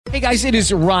Hey guys, it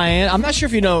is Ryan. I'm not sure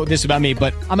if you know this about me,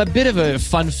 but I'm a bit of a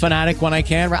fun fanatic when I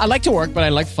can. I like to work, but I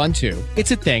like fun too.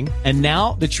 It's a thing. And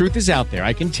now the truth is out there.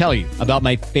 I can tell you about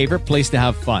my favorite place to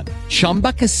have fun.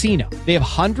 Chumba Casino. They have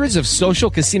hundreds of social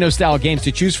casino style games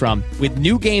to choose from with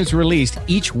new games released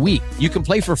each week. You can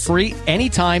play for free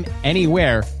anytime,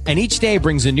 anywhere. And each day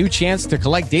brings a new chance to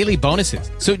collect daily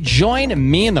bonuses. So join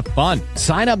me in the fun.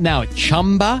 Sign up now at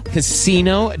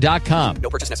ChumbaCasino.com. No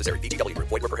purchase necessary. VGW.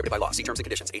 Void where prohibited by law. See terms and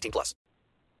conditions. 18+.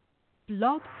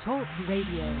 Blog Talk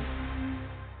Radio.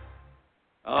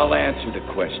 I'll answer the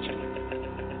question.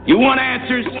 You want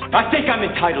answers? I think I'm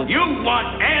entitled. You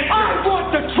want answers? I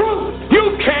want the truth!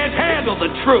 You can't handle the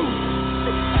truth!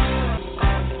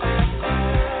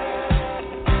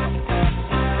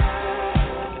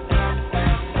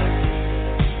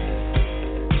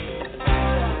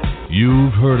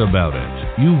 You've heard about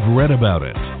it. You've read about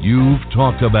it. You've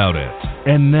talked about it.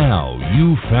 And now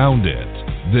you found it.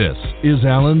 This is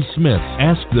Alan Smith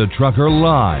Ask the Trucker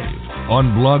Live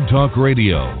on Blog Talk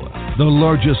Radio, the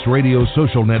largest radio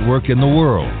social network in the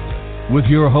world. With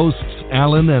your hosts,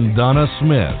 Alan and Donna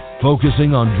Smith,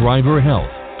 focusing on driver health,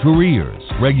 careers,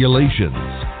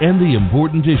 regulations, and the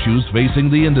important issues facing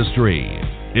the industry.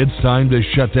 It's time to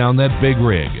shut down that big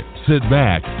rig, sit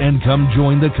back, and come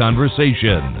join the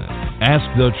conversation. Ask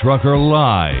the Trucker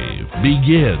Live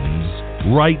begins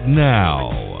right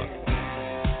now.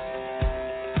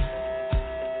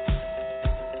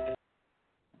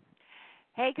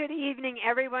 Hey, good evening,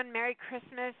 everyone. Merry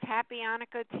Christmas. Happy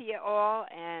Hanukkah to you all,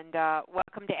 and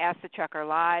welcome to Ask the Trucker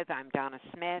Live. I'm Donna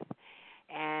Smith,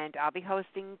 and I'll be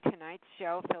hosting tonight's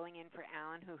show, filling in for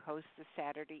Alan, who hosts the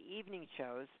Saturday evening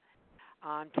shows.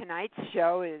 Tonight's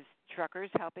show is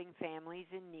Truckers Helping Families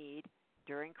in Need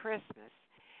During Christmas.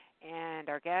 And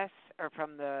our guests are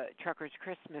from the Truckers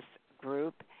Christmas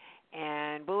group,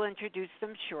 and we'll introduce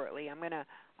them shortly. I'm gonna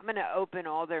open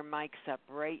all their mics up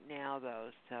right now,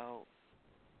 though. So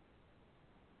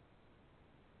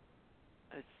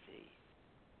let's see.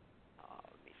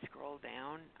 Let me scroll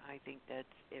down. I think that's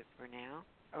it for now.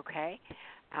 Okay.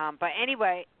 But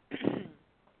anyway,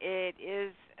 it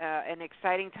is an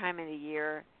exciting time of the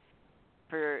year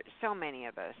for so many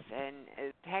of us, and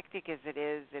as hectic as it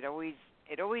is, it always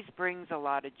brings a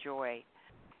lot of joy.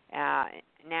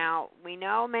 Now, we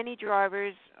know many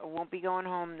drivers won't be going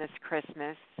home this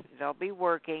Christmas. They'll be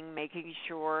working, making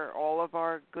sure all of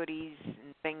our goodies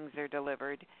and things are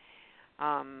delivered.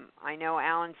 I know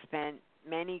Alan spent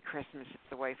many Christmases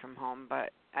away from home,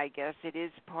 but I guess it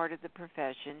is part of the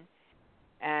profession,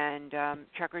 and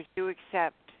truckers do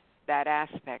accept that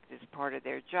aspect as part of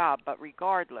their job. But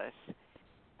regardless,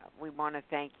 we want to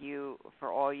thank you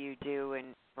for all you do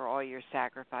and for all your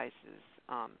sacrifices.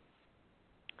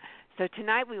 So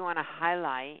tonight we want to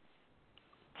highlight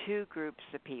two groups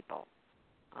of people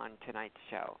on tonight's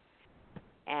show.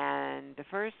 And the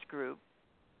first group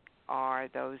are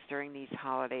those during these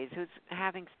holidays who's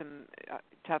having some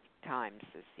tough times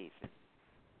this season.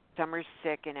 Some are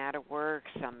sick and out of work,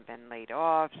 some have been laid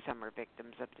off, some are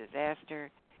victims of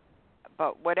disaster.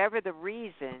 But whatever the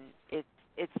reason,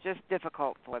 it's just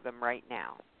difficult for them right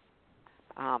now.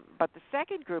 But the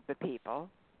second group of people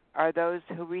are those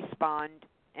who respond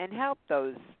and help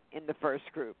those in the first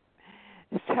group.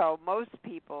 So most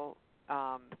people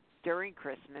during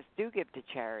Christmas do give to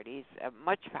charities at a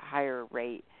much higher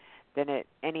rate than at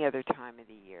any other time of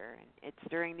the year. And it's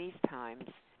during these times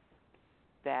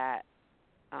that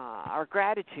our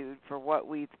gratitude for what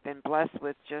we've been blessed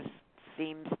with just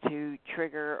seems to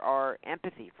trigger our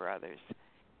empathy for others.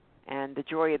 And the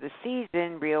joy of the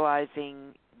season,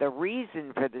 realizing the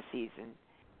reason for the season,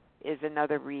 is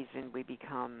another reason we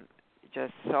become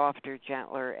just softer,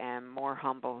 gentler, and more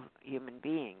humble human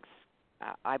beings,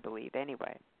 I believe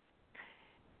anyway.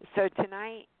 So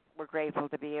tonight we're grateful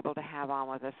to be able to have on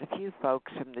with us a few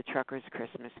folks from the Truckers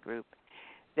Christmas group.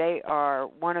 They are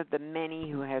one of the many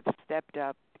who have stepped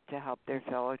up to help their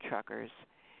fellow truckers.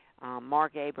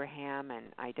 Mark Abraham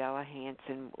and Idella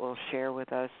Hansen will share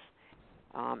with us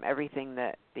everything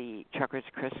that the Truckers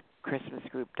Christmas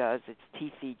group does.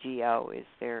 It's TCGO is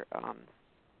their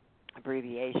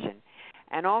abbreviation.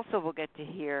 And also we'll get to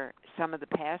hear some of the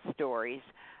past stories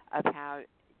of how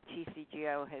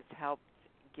TCGO has helped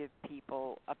give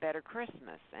people a better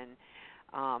Christmas. And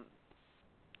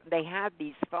they have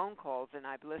these phone calls, and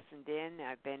I've listened in.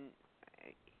 I've been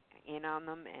in on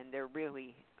them, and they're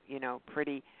really,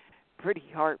 pretty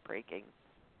heartbreaking.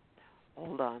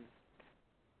 Hold on.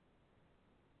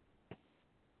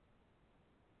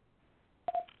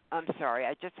 I'm sorry,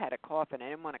 I just had a cough, and I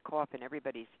didn't want to cough in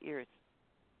everybody's ears.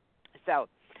 So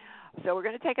we're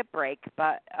going to take a break,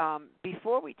 but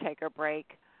before we take our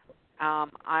break,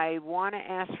 I want to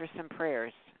ask for some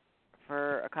prayers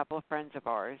for a couple of friends of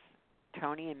ours,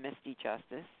 Tony and Misty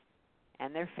Justice,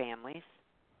 and their families.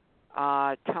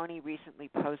 Tony recently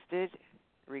posted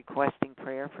requesting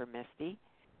prayer for Misty,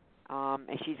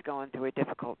 and she's going through a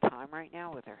difficult time right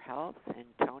now with her health, and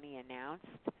Tony announced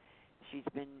she's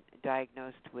been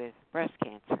diagnosed with breast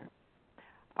cancer.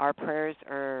 Our prayers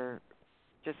are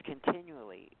just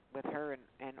continually with her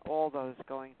and all those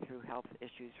going through health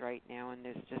issues right now, and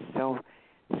there's just so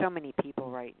many people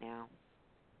right now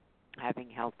having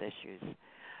health issues.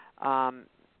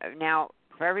 Now,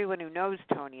 for everyone who knows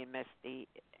Tony and Misty,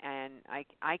 and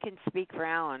I can speak for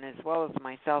Alan as well as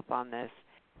myself on this,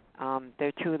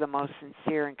 they're two of the most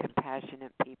sincere and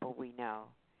compassionate people we know.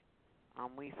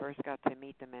 We first got to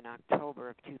meet them in October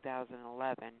of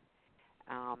 2011.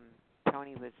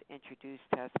 Tony was introduced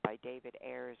to us by David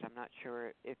Ayers. I'm not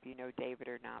sure if you know David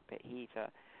or not, but he's a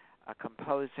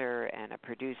composer and a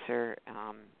producer,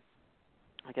 I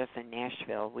guess in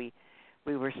Nashville. We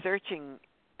were searching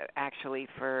actually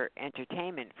for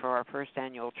entertainment for our first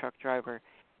annual truck driver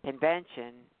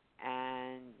convention,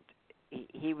 and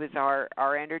he was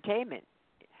our entertainment,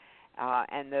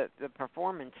 and the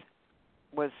performance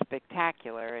was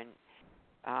spectacular. And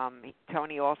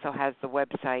Tony also has the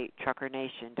website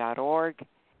truckernation.org,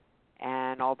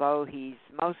 and although he's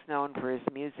most known for his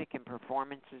music and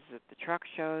performances at the truck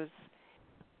shows,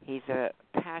 he's a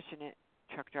passionate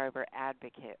truck driver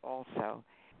advocate also.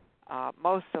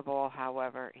 Most of all,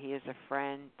 however, he is a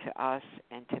friend to us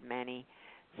and to many,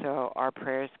 so our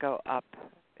prayers go up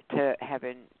to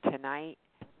heaven tonight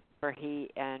for he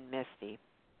and Misty.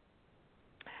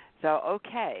 So,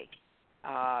 okay.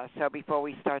 So before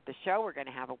we start the show, we're going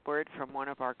to have a word from one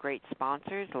of our great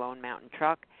sponsors, Lone Mountain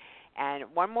Truck. And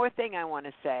one more thing I want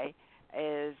to say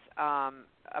is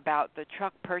about the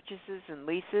truck purchases and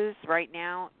leases. Right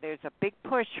now, there's a big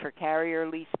push for carrier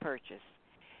lease purchase.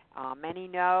 Many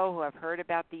know who have heard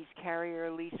about these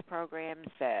carrier lease programs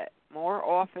that more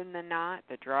often than not,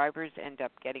 the drivers end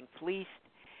up getting fleeced,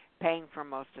 paying for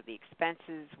most of the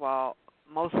expenses while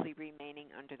mostly remaining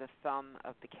under the thumb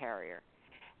of the carrier.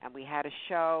 And we had a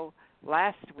show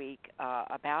last week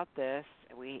about this.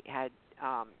 We had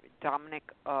Dominic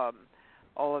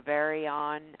Oliveri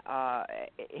on.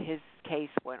 His case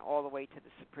went all the way to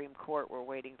the Supreme Court. We're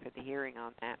waiting for the hearing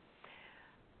on that.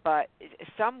 But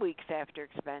some weeks after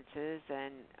expenses,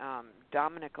 and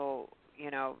Dominic will,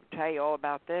 tell you all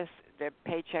about this, their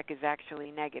paycheck is actually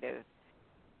negative.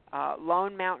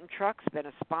 Lone Mountain Truck's been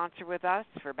a sponsor with us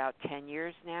for about 10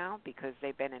 years now because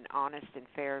they've been an honest and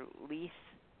fair lease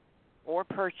or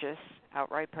purchase,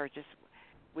 outright purchase.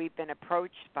 We've been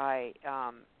approached by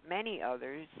many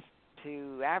others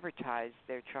to advertise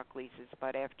their truck leases,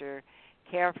 but after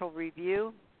careful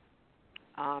review,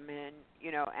 and,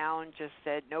 Alan just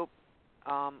said, nope,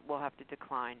 we'll have to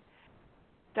decline.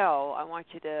 So I want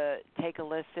you to take a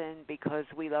listen because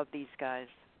we love these guys.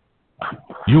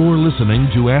 You're listening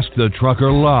to Ask the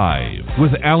Trucker Live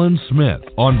with Alan Smith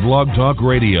on Blog Talk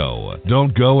Radio.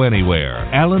 Don't go anywhere.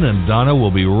 Alan and Donna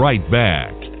will be right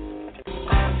back.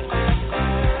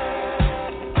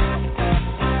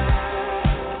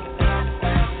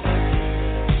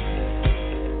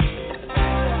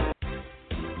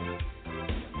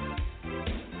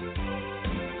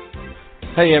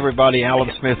 Hey everybody, Alan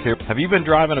Smith here. Have you been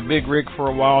driving a big rig for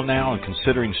a while now and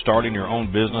considering starting your own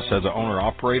business as an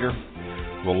owner-operator?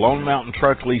 Well, Lone Mountain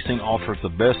Truck Leasing offers the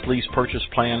best lease purchase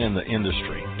plan in the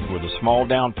industry. With a small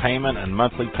down payment and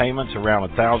monthly payments around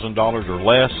 $1,000 or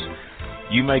less,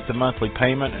 you make the monthly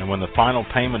payment, and when the final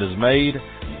payment is made,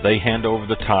 they hand over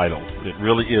the title. It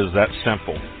really is that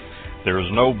simple. There is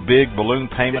no big balloon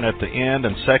payment at the end,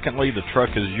 and secondly, the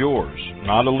truck is yours,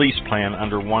 not a lease plan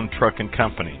under one trucking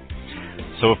company.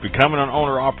 So if becoming an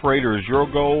owner-operator is your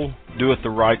goal, do it the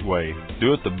right way.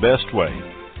 Do it the best way.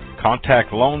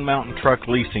 Contact Lone Mountain Truck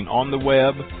Leasing on the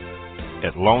web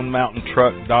at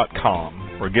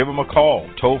lonemountaintruck.com or give them a call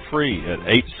toll-free at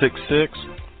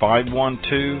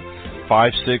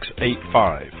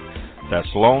 866-512-5685. That's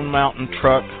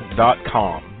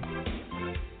lonemountaintruck.com.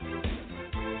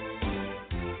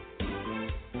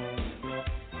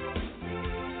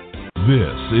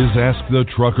 This is Ask the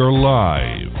Trucker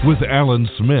Live with Alan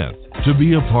Smith. To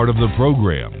be a part of the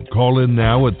program, call in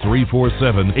now at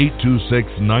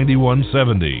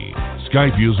 347-826-9170.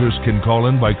 Skype users can call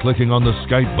in by clicking on the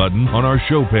Skype button on our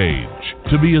show page.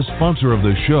 To be a sponsor of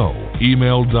the show,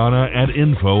 email Donna at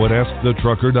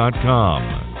info@askthetrucker.com.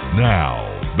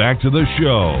 Now, back to the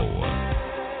show.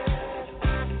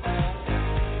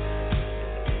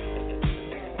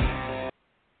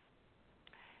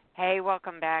 Hey, welcome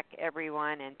welcome back,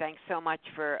 everyone, and thanks so much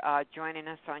for joining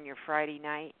us on your Friday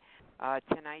night.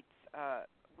 Tonight's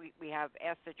we have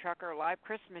Ask the Trucker live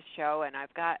Christmas show, and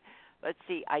I've got, let's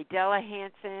see, Idella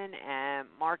Hansen and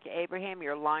Mark Abraham.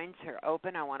 Your lines are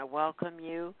open. I want to welcome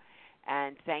you,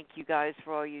 and thank you guys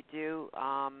for all you do.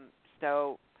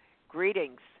 So,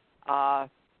 greetings.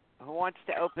 Who wants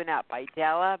to open up?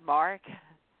 Idella, Mark,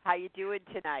 how you doing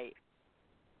tonight?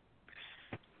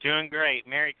 Doing great.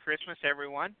 Merry Christmas,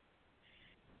 everyone.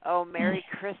 Oh, Merry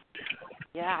Christmas.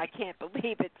 Yeah, I can't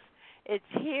believe it's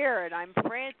here, and I'm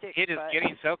frantic. It is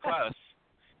getting so close.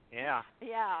 Yeah.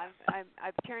 Yeah,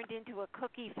 I've turned into a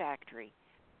cookie factory.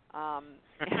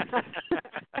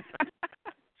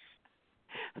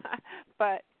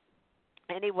 But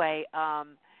anyway,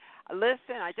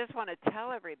 listen, I just want to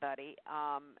tell everybody,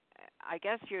 I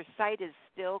guess your site is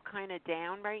still kind of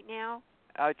down right now,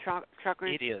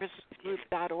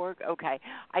 truckerschristmasgroup.org. Okay.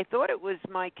 I thought it was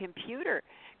my computer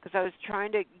because I was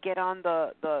trying to get on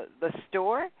the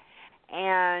store,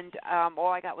 and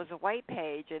all I got was a white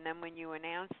page, and then when you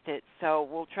announced it, so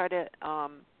we'll try to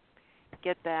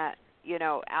get that,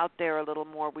 out there a little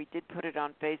more. We did put it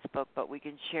on Facebook, but we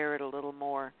can share it a little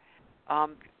more.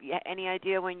 Any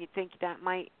idea when you think that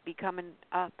might be coming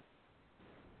up?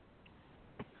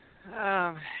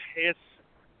 It's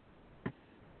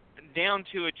down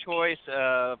to a choice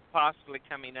of possibly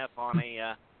coming up on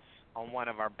on one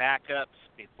of our backups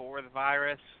before the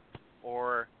virus,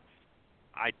 or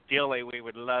ideally we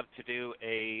would love to do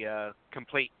a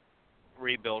complete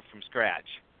rebuild from scratch.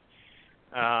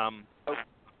 Of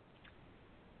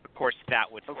course, that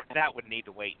would need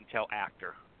to wait until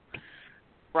after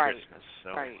Christmas.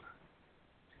 So. Right.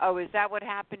 Oh, is that what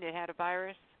happened? It had a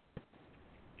virus?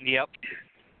 Yep.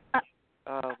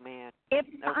 Oh man. If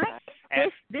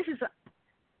okay. this is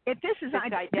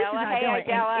Idella. Hey,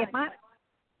 Idella.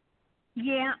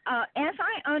 As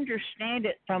I understand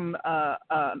it from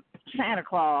Santa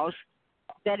Claus,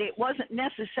 that it wasn't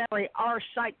necessarily our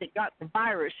site that got the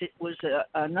virus. It was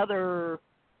another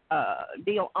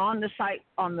deal on the site,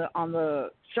 on the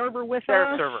server with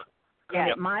us. Server. And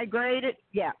it migrated.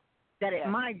 Yeah, that it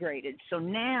migrated. So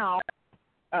now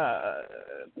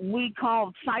we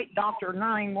called Site Doctor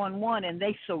 911, and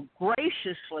they so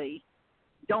graciously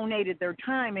donated their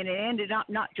time, and it ended up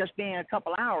not just being a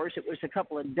couple hours, it was a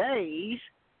couple of days,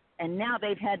 and now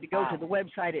they've had to go to the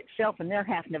website itself, and they're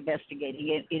having to investigate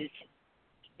it.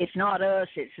 It's not us,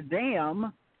 it's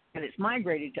them, and it's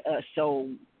migrated to us. So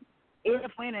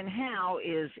if, when, and how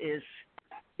is it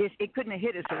couldn't have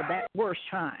hit us at a worse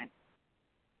time.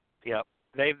 Yep.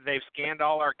 They've scanned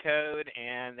all our code,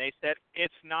 and they said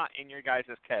it's not in your guys'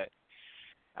 code.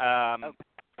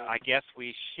 I guess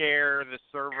we share the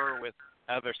server with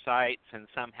other sites, and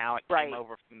somehow it came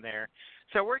over from there.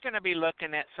 So we're going to be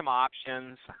looking at some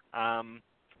options,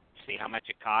 see how much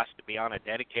it costs to be on a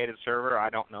dedicated server. I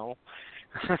don't know.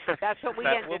 That's what we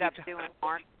ended up doing,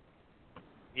 Mark.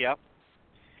 Yep.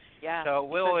 Yeah. So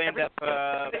we'll end up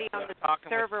everybody on the talking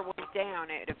server went down.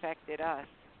 It affected us.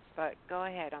 But go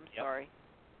ahead. I'm sorry.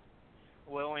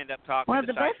 We'll end up talking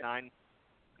to Site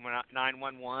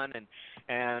 911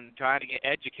 and trying to get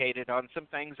educated on some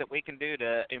things that we can do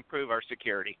to improve our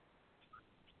security.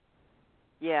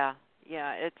 Yeah,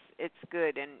 it's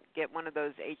good, and get one of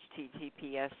those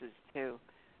HTTPSs too.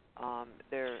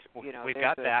 They're we've they're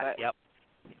got good, that.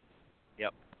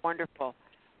 Yep. Wonderful.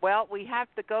 Well, we have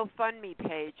the GoFundMe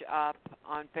page up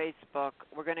on Facebook.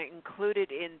 We're going to include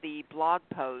it in the blog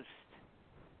post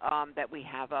that we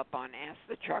have up on Ask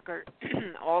the Trucker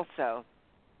also.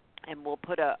 And we'll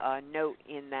put a note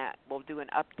in that. We'll do an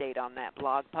update on that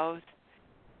blog post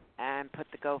and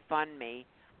put the GoFundMe.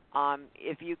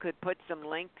 If you could put some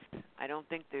links, I don't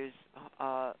think there's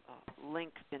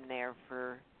links in there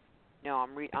for. No,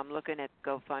 I'm looking at the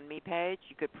GoFundMe page.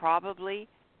 You could probably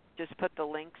just put the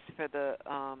links for the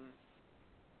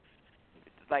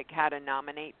like how to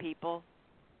nominate people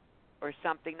or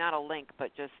something. Not a link,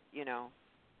 but just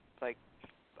like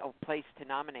a place to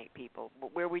nominate people.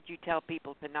 Where would you tell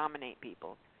people to nominate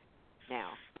people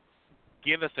now?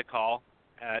 Give us a call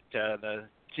at the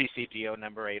CCGO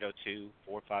number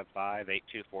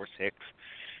 802-455-8246.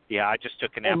 Yeah, I just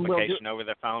took an application over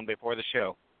the phone before the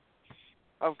show.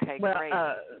 Okay, great.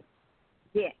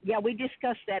 Yeah, we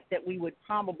discussed that we would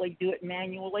probably do it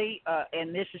manually,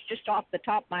 and this is just off the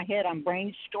top of my head. I'm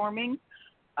brainstorming.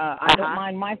 I don't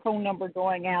mind my phone number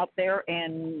going out there,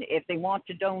 and if they want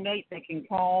to donate, they can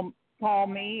call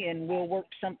me, and we'll work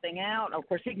something out. Of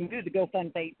course, they can do the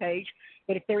GoFundMe page,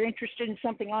 but if they're interested in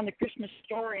something on the Christmas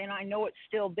store, and I know it's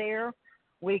still there,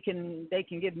 they can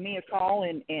give me a call,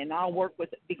 and I'll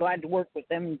be glad to work with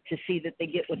them to see that they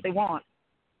get what they want.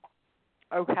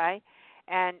 Okay.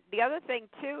 And the other thing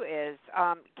too is,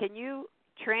 can you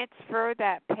transfer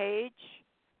that page,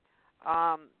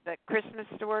 the Christmas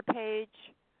store page,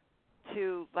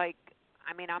 to I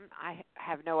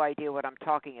have no idea what I'm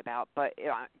talking about, but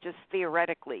just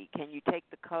theoretically, can you take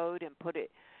the code and put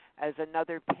it as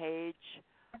another page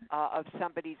of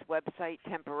somebody's website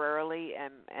temporarily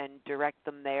and direct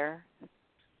them there?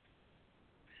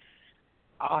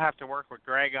 I'll have to work with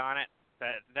Greg on it.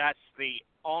 That's the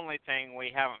only thing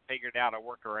we haven't figured out a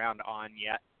workaround on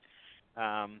yet.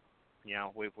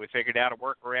 We figured out a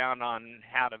workaround on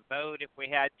how to vote if we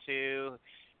had to.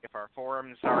 If our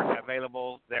forums aren't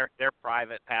available, they're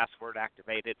private, password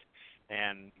activated,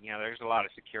 and there's a lot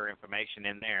of secure information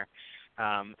in there,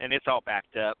 and it's all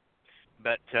backed up.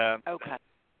 But okay.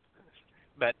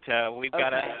 But we've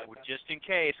got just in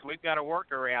case, we've got a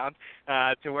workaround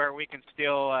to where we can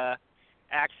still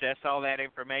access all that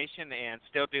information and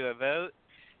still do a vote,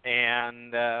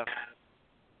 and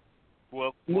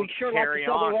we'll sure carry like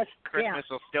on. Christmas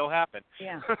will still happen.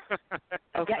 Yeah.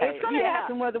 Okay. Yeah, it's going to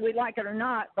happen whether we like it or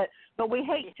not. But we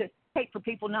hate for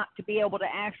people not to be able to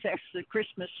access the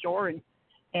Christmas store,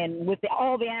 and with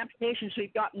all the applications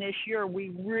we've gotten this year, we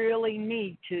really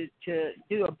need to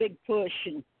do a big push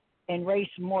and raise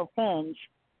some more funds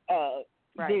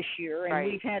this year. And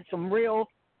we've had some real,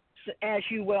 as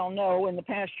you well know, in the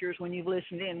past years when you've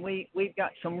listened in, we've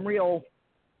got some real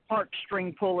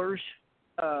heartstring pullers,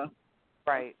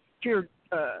 tear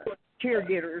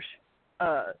getters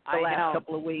the last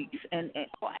couple of weeks. And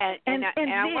I want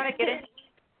to get in.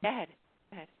 Go ahead.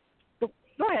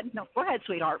 Go ahead. No, go ahead,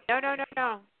 sweetheart.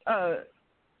 No.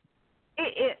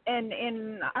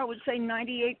 And I would say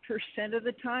 98% of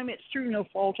the time it's through no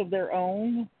fault of their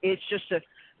own. It's just a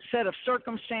set of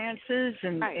circumstances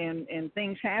and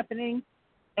things happening.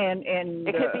 And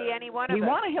it could be any one of us. We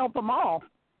want to help them all.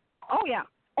 Oh yeah.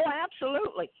 Oh,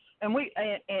 absolutely. And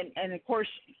and of course,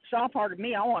 some part of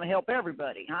me, I want to help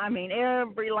everybody. I mean,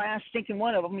 every last stinking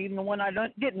one of them, even the one I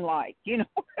didn't like.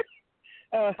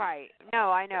 Right.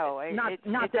 No, I know. Not it's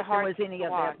that there was any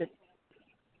of that. But,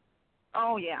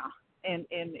 oh yeah. And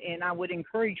I would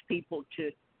encourage people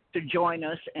to join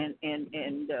us and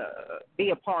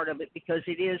be a part of it, because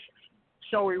it is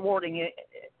so rewarding.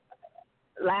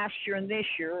 Last year and this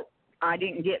year, I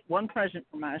didn't get one present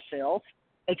for myself,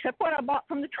 except what I bought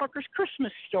from the Truckers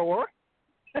Christmas store.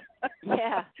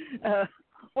 Yeah.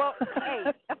 Well,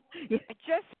 hey,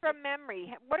 just from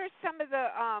memory, what are some of the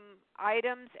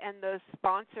items and the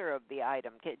sponsor of the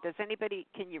item?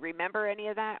 Can you remember any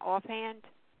of that offhand?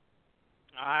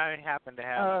 I happen to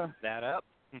have that up.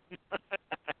 Good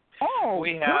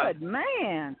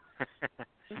man.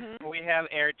 We have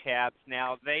air tabs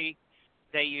now. They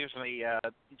usually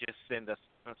just send us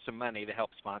some money to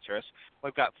help sponsor us.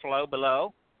 We've got Flow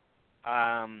Below.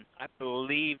 I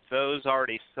believe those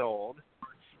already sold.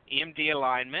 MD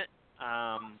Alignment.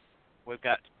 We've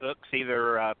got books,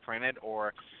 either printed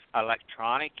or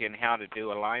electronic, in how to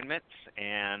do alignments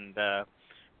and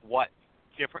what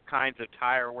different kinds of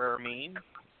tire wear mean.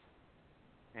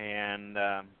 And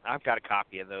I've got a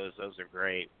copy of those. Those are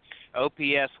great.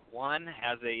 OPS One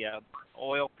has a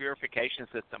oil purification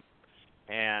system,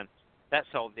 and that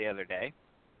sold the other day.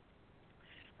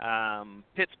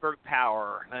 Pittsburgh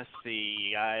Power. Let's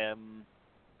see. I'm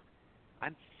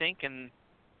thinking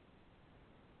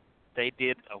they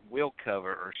did a wheel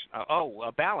cover, or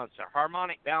a balancer,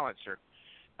 harmonic balancer,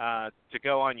 to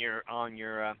go on your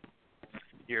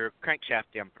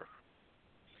crankshaft damper.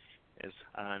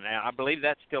 Now I believe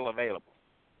that's still available.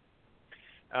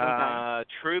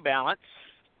 True Balance,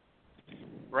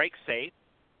 Brake Safe,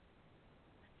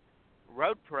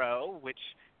 Road Pro, which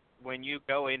when you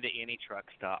go into any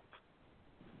truck stop,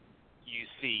 you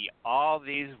see all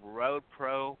these Road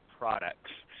Pro products,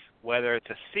 whether it's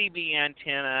a CB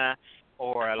antenna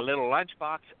or a little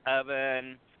lunchbox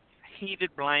oven,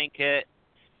 heated blanket.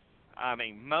 I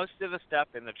mean, most of the stuff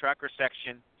in the trucker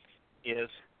section is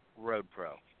Road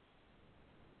Pro.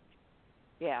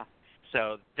 Yeah.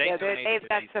 So they've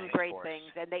got some great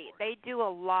things, and they do a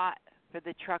lot for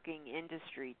the trucking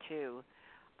industry too.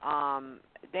 I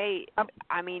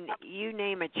mean, you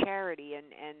name a charity, and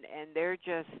they're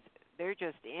just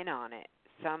in on it.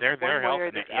 They're helping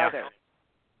or the other.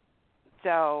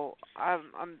 So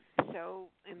I'm so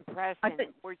impressed,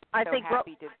 and we're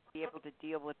happy to be able to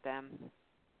deal with them.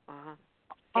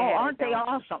 Aren't they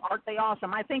awesome? Aren't they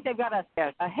awesome? I think they've got a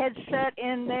headset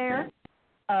in there,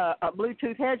 a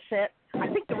Bluetooth headset. I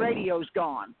think the radio's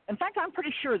gone. In fact, I'm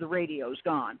pretty sure the radio's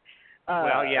gone.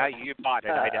 Well, yeah, you bought it,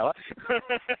 Idella.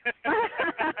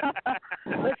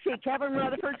 Let's see. Kevin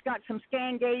Rutherford's got some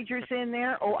scan gaugers in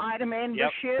there. Item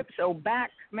memberships.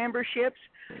 Back memberships.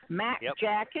 Mac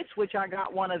jackets, which I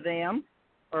got one of them,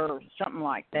 or something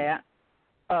like that.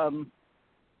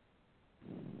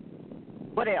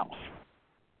 What else?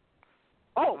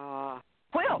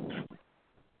 Quilts.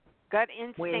 Gut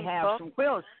Instinct We have book. some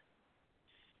quilts.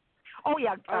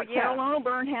 Carol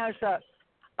O'Byrne has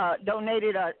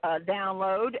donated a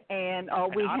download, and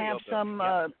we have some.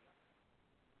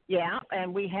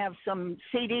 And we have some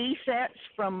CD sets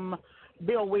from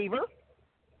Bill Weaver.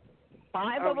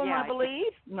 5 of them, I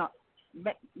believe. No,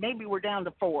 maybe we're down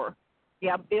to 4.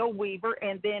 Yeah, Bill Weaver,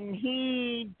 and then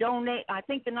he donated. I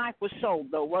think the knife was sold,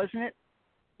 though, wasn't it?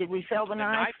 Did we sell the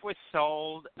knife? The knife was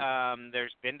sold.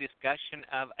 There's been discussion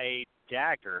of a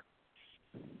dagger.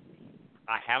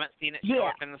 I haven't seen it show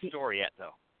up in the store yet,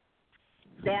 though.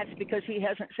 That's because he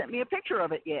hasn't sent me a picture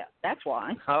of it yet. That's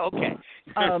why. Oh, okay.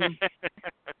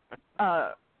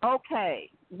 Okay.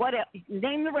 What else?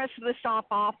 Name the rest of the stuff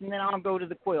off, and then I'll go to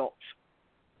the quilts.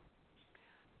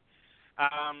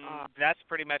 That's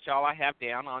pretty much all I have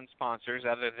down on sponsors,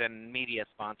 other than media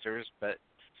sponsors. But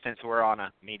since we're on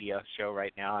a media show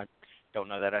right now, I don't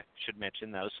know that I should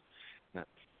mention those. No.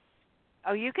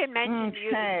 Oh, you can mention.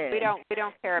 We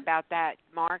don't care about that,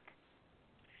 Mark.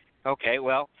 Okay.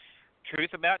 Well,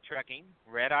 Truth About Trucking,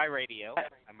 Red Eye Radio,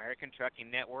 American Trucking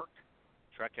Network,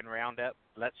 Trucking Roundup,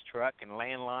 Let's Truck, and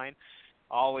Landline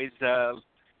always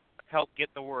help get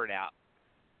the word out.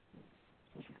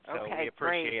 So we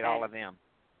appreciate all of them.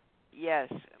 Yes,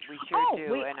 we sure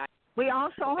do. We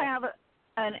also have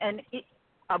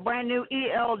a brand new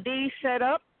ELD set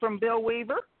up from Bill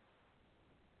Weaver.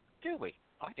 Do we?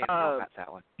 I didn't know about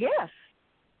that one. Yes.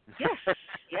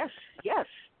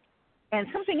 And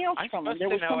something else from him. There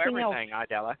was something else. I'm supposed to know everything,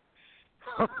 Idella.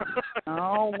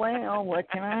 Oh, well, what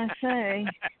can I say?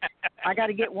 I got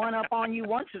to get one up on you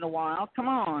once in a while. Come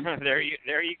on. There you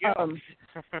go.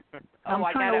 I'm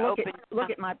trying to look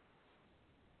at my.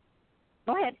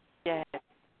 Go ahead. Yeah.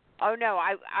 Oh no,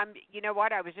 I'm. You know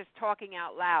what? I was just talking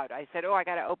out loud. I said, I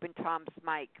got to open Tom's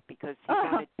mic because he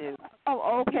wanted to.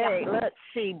 Oh, okay. Yeah. Let's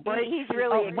see. He's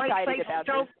really excited about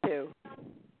this too.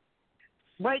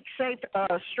 Brake safe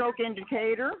stroke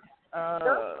indicator.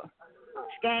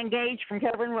 Scan gauge from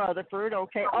Kevin Rutherford.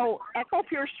 Okay. Echo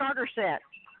Pure starter set.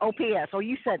 OPS. Oh,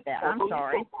 you said that. I'm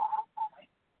sorry.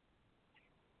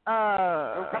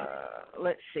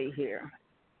 Let's see here.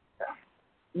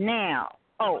 Now.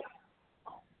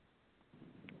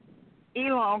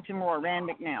 E-log to more Rand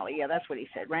McNally. Yeah, that's what he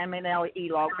said. Rand McNally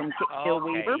E-log from Bill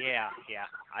Weaver. Yeah,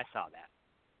 I saw that.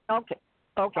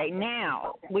 Okay.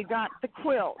 Now we got the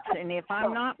quilts, and if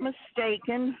I'm not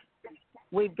mistaken,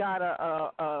 we've got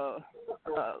a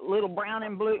little brown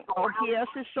and blue.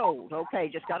 OPS is sold. Okay,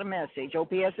 just got a message.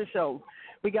 OPS is sold.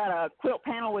 We got a quilt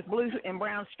panel with blue and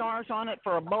brown stars on it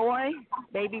for a boy.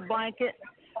 Baby blanket.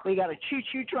 We got a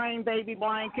choo-choo train baby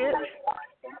blanket.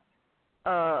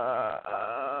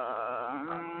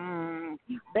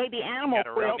 Baby animal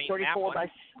quilt, 34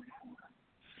 by.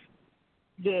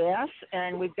 Yes,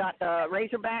 and we've got the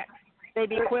Razorback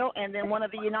baby quilt, and then one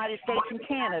of the United States and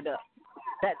Canada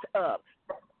that's up.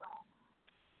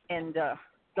 And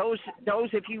those,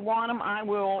 if you want them, I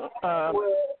will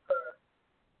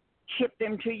ship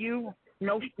them to you.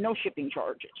 No shipping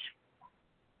charges.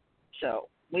 So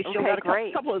we still got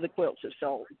a couple of the quilts have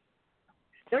sold.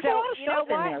 There's a lot of stuff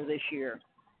in there this year.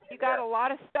 You got a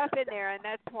lot of stuff in there, and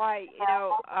that's why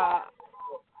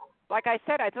like I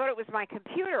said, I thought it was my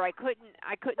computer. I couldn't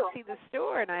see the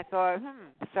store, and I thought,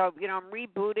 So I'm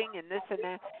rebooting and this and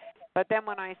that. But then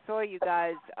when I saw you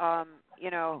guys,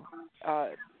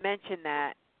 mention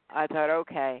that, I thought,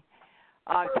 okay.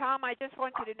 Tom, I just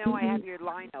want you to know I have your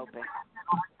line open.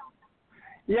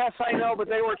 Yes, I know, but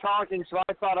they were talking, so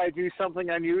I thought I'd do something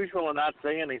unusual and not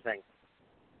say anything.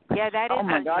 Yeah, that is. Oh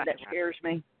my God, that scares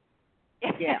me.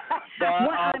 Yeah.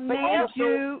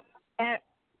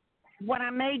 What I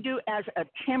may do as a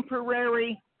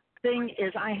temporary thing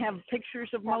is I have pictures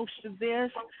of most of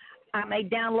this. I may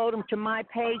download them to my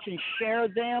page and share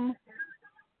them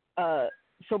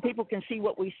so people can see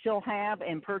what we still have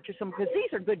and purchase them, because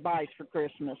these are good buys for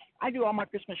Christmas. I do all my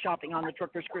Christmas shopping on the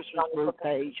Truckers Christmas Group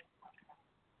page.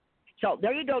 So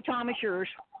there you go, Tom, it's yours.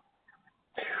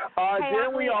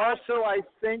 Didn't we also, I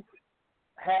think,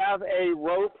 have a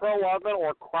RoPro oven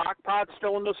or crock pot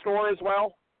still in the store as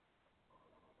well?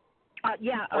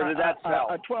 Yeah. Or did that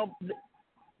sell? 12.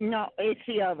 No, it's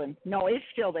the oven. No, it's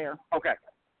still there. Okay.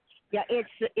 Yeah, it's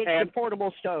the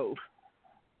portable stove.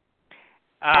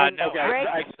 No,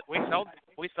 we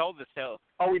sold the stove.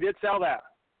 Oh, we did sell that.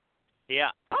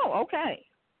 Yeah. Oh, okay.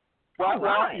 Well, All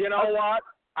right. you know what?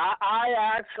 I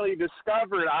actually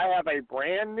discovered I have a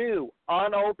brand new,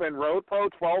 unopened Road Pro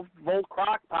 12-volt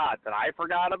crock pot that I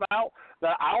forgot about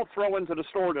that I'll throw into the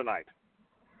store tonight.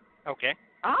 Okay.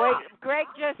 Wait, Greg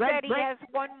just Greg- said he Greg- has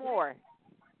one more.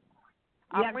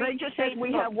 Yeah, I'm Greg reading just says we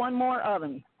Facebook. have one more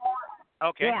oven.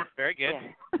 Okay. Yeah. Very good.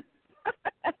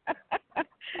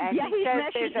 And yeah, he he's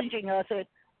says there's messaging us.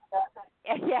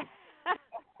 Yeah.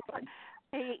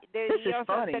 He This is also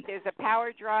funny. said there's a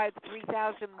Power Drive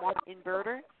 3000 watt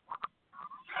inverter.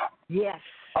 Yes.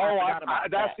 Oh, I forgot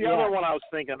about that's that. the other one I was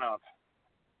thinking of.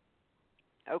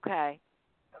 Okay.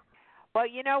 Well,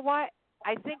 you know what?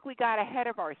 I think we got ahead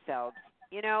of ourselves.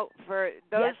 You know, for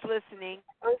those listening,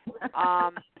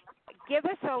 give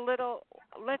us a little.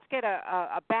 Let's get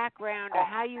a background of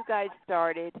how you guys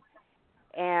started,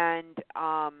 and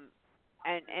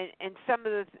some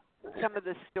of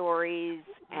the stories.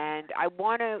 And I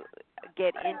want to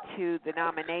get into the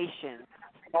nominations.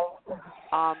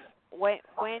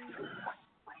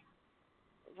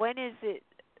 When is it?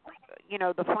 You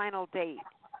know, the final date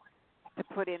to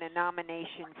put in a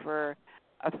nomination for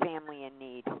a family in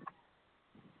need.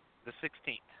 The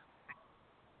 16th.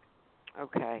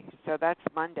 Okay, so that's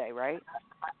Monday, right?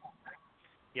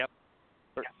 Yep.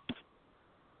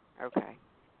 Okay.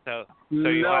 So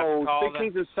you'll have to No, call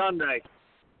 16th is Sunday.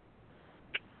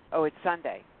 Oh, it's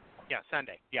Sunday. Yeah,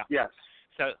 Sunday. Yeah. Yes.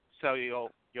 So you'll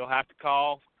have to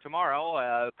call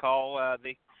tomorrow. Call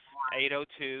the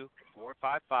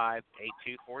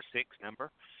 802-455-8246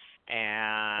 number,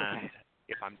 and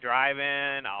if I'm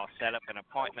driving, I'll set up an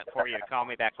appointment for you to call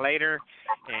me back later,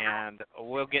 and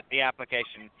we'll get the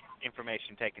application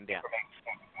information taken down.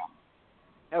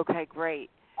 Okay,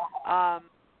 great.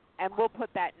 And we'll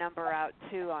put that number out,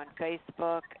 too, on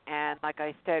Facebook. And like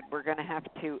I said, we're going to have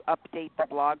to update the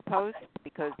blog post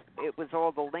because it was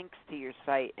all the links to your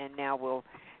site, and now we'll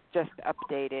just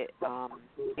update it,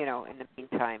 you know, in the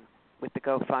meantime with the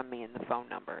GoFundMe and the phone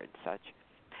number and such.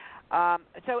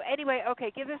 So anyway,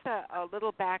 okay, give us a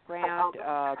little background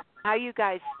of how you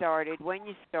guys started, when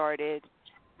you started,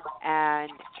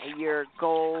 and your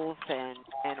goals and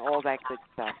all that good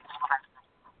stuff.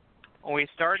 We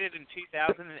started in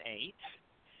 2008.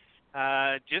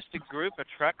 Just a group of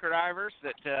truck drivers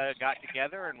that got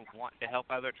together and wanted to help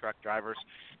other truck drivers.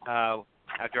 A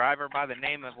driver by the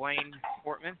name of Wayne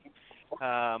Portman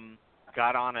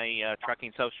got on a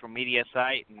trucking social media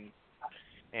site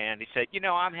and he said, you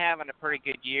know, I'm having a pretty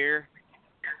good year,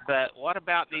 but what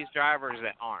about these drivers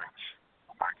that aren't?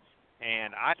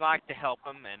 And I'd like to help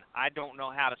them, and I don't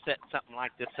know how to set something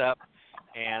like this up.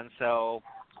 And so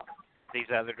these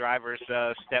other drivers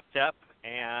stepped up,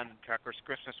 and Truckers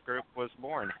Christmas Group was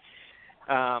born.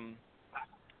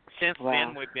 Since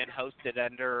then, we've been hosted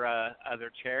under other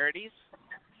charities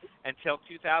until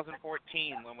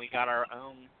 2014 when we got our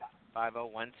own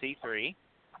 501c3.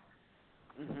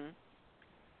 Mm-hmm.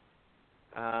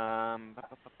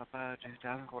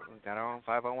 2014, we got our own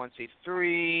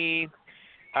 501c3.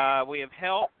 We have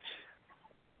helped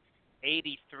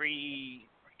 $83,000,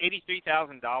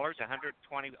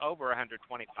 over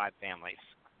 125 families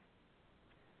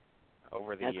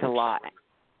over the years. That's a lot.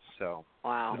 So.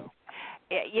 Wow.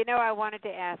 You know, I wanted to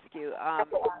ask you,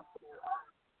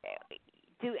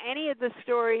 do any of the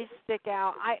stories stick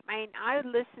out? I mean, I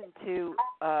listened to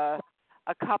a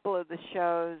couple of the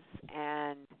shows,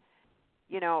 and,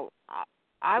 you know,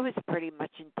 I was pretty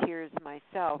much in tears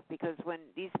myself because when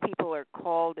these people are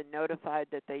called and notified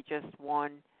that they just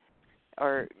won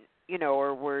or, you know,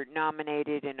 or were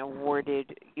nominated and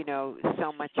awarded, you know,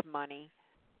 so much money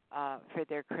for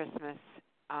their Christmas,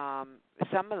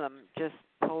 some of them just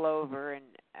pull over and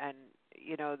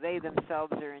you know, they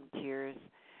themselves are in tears.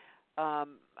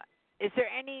 Is there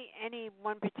any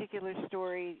one particular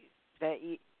story that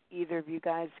either of you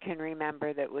guys can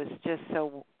remember that was just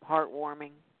so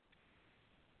heartwarming?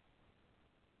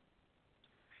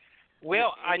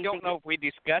 Well, I don't know if we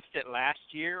discussed it last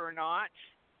year or not.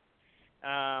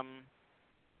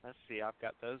 Let's see, I've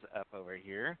got those up over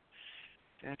here.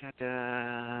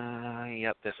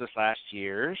 Yep, this is last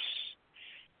year's.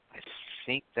 I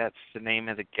think that's the name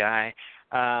of the guy.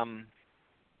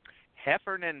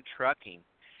 Heffernan Trucking.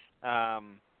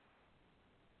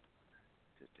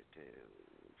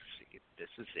 See if this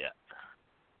is it.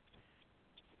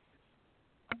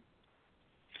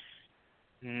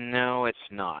 No, it's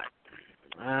not.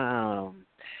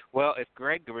 Well, if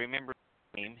Greg remembers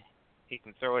the name, he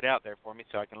can throw it out there for me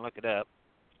so I can look it up.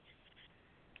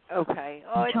 Okay.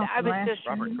 Oh, I was just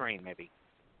Robert Green, maybe.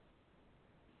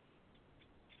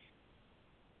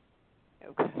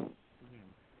 Okay.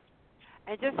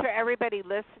 And just for everybody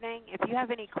listening, if you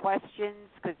have any questions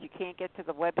because you can't get to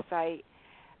the website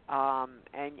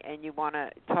and you want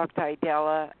to talk to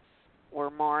Idella or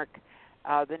Mark,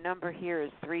 the number here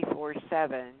is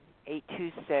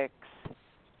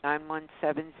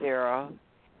 347-826-9170.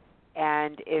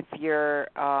 And if you're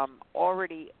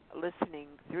already listening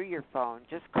through your phone,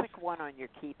 just click 1 on your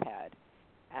keypad,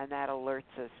 and that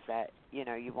alerts us that,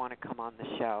 you want to come on the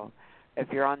show. If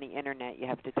you're on the Internet, you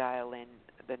have to dial in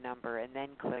the number and then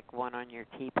click 1 on your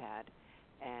keypad,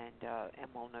 and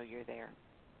we'll know you're there.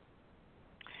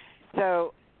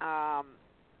 So,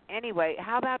 anyway,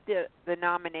 how about the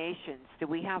nominations? Do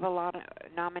we have a lot of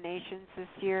nominations this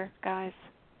year, guys?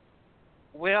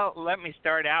 Well, let me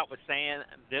start out with saying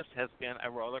this has been a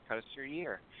roller coaster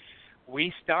year.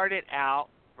 We started out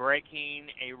breaking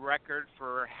a record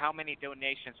for how many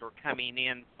donations were coming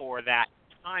in for that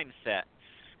time set.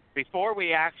 Before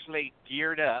we actually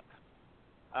geared up,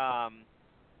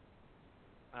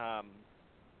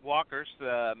 Walker's,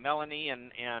 Melanie,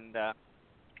 and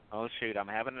oh shoot, I'm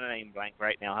having a name blank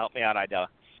right now. Help me out, Idella.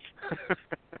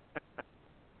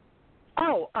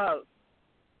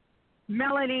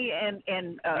 Melanie and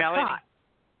Melanie Scott.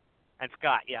 And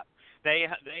Scott, yeah. They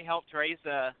helped raise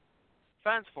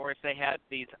funds for us. They had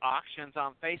these auctions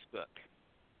on Facebook.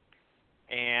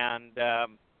 And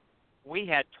we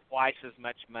had twice as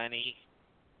much money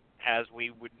as we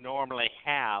would normally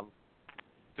have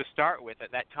to start with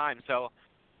at that time. So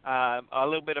a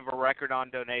little bit of a record on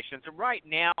donations. Right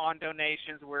now on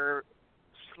donations, we're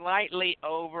slightly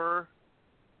over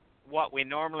what we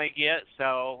normally get,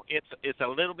 so it's a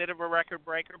little bit of a record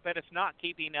breaker, but it's not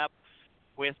keeping up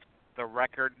with the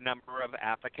record number of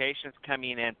applications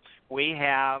coming in. We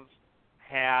have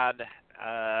had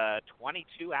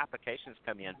 22 applications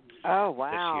come in. Oh, wow.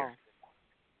 This year.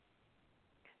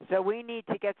 So we need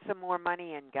to get some more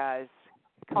money in, guys.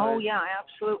 Oh, yeah,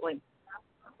 absolutely.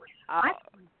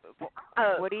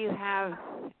 What do you have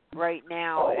right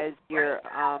now as your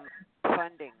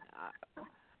funding?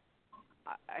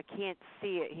 I can't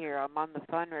see it here. I'm on the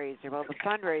fundraiser. Well, the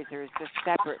fundraiser is just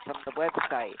separate from the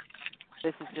website.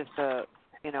 This is just a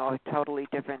totally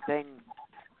different thing.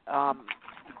 So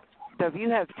if you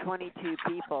have 22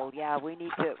 people, yeah, we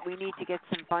need to get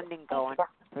some funding going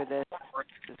for this.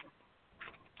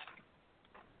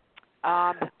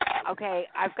 Okay,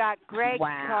 I've got Greg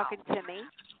talking to me.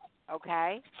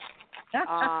 Okay.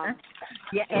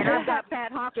 Yeah, and I've got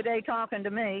Pat Hockaday talking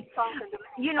to me.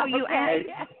 You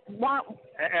asked why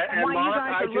and Mark, you guys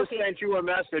I are just looking. sent you a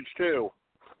message too.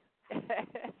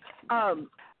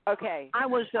 Okay. I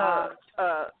was.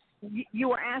 You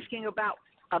were asking about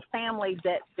a family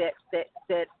that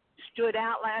stood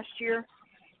out last year,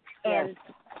 and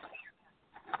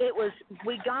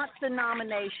we got the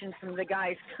nomination from the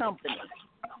guy's company.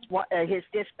 His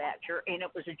dispatcher, and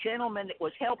it was a gentleman that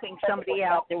was helping somebody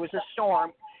out. There was a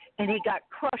storm, and he got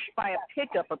crushed by a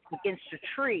pickup up against a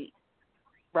tree.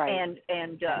 Right.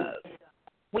 And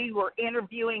we were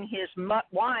interviewing his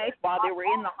wife while they were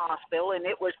in the hospital, and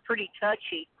it was pretty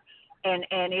touchy,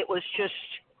 and it was just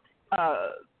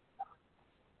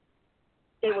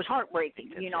it was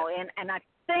heartbreaking, and I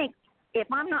think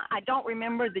I don't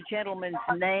remember the gentleman's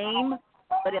name.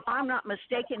 But if I'm not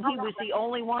mistaken, he was the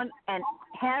only one and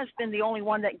has been the only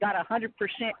one that got 100%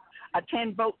 a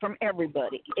 10 vote from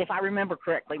everybody, if I remember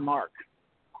correctly, Mark.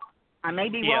 I may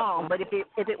be wrong, but if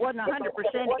it wasn't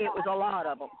 100%, it was a lot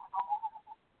of them.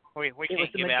 We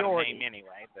can't give out a name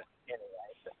anyway, but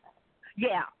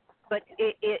yeah, but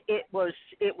it was.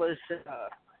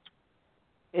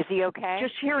 Is he okay?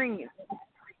 Just hearing.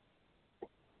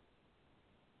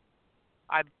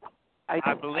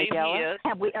 I believe he is.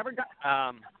 Have we ever got?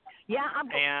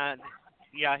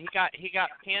 He got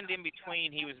pinned in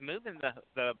between. He was moving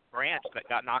the branch that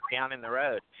got knocked down in the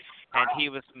road, and he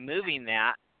was moving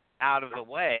that out of the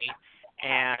way,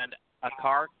 and a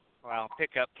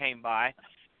pickup came by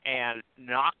and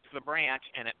knocked the branch,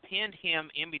 and it pinned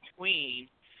him in between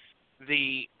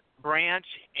the branch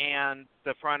and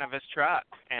the front of his truck,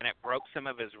 and it broke some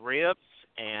of his ribs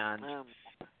and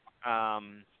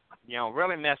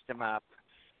really messed him up.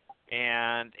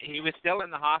 And he was still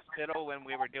in the hospital when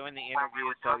we were doing the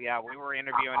interview. So, yeah, we were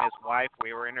interviewing his wife.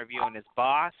 We were interviewing his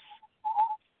boss.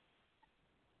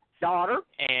 Daughter.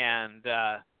 And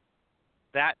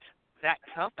that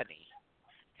company,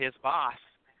 his boss,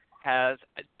 has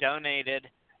donated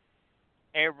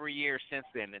every year since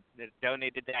then. It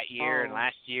donated that year and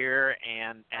last year,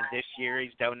 and this year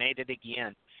he's donated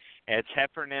again. It's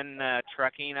Heffernan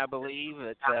Trucking, I believe.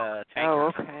 It's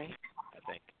Tankers, okay. I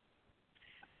think.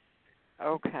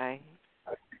 Okay.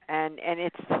 And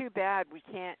it's too bad we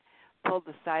can't pulled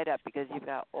the site up because you've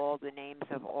got all the names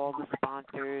of all the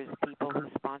sponsors, people who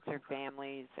sponsor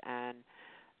families, and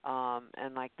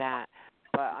like that.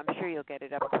 But I'm sure you'll get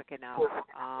it up quick enough.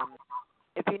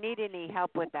 If you need any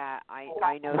help with that,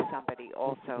 I know somebody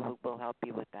also who will help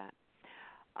you with that.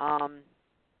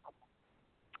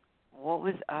 What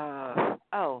was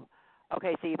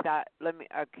okay, so you've got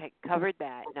covered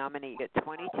that. Nominate, you get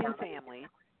 22 families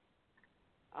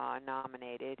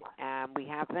nominated, and we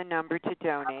have the number to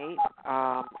donate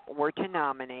or to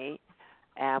nominate,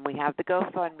 and we have the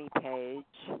GoFundMe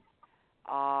page.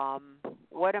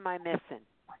 What am I missing?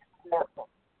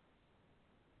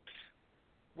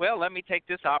 Well, let me take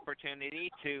this opportunity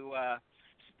to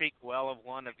speak well of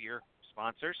one of your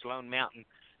sponsors, Lone Mountain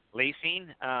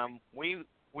Leasing.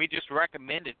 We just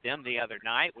recommended them the other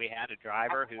night. We had a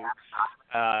driver who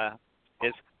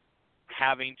is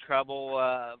having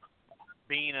trouble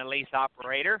being a lease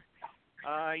operator.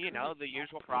 The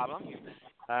usual problem.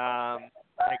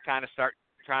 They kind of start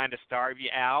trying to starve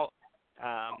you out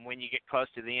when you get close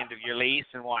to the end of your lease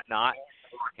and whatnot.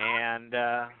 And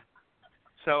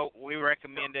so we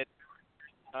recommended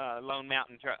Lone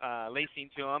Mountain Leasing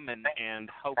to him, and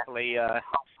hopefully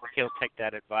he'll take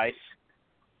that advice.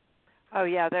 Oh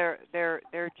yeah,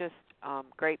 they're just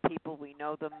great people. We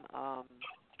know them.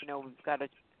 We've got a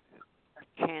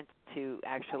chance to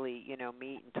actually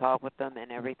meet and talk with them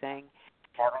and everything,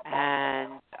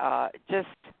 and just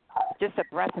a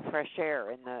breath of fresh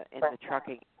air in the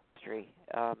trucking industry.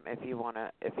 If you want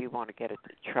to get a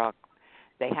truck,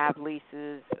 they have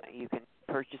leases. You can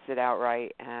purchase it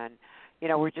outright, and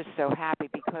we're just so happy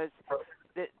because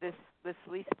this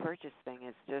lease purchase thing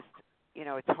is just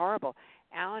it's horrible.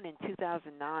 Alan, in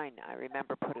 2009, I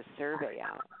remember put a survey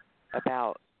out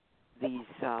about these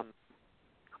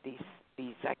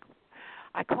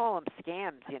I call them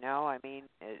scams. I mean,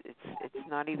 it's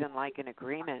not even like an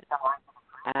agreement,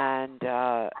 and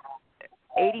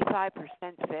 85%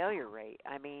 failure rate.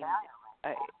 I mean,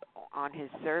 on his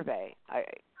survey,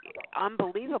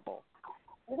 unbelievable,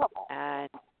 and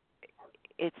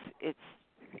it's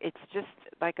just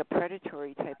like a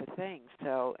predatory type of thing.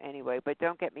 So anyway, but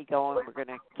don't get me going. We're going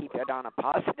to keep it on a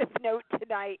positive note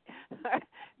tonight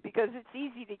because it's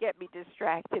easy to get me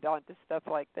distracted onto stuff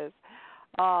like this.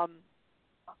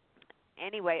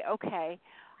 Anyway, okay.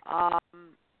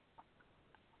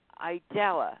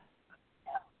 Idella,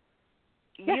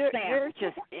 yes,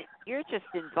 you're just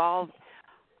involved.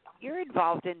 You're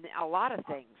involved in a lot of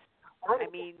things. I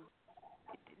mean,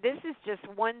 this is just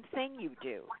one thing you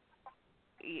do.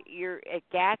 You're at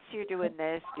GATS. You're doing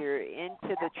this. You're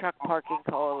into the Truck Parking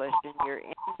Coalition. You're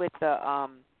in with the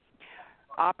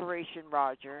Operation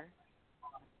Roger,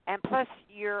 and plus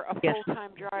you're a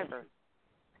full-time driver.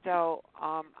 So,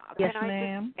 yes, can I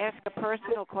ma'am. just ask a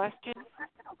personal question?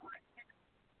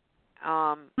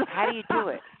 How do you do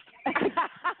it?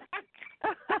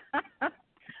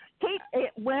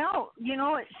 Well,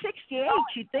 at 68,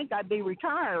 you'd think I'd be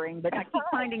retiring, but I keep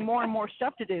finding more and more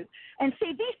stuff to do. And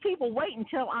see, these people wait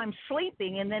until I'm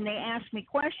sleeping, and then they ask me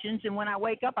questions, and when I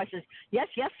wake up, I say, yes,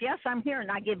 I'm here,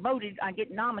 and I get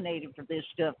nominated for this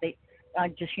stuff. They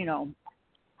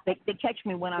catch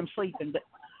me when I'm sleeping. But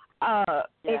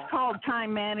it's called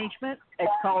time management.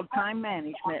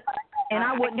 And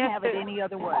I wouldn't have it any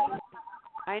other way.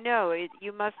 I know.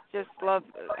 You must just love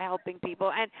helping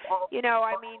people. And,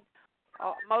 I mean,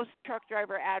 most truck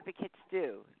driver advocates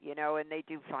do, and they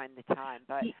do find the time.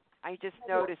 But I just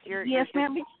noticed you're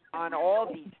on all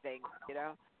these things,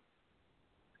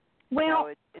 Well,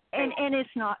 and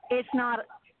it's not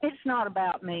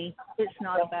about me. It's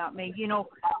not about me.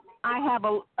 I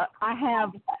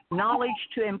have knowledge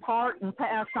to impart and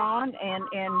pass on,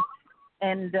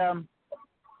 and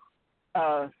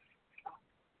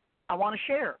I want to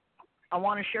share. I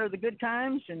want to share the good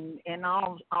times, and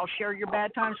I'll share your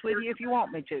bad times with you if you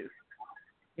want me to.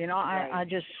 I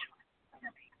just,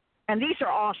 and these are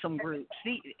awesome groups.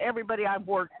 Everybody I've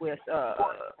worked with,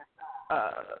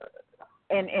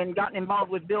 and gotten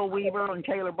involved with Bill Weaver and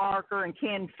Taylor Barker and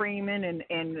Ken Freeman and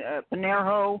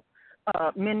Panerho,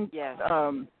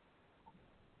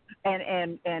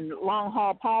 and Long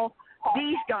Haul Paul.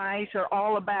 These guys are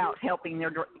all about helping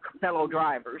their fellow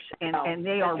drivers, and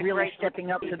they are really stepping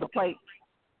up to the plate.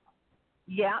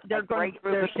 Yeah, they're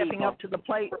stepping up to the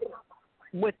plate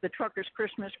with the Truckers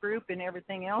Christmas Group and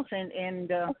everything else,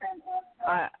 and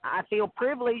I feel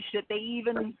privileged that they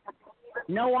even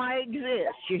know I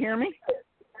exist. You hear me?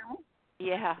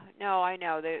 Yeah, no, I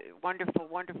know. They're wonderful,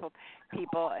 wonderful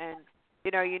people, and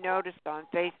you noticed on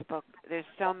Facebook, there's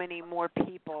so many more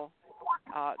people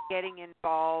getting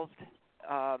involved,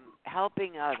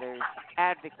 helping others,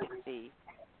 advocacy,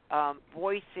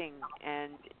 voicing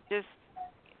and just.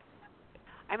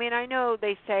 I mean, I know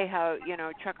they say how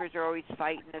truckers are always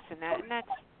fighting this and that, and that's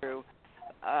true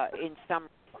in some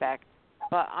respects.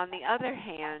 But on the other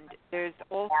hand, there's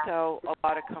also a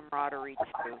lot of camaraderie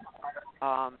too.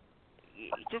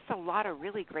 Just a lot of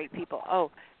really great people.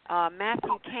 Oh,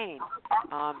 Matthew Kane,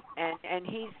 and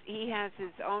he has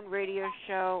his own radio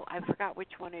show. I forgot which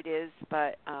one it is,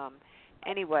 but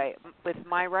anyway, with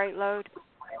My Right Load,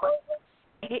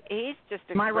 he's just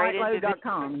a great individual.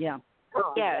 MyRightLoad.com, yeah.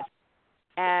 Yes,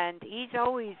 and he's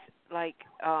always like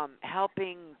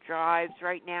helping drives.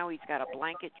 Right now, he's got a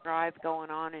blanket drive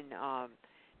going on in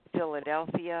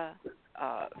Philadelphia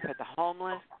for the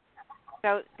homeless.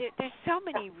 So there's so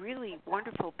many really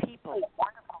wonderful people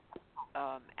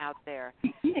out there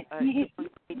doing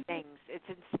great things. It's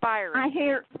inspiring.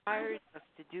 It inspires us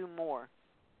to do more.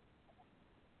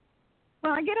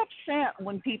 Well, I get upset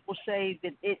when people say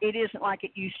that it isn't like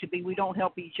it used to be. We don't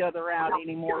help each other out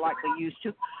anymore like we used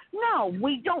to. No,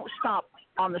 we don't stop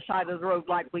on the side of the road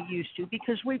like we used to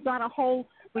because we've got a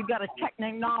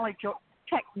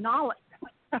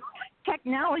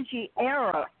technology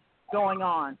era going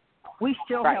on. We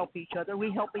still help each other.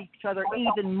 We help each other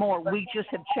even more. We just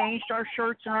have changed our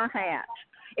shirts and our hats.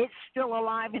 It's still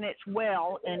alive and it's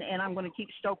well, and I'm going to keep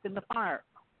stoking the fire.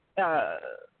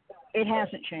 It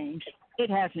hasn't changed. It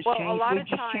hasn't changed. We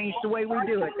just changed the way we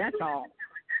do it. That's all.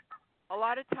 A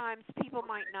lot of times people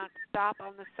might not stop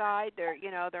on the side. They're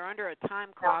under a time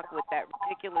clock with that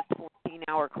ridiculous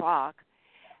 14-hour clock,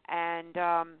 and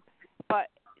but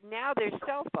now there's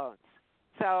cell phones.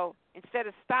 So instead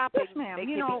of stopping, they could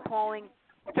be calling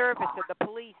service of the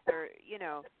police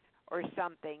or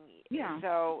something. Yeah.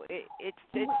 So it's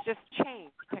just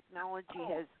changed. Technology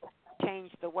has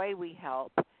changed the way we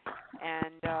help,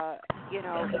 and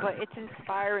but it's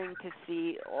inspiring to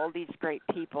see all these great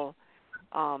people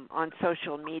on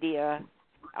social media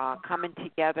coming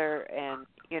together and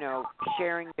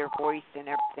sharing their voice and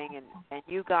everything. And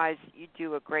you guys, you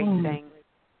do a great thing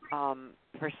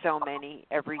for so many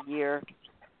every year.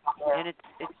 And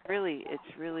it's really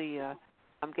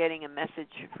I'm getting a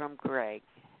message from Greg.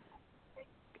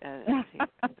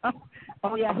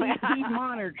 Oh yeah, he's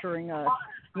monitoring us.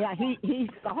 Yeah, he's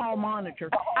the hall monitor.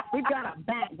 We've got a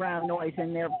background noise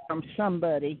in there from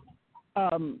somebody.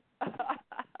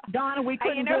 Donna, we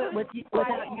couldn't do it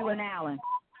without you and Alan.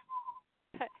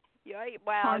 Yeah,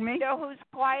 well, you know who's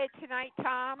quiet tonight,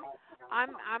 Tom?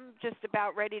 I'm just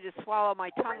about ready to swallow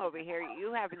my tongue over here.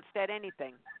 You haven't said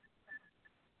anything.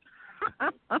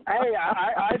 Hey,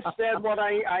 I've said what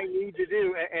I need to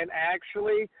do, and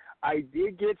actually, I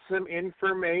did get some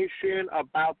information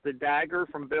about the dagger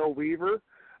from Bill Weaver.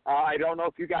 I don't know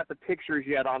if you got the pictures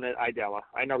yet on it, Idella.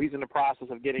 I know he's in the process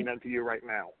of getting them to you right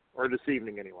now, or this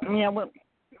evening anyway. Well,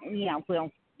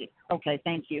 okay,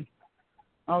 thank you.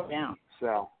 Oh, yeah.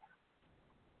 So.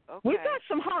 Okay. We've got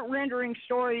some heart-rendering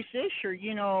stories this year.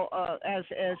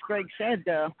 As Greg said,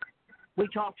 we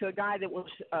talked to a guy that was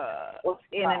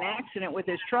in an accident with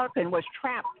his truck and was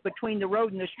trapped between the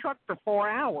road and his truck for 4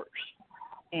 hours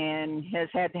and has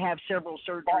had to have several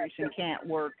surgeries and can't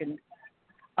work. And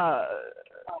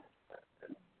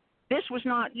this was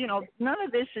not, none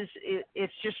of this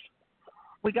it's just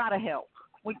we got to help.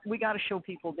 We got to show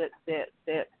people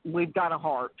that we've got a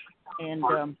heart. And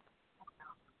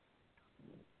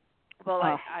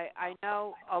I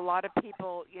know a lot of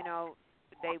people,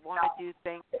 they want to do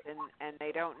things and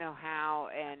they don't know how.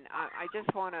 And I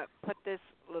just want to put this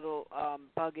little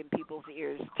bug in people's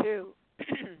ears too.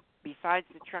 Besides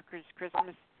the Truckers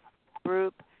Christmas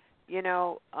group,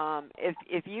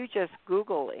 if you just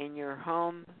Google in your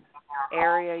home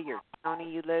area, your county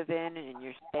you live in, and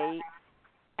your state,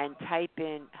 and type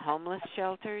in homeless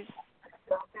shelters,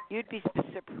 you'd be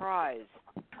surprised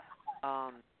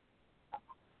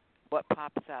what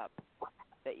pops up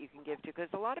that you can give to. Because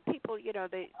a lot of people,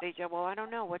 they say, well, I don't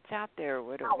know what's out there.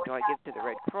 What do I give to the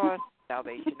Red Cross,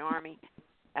 Salvation Army,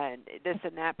 and this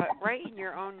and that? But right in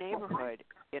your own neighborhood,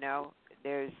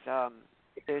 there's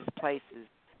places.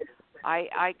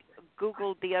 I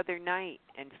Googled the other night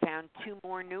and found 2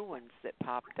 more new ones that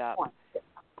popped up.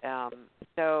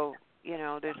 So,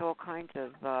 there's all kinds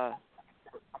of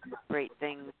great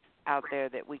things out there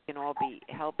that we can all be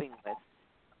helping with.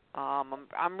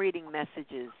 I'm reading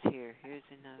messages here. Here's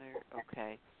another.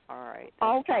 Okay. All right.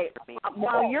 Okay.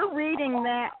 While you're reading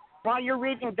that,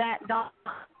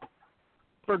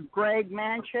 for Greg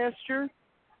Manchester,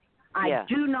 I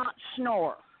do not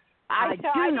snore. I do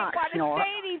not snore. I didn't want to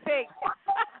say anything.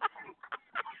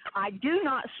 I do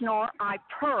not snore. I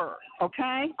purr.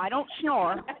 Okay? I don't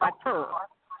snore. I purr.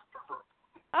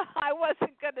 I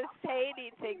wasn't going to say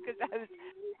anything because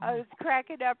I was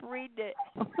cracking up reading it.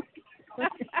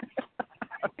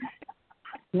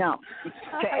 No.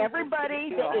 To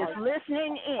everybody that is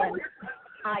listening in,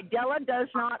 Idella does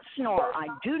not snore. I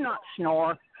do not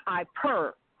snore. I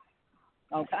purr.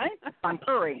 Okay? I'm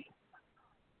purring.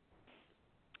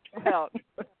 Well,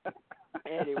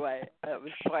 anyway, that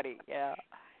was funny. Yeah.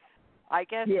 I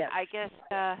guess.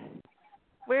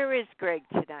 Where is Greg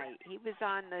tonight? He was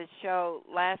on the show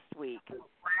last week.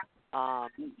 I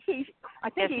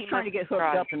think he's trying to get hooked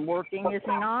up and working, is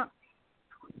he not?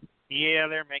 Yeah,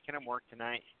 they're making him work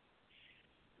tonight.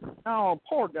 Oh,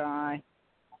 poor guy.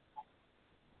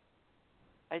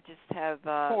 I just have,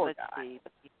 let's see,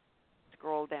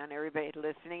 scroll down, everybody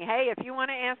listening. Hey, if you want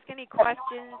to ask any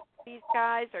questions to these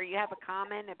guys, or you have a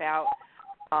comment about,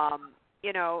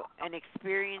 an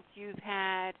experience you've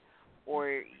had,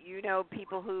 or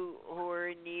people who are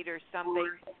in need or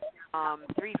something,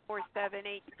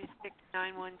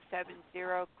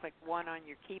 347-826-9170, click 1 on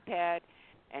your keypad.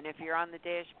 And if you're on the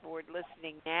dashboard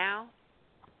listening now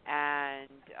and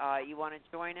you want to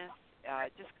join us,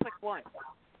 just click 1.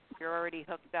 You're already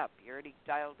hooked up. You're already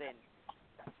dialed in.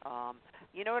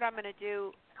 You know what I'm going to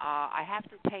do? I have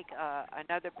to take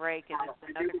another break, and it's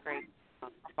another great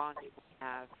sponsor we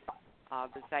have,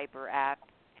 the Zyper app.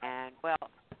 And, well,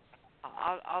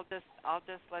 I'll just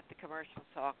let the commercial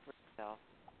talk for itself.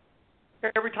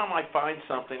 Every time I find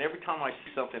something, every time I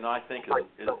see something I think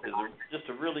is just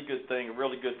a really good thing,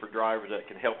 really good for drivers that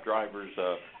can help drivers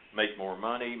make more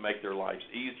money, make their lives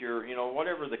easier,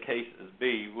 whatever the case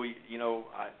be.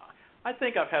 I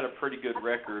think I've had a pretty good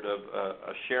record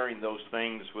of sharing those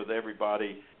things with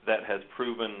everybody that has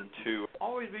proven to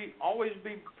always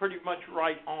be pretty much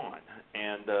right on.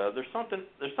 And there's something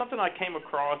I came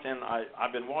across, and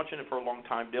I've been watching it for a long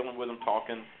time, dealing with them,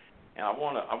 talking. And I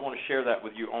want to share that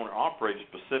with you, owner-operators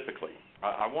specifically.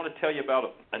 I want to tell you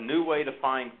about a new way to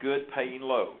find good-paying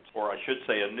loads, or I should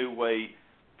say a new way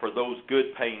for those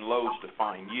good-paying loads to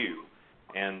find you.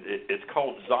 And it's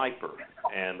called Zyper,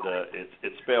 and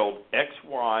it's spelled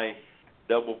XYPPER,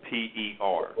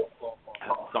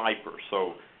 Zyper.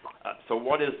 So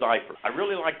what is Zyper? I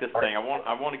really like this thing. I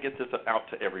want to get this out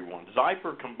to everyone.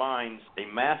 Zyper combines a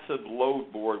massive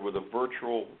load board with a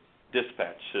virtual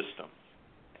dispatch system.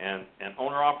 And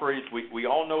owner-operators, we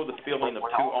all know the feeling of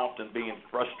too often being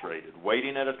frustrated,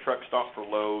 waiting at a truck stop for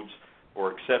loads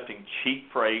or accepting cheap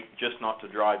freight just not to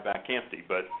drive back empty.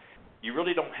 But you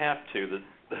really don't have to.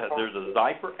 There's a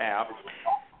Zyper app,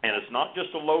 and it's not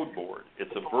just a load board.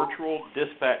 It's a virtual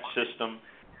dispatch system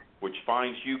which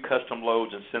finds you custom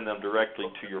loads and send them directly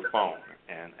to your phone.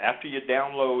 And after you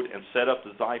download and set up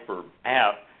the Zyper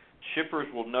app, shippers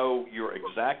will know your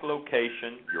exact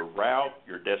location, your route,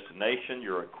 your destination,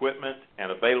 your equipment,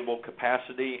 and available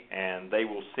capacity, and they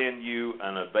will send you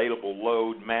an available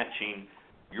load matching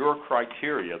your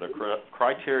criteria, the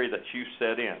criteria that you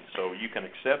set in. So you can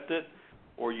accept it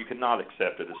or you cannot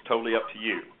accept it. It's totally up to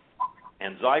you.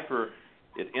 And Zyper,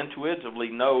 it intuitively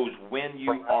knows when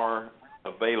you are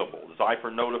available.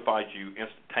 Zyper notifies you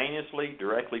instantaneously,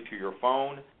 directly to your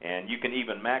phone, and you can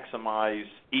even maximize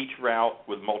each route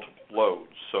with multiple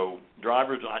loads. So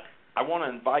drivers, I want to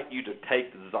invite you to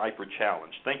take the Zyper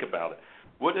challenge. Think about it.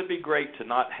 Wouldn't it be great to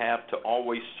not have to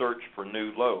always search for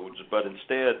new loads, but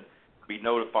instead be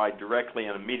notified directly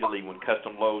and immediately when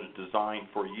custom loads designed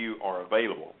for you are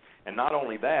available? And not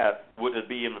only that, wouldn't it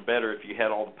be even better if you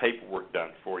had all the paperwork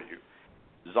done for you?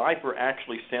 Zyper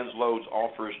actually sends loads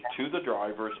offers to the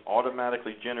drivers,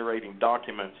 automatically generating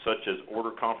documents such as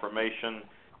order confirmation,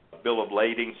 bill of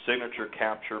lading, signature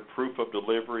capture, proof of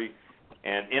delivery,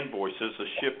 and invoices the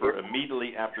shipper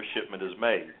immediately after shipment is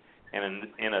made. And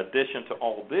in addition to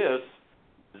all this,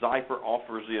 Zyper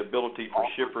offers the ability for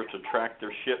shippers to track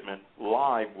their shipment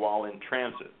live while in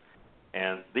transit.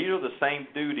 And these are the same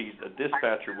duties a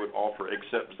dispatcher would offer,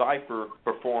 except Zyper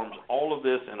performs all of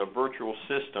this in a virtual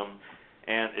system,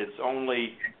 and it's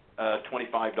only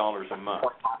 $25 a month.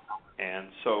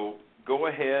 And so go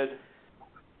ahead,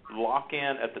 lock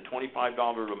in at the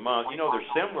 $25 a month. There's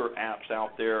similar apps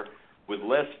out there with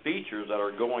less features that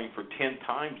are going for 10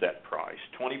 times that price,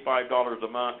 $25 a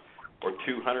month or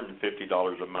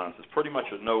 $250 a month. It's pretty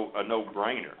much a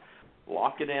no-brainer.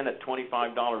 Lock it in at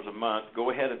 $25 a month.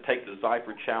 Go ahead and take the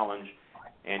Zyper challenge,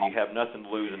 and you have nothing to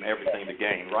lose and everything to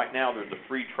gain. Right now, there's a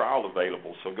free trial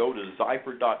available, so go to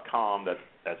Zyper.com.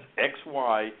 That's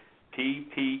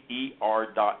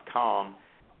XYPPER.com,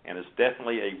 and it's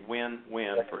definitely a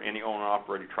win-win for any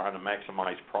owner-operator trying to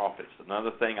maximize profits.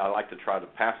 Another thing I like to try to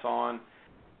pass on,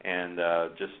 and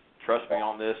just trust me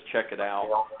on this, check it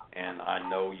out, and I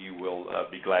know you will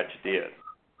be glad you did.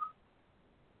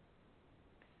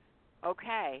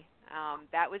 Okay.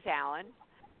 That was Alan.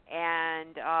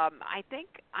 And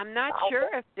I'm not sure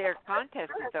if their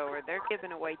contest is over. They're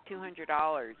giving away $200,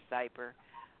 Zyper.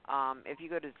 If you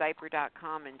go to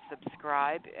Zyper.com and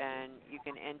subscribe, and you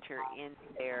can enter in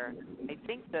there. I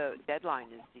think the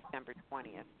deadline is December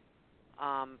 20th.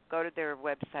 Go to their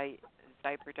website,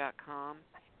 Zyper.com,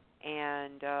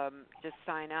 and just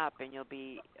sign up, and you'll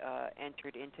be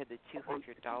entered into the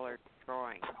 $200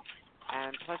 drawing.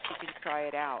 And plus, you can try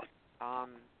it out.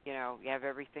 You know, you have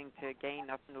everything to gain,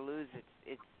 nothing to lose.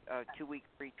 It's a 2-week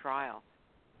free trial,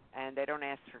 and they don't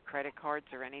ask for credit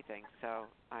cards or anything. So,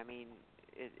 I mean,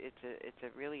 it's a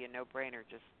really a no-brainer.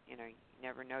 Just, you know, you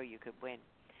never know, you could win.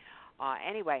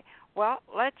 Anyway, well,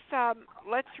 let's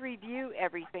review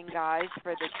everything, guys,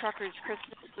 for the Truckers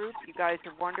Christmas group. You guys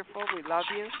are wonderful. We love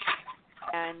you.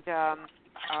 And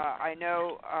I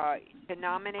know to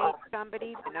nominate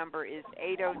somebody, the number is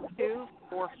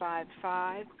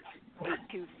 802-455-8246.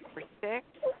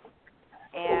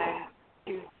 And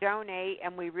to donate,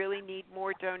 and we really need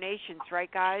more donations,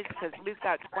 right, guys? Because we've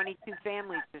got 22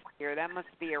 families this year. That must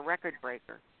be a record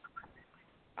breaker.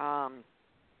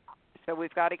 So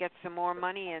we've got to get some more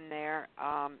money in there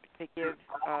to give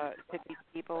to these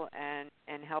people and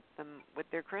help them with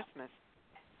their Christmas.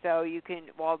 So you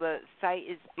can, while the site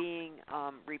is being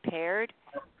repaired,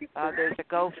 there's a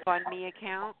GoFundMe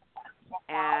account,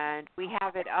 and we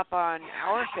have it up on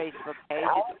our Facebook page.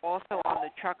 It's also on the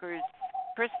Truckers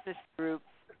Christmas Group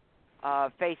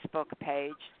Facebook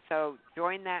page. So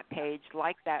join that page,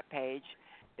 like that page.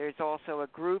 There's also a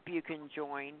group you can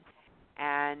join,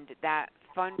 and that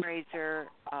fundraiser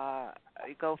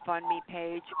GoFundMe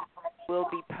page will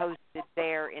be posted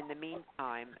there in the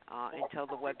meantime until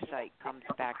the website comes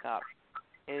back up.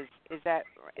 Is that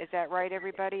right,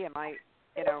 everybody? Am I,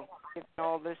 giving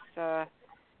all this?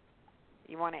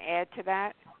 You want to add to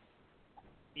that?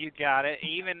 You got it.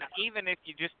 Even if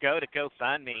you just go to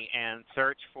GoFundMe and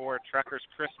search for Truckers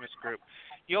Christmas Group,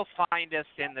 you'll find us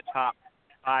in the top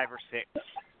 5 or 6.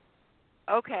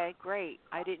 Okay, great.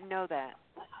 I didn't know that.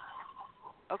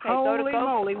 Okay, Holy go to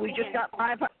moly! We just got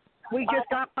 $500.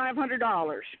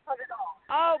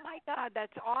 Oh my God,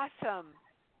 that's awesome!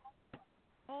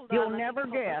 Hold on. You'll never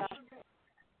guess.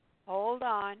 Hold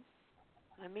on.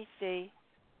 Let me see.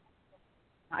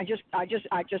 I just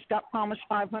got promised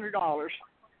 $500.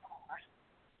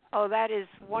 Oh, that is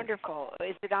wonderful.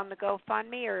 Is it on the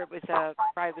GoFundMe or it was a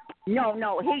private?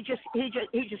 No. He just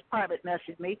private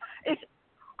messaged me.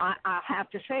 I have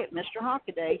to say it, Mr.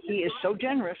 Hockaday. He is so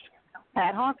generous.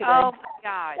 Pat Hockaday. Oh my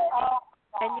God!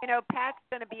 And Pat's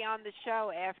going to be on the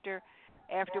show after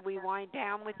we wind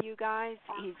down with you guys.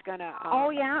 He's going to. Oh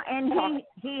yeah, and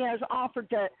he has offered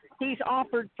to. He's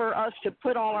offered for us to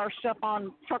put all our stuff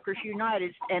on Truckers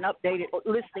United and update it,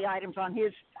 list the items on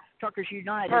his Truckers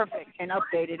United. Perfect. And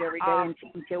update it every day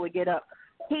until we get up.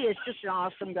 He is just an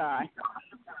awesome guy.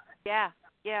 Yeah.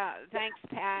 Thanks,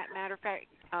 Pat. Matter of fact,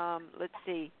 let's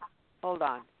see. Hold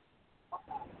on.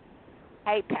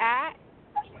 Hey, Pat.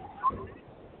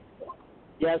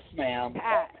 Yes, ma'am.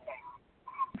 Pat.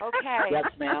 Okay.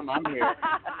 Yes, ma'am. I'm here.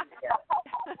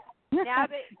 Now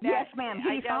that yes, ma'am.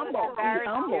 He's humble. He's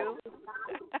humble.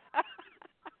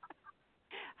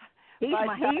 He's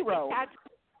my hero.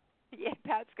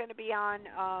 Pat's going to be on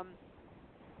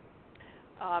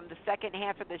the second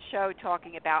half of the show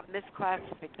talking about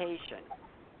misclassification,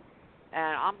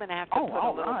 and I'm going to have to put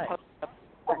a little post up.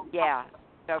 Yeah.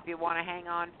 So if you want to hang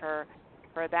on for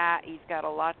that, he's got a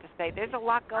lot to say. There's a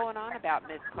lot going on about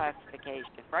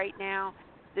misclassification right now.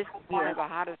 This is one of the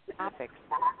hottest topics.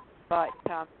 But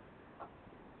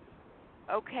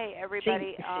okay,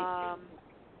 everybody.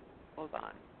 Hold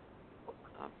on.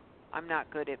 I'm not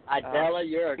good at. Idella,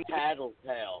 you're a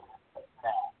tattletale.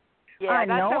 Yeah, I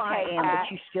that's know okay, I am, Pat.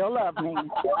 but you still love me.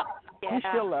 Yeah. You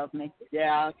still love me.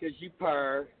 Yeah, because you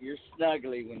purr. You're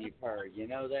snuggly when you purr. You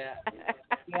know that?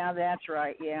 Yeah, that's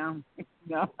right. Yeah.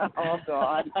 Oh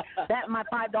God. That and my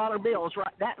 $5 bills,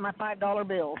 right? That and my $5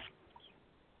 bills.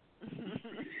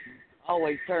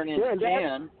 Always turn in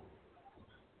 10.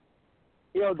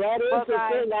 That is the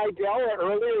thing. Idella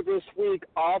earlier this week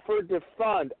offered to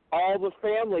fund all the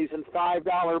families in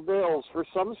 $5 bills. For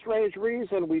some strange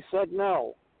reason, we said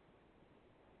no.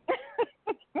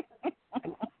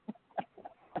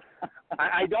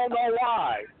 I don't know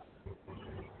why.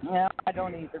 Yeah, I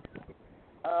don't either.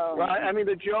 Well, I mean,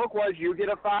 the joke was you get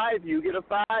a 5, you get a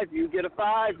 5, you get a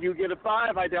 5, you get a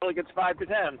 5. Idella gets 5 to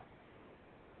 10.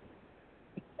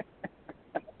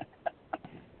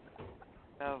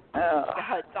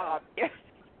 It's obvious.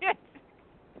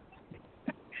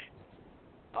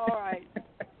 All right.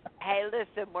 Hey,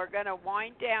 listen, we're going to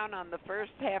wind down on the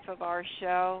first half of our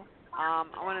show. I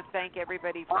want to thank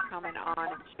everybody for coming on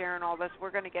and sharing all this.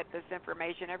 We're going to get this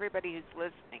information. Everybody who's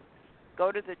listening,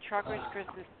 go to the Truckers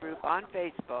Christmas group on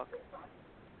Facebook,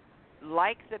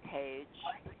 like the page,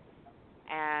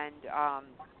 and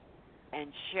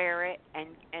share it, and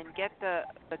get the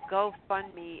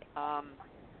GoFundMe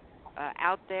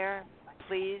out there,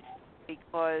 please,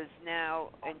 because now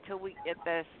until we get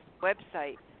this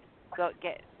website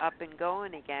get up and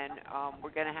going again,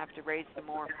 we're going to have to raise some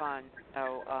more funds.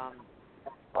 So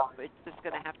it's just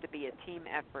going to have to be a team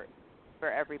effort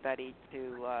for everybody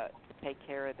to take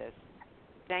care of this.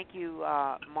 Thank you,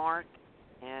 Mark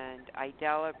and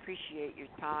Idella. Appreciate your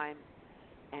time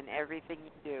and everything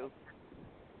you do.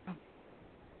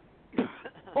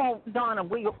 Well, Donna,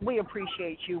 we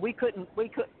appreciate you. We couldn't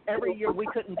every year we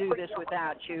couldn't do this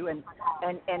without you, and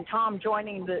Tom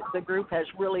joining the group has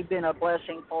really been a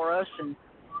blessing for us,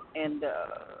 and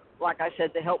like I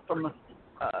said, the help from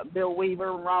Bill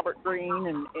Weaver, Robert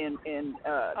Green, and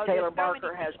Taylor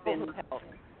Barker has been.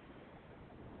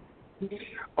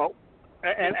 Oh,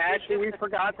 and actually, we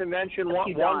forgot to mention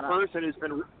one person who's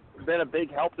been a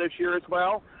big help this year as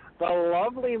well. The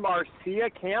lovely Marcia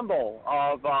Campbell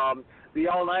of the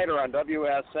All Nighter on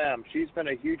WSM. She's been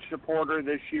a huge supporter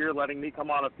this year, letting me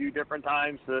come on a few different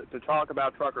times to talk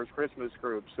about Truckers Christmas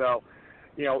Group. So,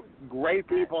 great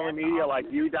people in the media like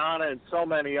you, Donna, and so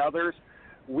many others.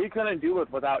 We couldn't do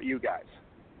it without you guys.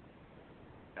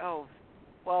 Oh,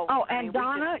 well. Oh, and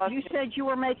Donna, you said you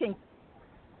were making.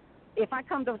 If I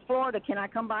come to Florida, can I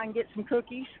come by and get some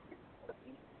cookies?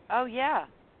 Oh, yeah.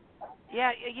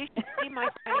 Yeah, you should see my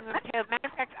dining room table. Matter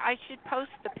of fact, I should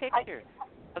post the picture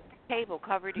of the table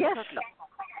covered in cookies.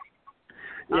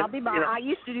 I'll be by. I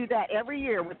used to do that every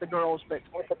year with the girls, but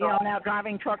now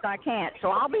driving truck I can't. So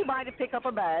I'll be by to pick up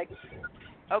a bag.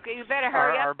 Okay, you better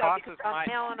hurry up. Our Because I'm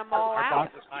mailing them all our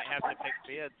out. bosses might have to take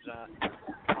bids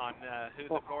on who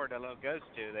the Florida load goes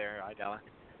to there, Idella.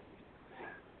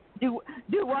 Do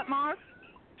what, Mark?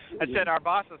 I said our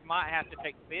bosses might have to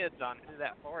take bids on who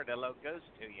that Florida load goes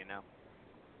to,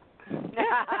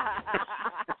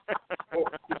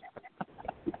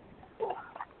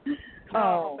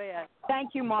 Oh, man.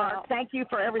 Thank you, Mark. Well, thank you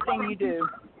for everything you do.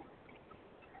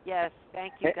 Yes,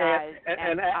 thank you, guys.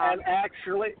 And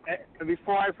actually,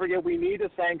 before I forget, we need to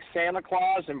thank Santa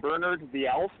Claus and Bernard the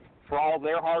Elf for all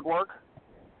their hard work.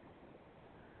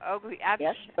 Oh,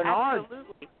 yes, Bernard.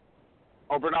 Absolutely.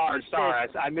 Oh, Bernard, sorry,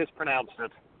 I mispronounced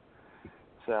it.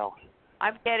 So.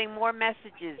 I'm getting more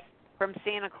messages from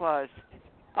Santa Claus.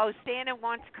 Oh, Santa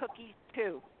wants cookies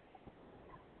too.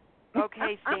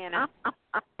 Okay, Santa.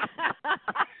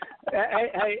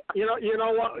 hey, you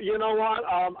know what?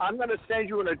 I'm going to send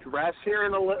you an address here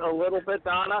in a little bit,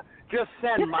 Donna. Just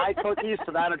send my cookies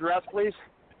to that address, please.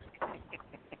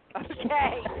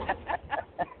 Okay.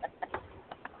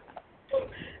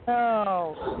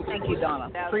 Oh, thank you, Donna.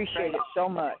 That's Appreciate great. it so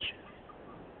much.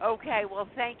 Okay, well,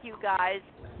 thank you, guys.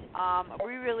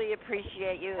 We really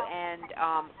appreciate you, and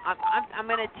I'm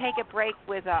going to take a break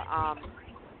with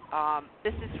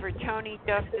this is for Tony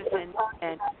Justice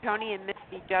and Tony and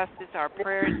Misty Justice. Our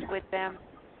prayers with them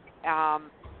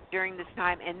during this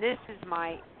time, and this is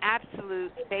my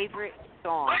absolute favorite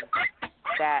song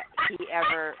that he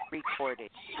ever recorded.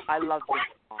 I love this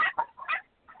song.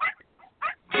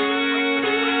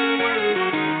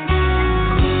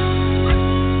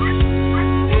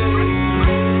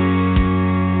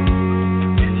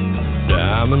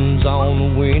 Diamonds on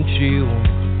the windshield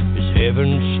as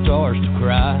heaven starts to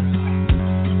cry,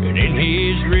 and in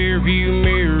his rearview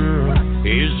mirror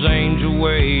his angel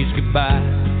waves goodbye.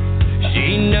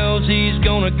 She knows he's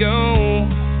gonna go,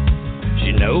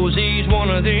 she knows he's one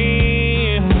of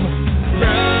them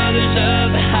brothers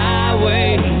of the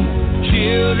highway,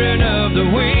 children of the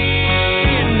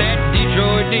wind. That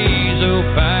Detroit diesel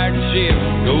pirate ship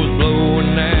goes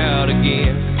blowing out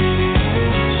again,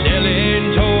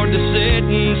 sailing toward the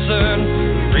setting sun.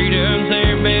 Freedom's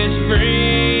their best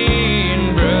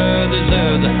friend, brothers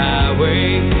of the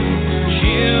highway,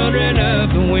 children of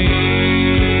the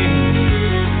wind.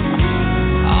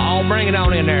 Oh, bring it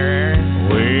on in there.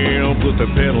 Well, put the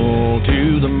pedal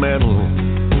to the metal,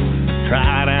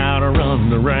 try it out or run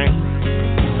the rain.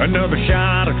 Another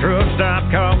shot of truck stop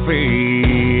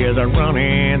coffee as I'm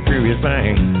running through his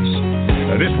veins.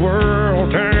 This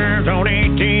world turns on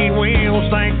 18 wheels,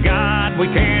 thank God we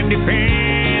can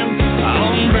depend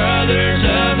on brothers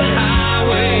of the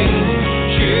highway,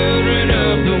 children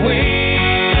of the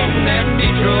wind. That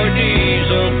Detroit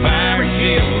diesel pirate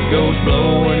ship goes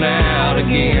blowing out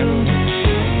again,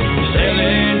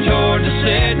 sailing toward the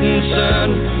setting sun.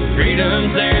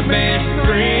 Freedom's their best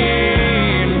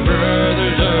friend,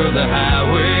 brothers of the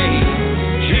highway,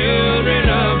 children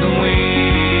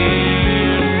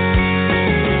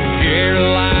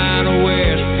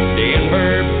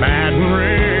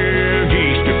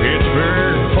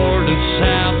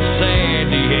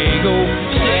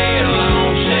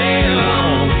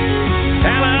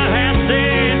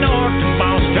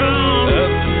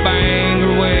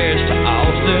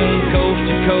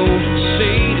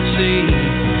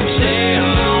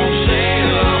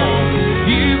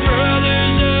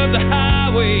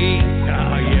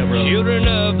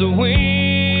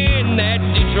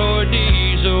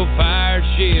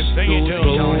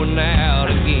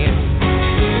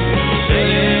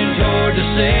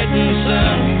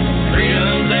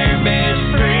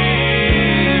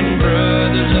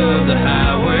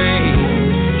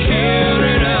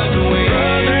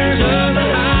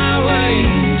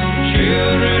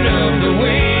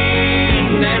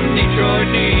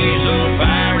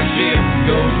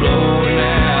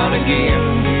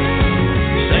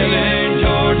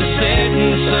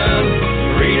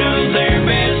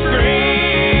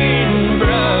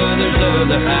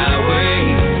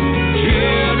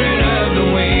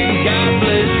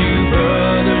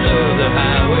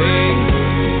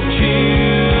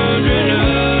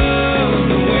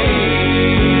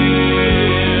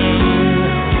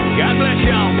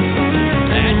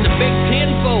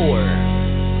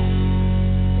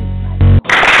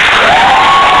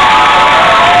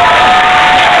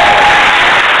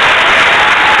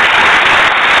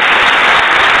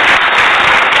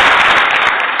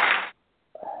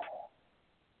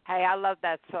Hey, I love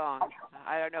that song.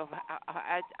 I don't know.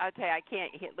 I'll tell you, I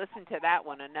can't listen to that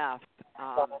one enough.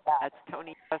 That's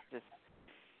Tony Justice.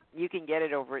 You can get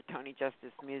it over at Tony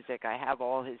Justice Music. I have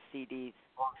all his CDs.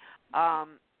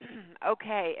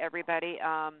 Okay, everybody.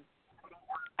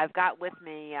 I've got with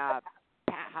me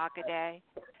Pat Hockaday,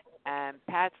 and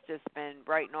Pat's just been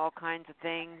writing all kinds of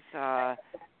things on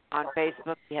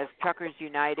Facebook. He has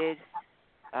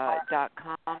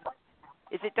TruckersUnited.com.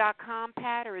 Is it .com,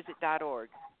 Pat, or is it .org?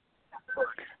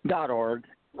 .org.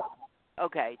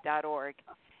 Okay, .org.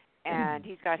 And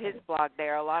he's got his blog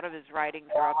there. A lot of his writings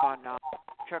are up on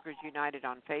Truckers United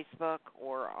on Facebook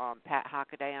or Pat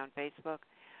Hockaday on Facebook.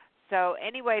 So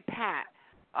anyway, Pat,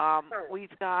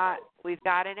 we've got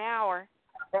an hour,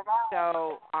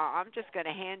 so I'm just going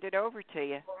to hand it over to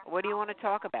you. What do you want to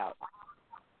talk about?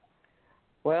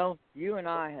 Well, you and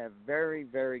I have very,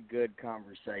 very good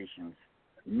conversations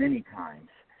many times.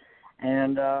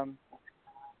 And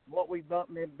what we've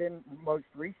been most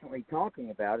recently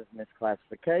talking about is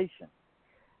misclassification.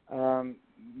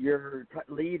 Your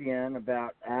lead-in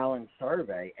about Alan's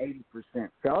survey, 80%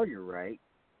 failure rate,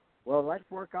 well, let's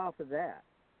work off of that.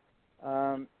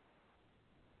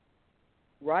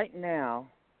 Right now,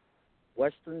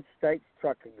 Western States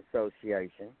Trucking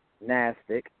Association,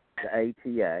 NASTC, the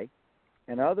ATA,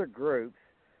 and other groups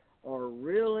are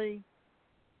really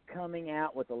coming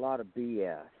out with a lot of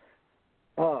BS.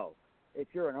 Oh, if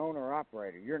you're an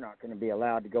owner-operator, you're not going to be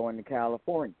allowed to go into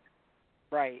California.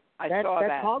 Right. I saw that.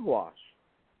 That's hogwash.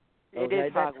 It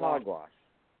is hogwash.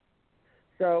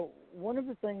 So one of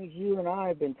the things you and I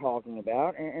have been talking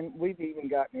about, and we've even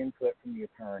gotten input from the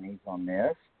attorneys on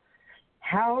this,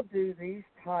 how do these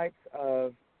types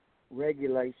of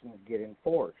regulations get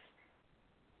enforced?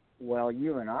 Well,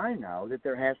 you and I know that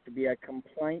there has to be a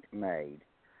complaint made.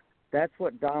 That's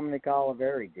what Dominic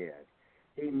Oliveri did.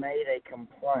 He made a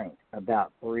complaint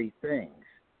about 3 things.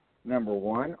 Number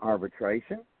 1,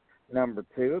 arbitration. Number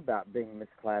 2, about being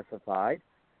misclassified.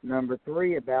 Number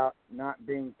 3, about not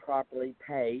being properly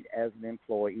paid as an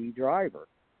employee driver.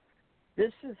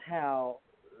 This is how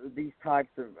these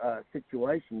types of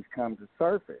situations come to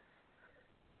surface.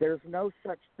 There's no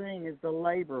such thing as the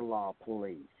labor law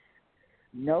police.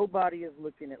 Nobody is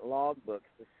looking at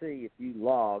logbooks to see if you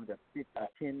logged a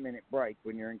 10-minute break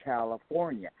when you're in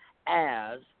California,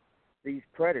 as these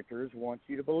predators want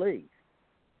you to believe.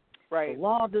 Right. The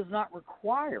law does not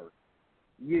require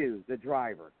you, the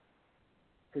driver,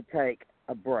 to take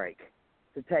a break,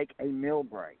 to take a meal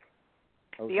break.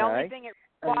 Okay? The only thing it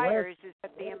requires is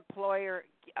that the employer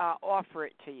offer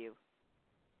it to you.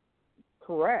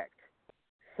 Correct.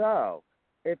 So,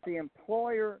 if the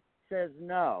employer says,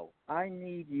 no, I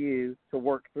need you to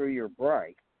work through your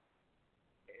break,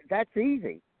 that's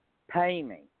easy. Pay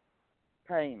me.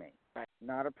 Right.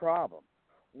 Not a problem.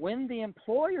 When the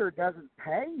employer doesn't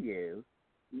pay you,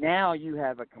 now you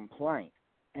have a complaint.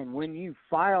 And when you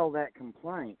file that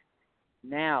complaint,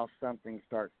 now something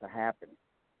starts to happen.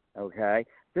 Okay?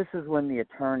 This is when the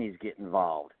attorneys get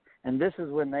involved. And this is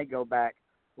when they go back,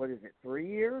 3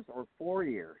 years or 4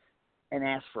 years, and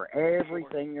ask for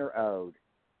everything you're owed.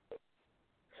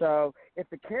 So if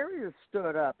the carriers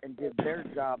stood up and did their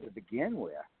job to begin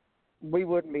with, we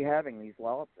wouldn't be having these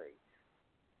lawsuits.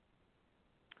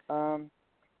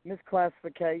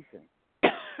 Misclassification.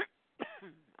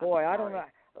 Boy, I don't know.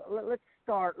 Let's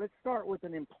start with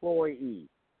an employee.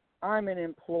 I'm an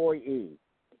employee.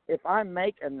 If I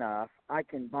make enough, I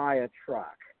can buy a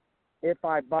truck. If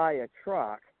I buy a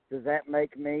truck, does that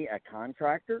make me a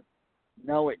contractor?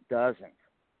 No, it doesn't.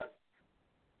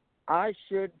 I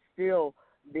should still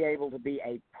be able to be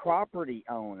a property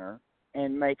owner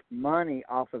and make money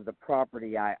off of the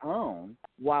property I own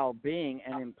while being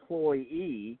an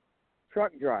employee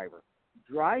truck driver,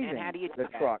 driving the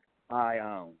truck I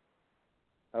own.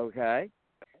 Okay?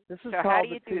 This is called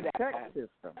the two-check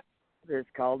system. It's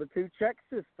called the two-check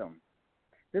system.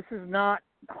 This is not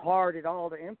hard at all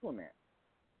to implement.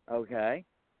 Okay?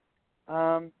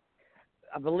 I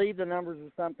believe the numbers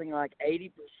are something like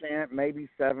 80%, maybe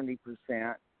 70%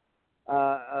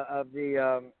 of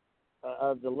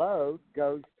the load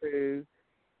goes to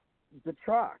the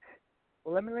truck.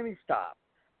 Well, let me stop.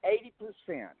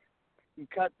 80%. You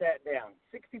cut that down.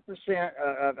 60%,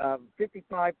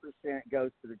 55%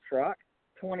 goes to the truck.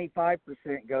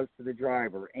 25% goes to the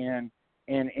driver and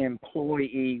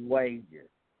employee wages.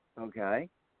 Okay.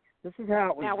 This is how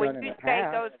it was done in the past.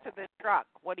 Now, when you say goes to the truck,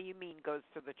 what do you mean goes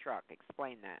to the truck?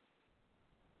 Explain that.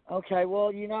 Okay,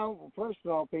 well, first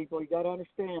of all, people, you got to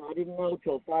understand, I didn't know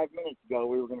till 5 minutes ago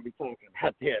we were going to be talking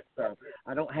about this, so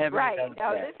I don't have right. any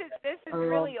No, this is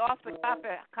really off the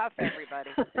cuff,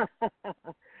 everybody.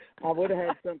 I would have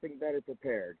had something better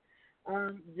prepared.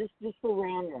 Just for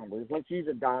round numbers, let's use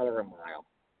 $1 a mile.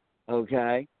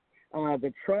 Okay.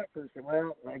 The truckers.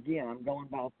 Well, again, I'm going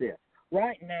about this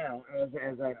right now. As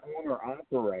an owner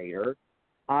operator,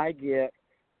 I get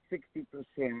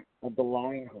 60% of the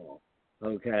line haul.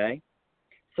 Okay.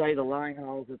 Say the line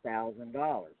haul is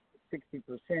 $1,000.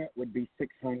 60% would be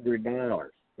 $600.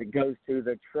 It goes to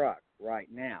the truck right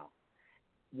now.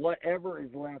 Whatever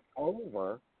is left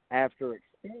over after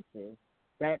expenses,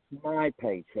 that's my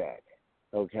paycheck.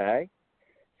 Okay?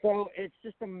 So it's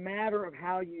just a matter of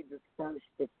how you disperse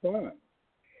the funds.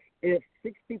 If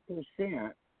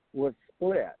 60% was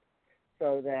split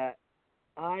so that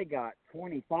I got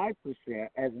 25%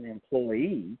 as an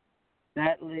employee,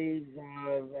 that leaves,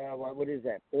 what is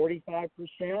that,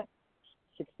 45%?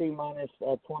 60 minus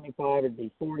 25 would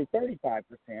be 40, 35%.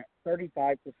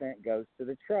 35% goes to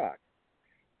the truck.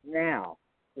 Now,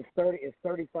 is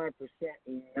 35%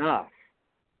 enough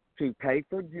to pay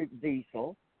for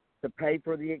diesel, to pay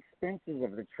for the expenses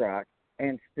of the truck,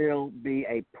 and still be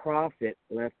a profit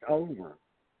left over?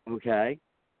 Okay?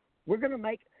 We're going to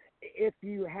make, if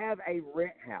you have a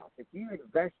rent house, if you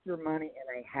invest your money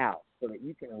in a house so that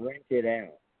you can rent it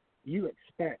out, you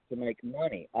expect to make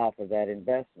money off of that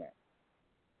investment.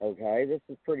 Okay? This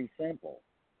is pretty simple.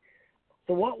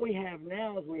 So what we have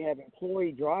now is we have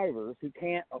employee drivers who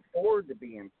can't afford to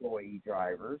be employee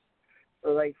drivers,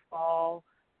 so they fall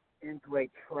into a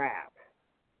trap.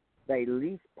 They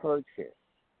lease purchase.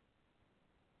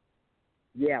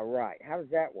 Yeah, right. How does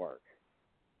that work?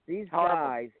 These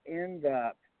guys end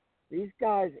up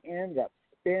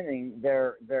spending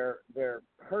their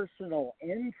personal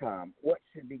income, what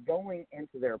should be going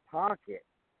into their pocket,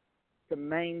 to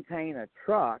maintain a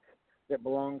truck that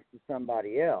belongs to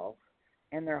somebody else,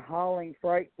 and they're hauling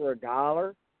freight for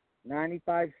 $1.95,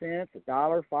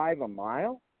 $1.05 a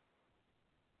mile.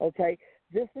 Okay,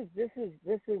 this is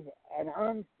an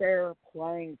unfair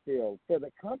playing field for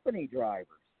the company drivers.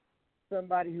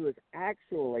 Somebody who is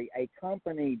actually a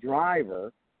company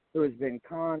driver who has been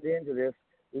conned into this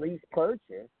lease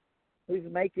purchase, who's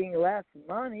making less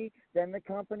money than the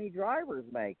company driver's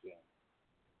making.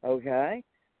 Okay?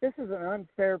 This is an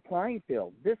unfair playing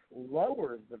field. This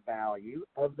lowers the value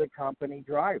of the company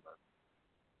driver.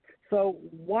 So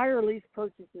why are lease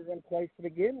purchases in place to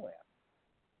begin with?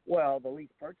 Well, the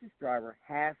lease purchase driver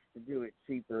has to do it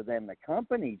cheaper than the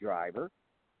company driver,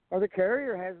 or the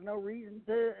carrier has no reason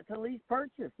to lease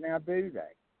purchase. Now, do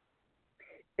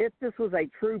they? If this was a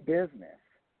true business,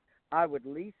 I would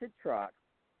lease a truck,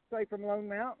 say from Lone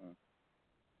Mountain.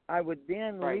 I would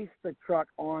then lease the truck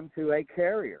onto a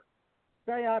carrier.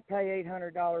 Say I pay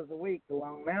 $800 a week to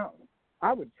Lone Mountain.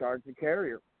 I would charge the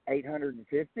carrier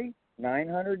 $850,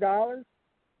 $900,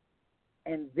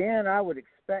 and then I would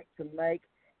expect to make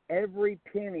every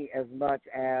penny as much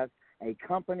as a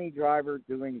company driver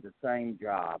doing the same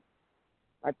job.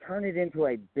 I turn it into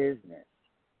a business.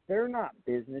 They're not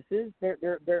businesses.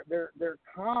 They're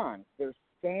cons. They're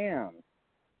scams.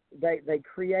 They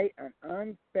create an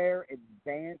unfair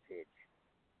advantage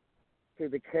to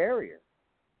the carrier.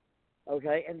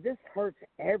 Okay, and this hurts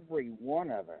every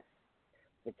one of us.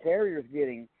 The carrier's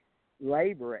getting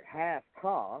labor at half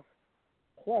cost,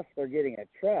 plus they're getting a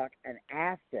truck, an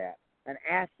asset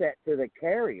to the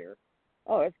carrier.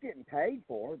 Oh, it's getting paid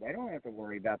for. They don't have to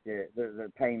worry about the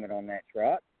payment on that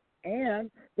truck. And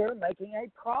they're making a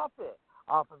profit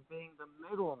off of being the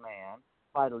middleman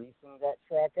by leasing that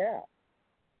truck out.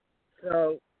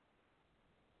 So,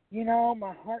 you know,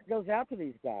 my heart goes out to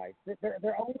these guys.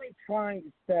 They're only trying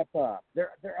to step up.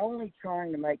 They're only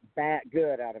trying to make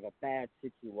good out of a bad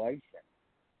situation.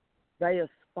 They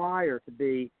aspire to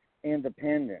be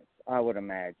independents, I would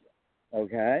imagine.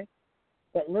 Okay?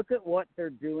 But look at what they're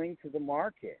doing to the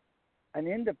market. An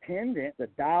independent, the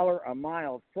 $1 a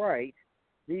mile freight,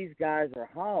 these guys are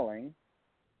hauling,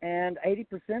 and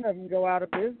 80% of them go out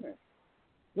of business.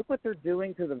 Look what they're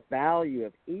doing to the value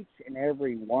of each and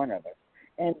every one of us.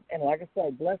 And like I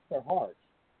said, bless their hearts.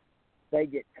 They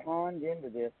get conned into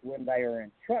this when they are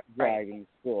in truck driving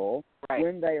school,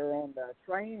 when they are on the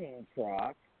training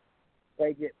truck.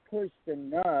 They get pushed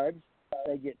and nudged.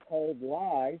 They get told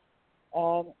lies.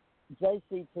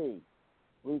 JCT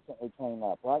recently came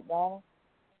up, right, Donna?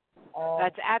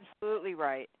 That's absolutely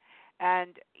right.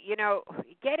 And, you know,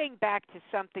 getting back to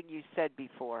something you said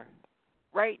before,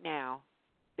 right now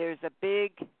there's a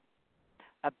big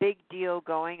deal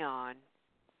going on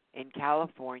in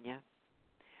California,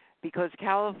 because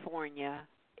California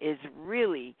is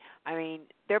really, I mean,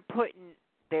 they're putting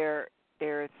their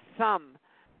thumb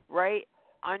right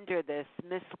under this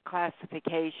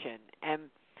misclassification. And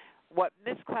what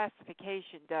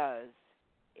misclassification does,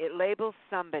 it labels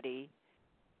somebody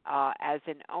as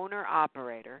an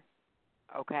owner-operator,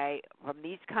 okay, from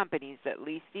these companies that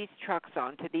lease these trucks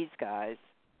onto these guys,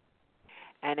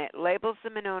 and it labels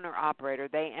them an owner-operator,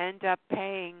 they end up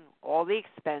paying all the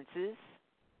expenses,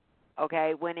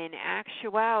 okay, when in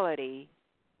actuality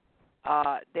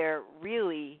they're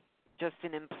really just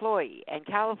an employee. And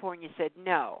California said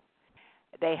no.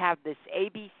 They have this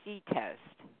ABC test,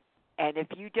 and if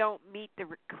you don't meet the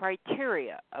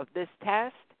criteria of this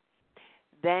test,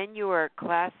 then you are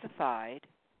classified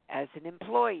as an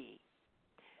employee.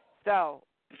 So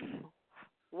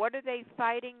what are they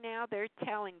fighting now? They're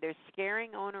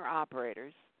scaring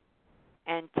owner-operators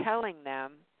and telling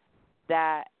them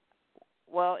that,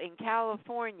 well, in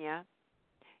California,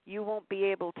 you won't be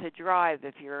able to drive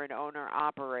if you're an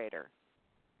owner-operator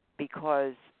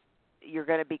because you're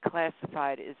going to be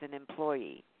classified as an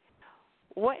employee.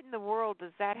 What in the world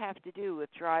does that have to do with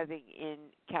driving in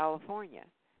California?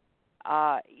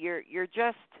 You're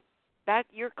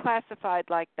classified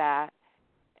like that.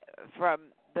 From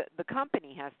the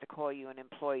company has to call you an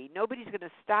employee. Nobody's going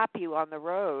to stop you on the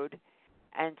road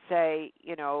and say,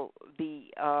 the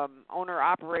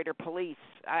owner-operator police.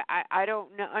 I don't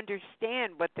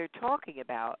understand what they're talking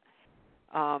about.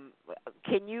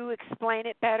 Can you explain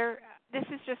it better? This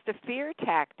is just a fear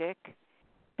tactic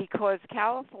because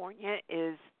California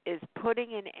is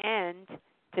putting an end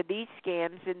to these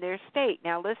scams in their state.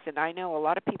 Now, listen, I know a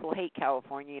lot of people hate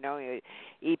California,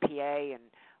 EPA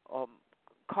and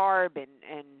CARB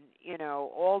and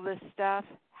all this stuff.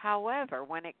 However,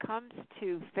 when it comes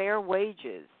to fair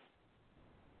wages,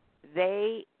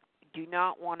 they do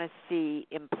not want to see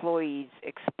employees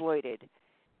exploited.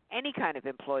 Any kind of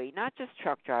employee, not just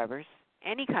truck drivers,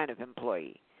 any kind of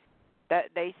employee. That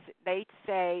they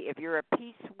say if you're a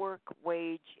piecework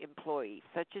wage employee,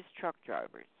 such as truck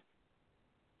drivers,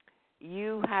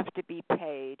 you have to be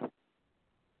paid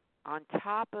on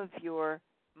top of your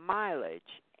mileage.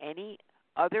 Any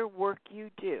other work you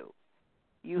do,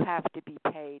 you have to be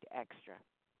paid extra,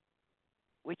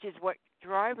 which is what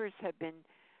drivers have been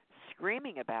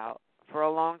screaming about for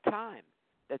a long time,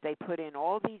 that they put in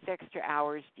all these extra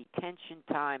hours, detention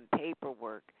time,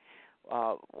 paperwork,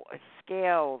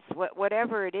 scales,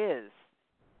 whatever it is,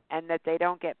 and that they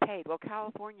don't get paid. Well,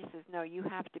 California says, no, you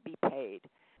have to be paid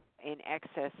in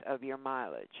excess of your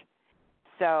mileage.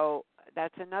 So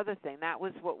that's another thing. That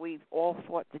was what we've all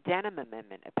fought the Denham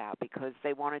Amendment about, because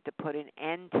they wanted to put an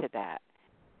end to that,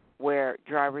 where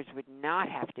drivers would not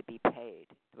have to be paid.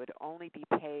 They would only be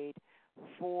paid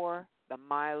for the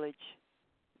mileage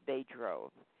they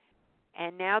drove.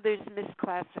 And now there's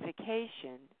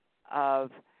misclassification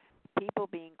of people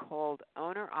being called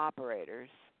owner-operators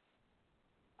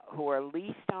who are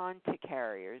leased on to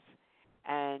carriers,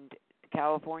 and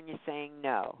California saying,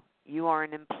 no, you are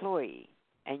an employee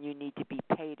and you need to be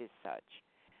paid as such.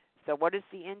 So what does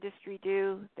the industry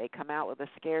do? They come out with a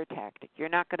scare tactic. You're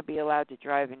not going to be allowed to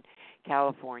drive in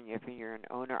California if you're an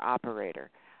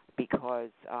owner-operator, because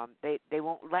they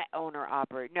won't let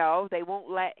owner-operator. No, they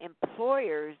won't let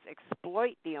employers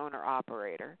exploit the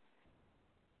owner-operator.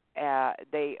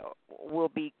 They will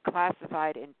be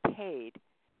classified and paid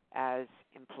as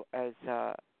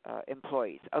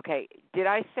employees. Okay, did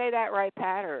I say that right,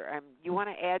 Pat? Or you want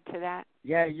to add to that?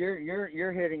 Yeah,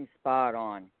 you're hitting spot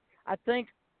on. I think,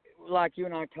 like you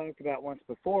and I talked about once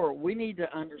before, we need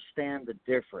to understand the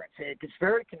difference. It's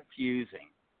very confusing.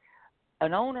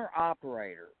 An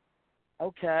owner-operator,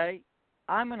 okay,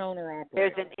 I'm an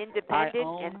owner-operator. There's an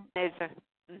independent and there's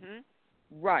a...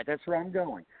 Mm-hmm. Right, that's where I'm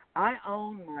going. I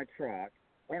own my truck,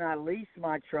 and I lease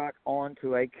my truck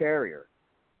onto a carrier.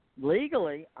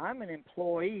 Legally, I'm an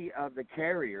employee of the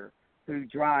carrier who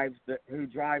drives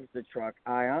the truck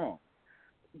I own.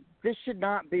 This should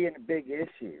not be a big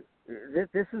issue.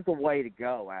 This is the way to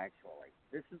go, actually.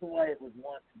 This is the way it was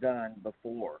once done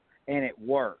before, and it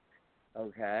worked,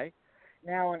 okay?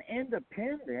 Now, an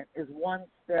independent is one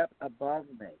step above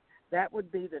me. That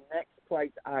would be the next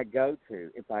place I go to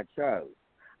if I chose.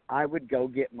 I would go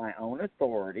get my own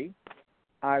authority.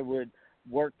 I would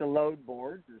work the load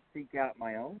boards or seek out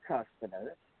my own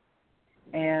customers,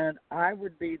 and I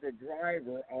would be the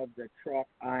driver of the truck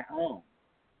I own.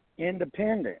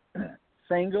 Independent,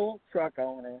 single truck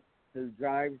owner who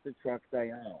drives the truck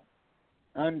they own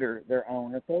under their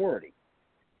own authority.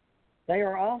 They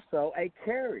are also a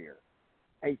carrier,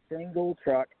 a single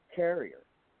truck carrier.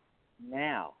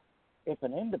 Now, if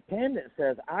an independent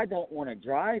says, I don't want to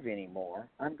drive anymore,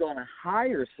 I'm going to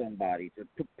hire somebody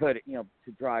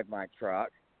to drive my truck,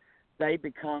 they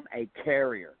become a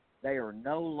carrier. They are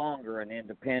no longer an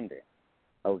independent,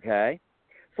 okay?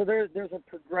 So there's a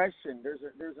progression, there's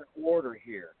an order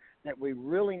here that we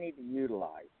really need to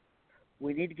utilize.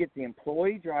 We need to get the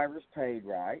employee drivers paid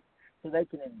right so they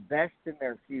can invest in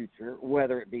their future,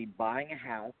 whether it be buying a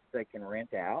house they can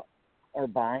rent out or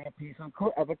buying a piece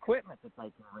of equipment that they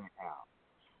can rent out.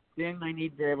 Then they need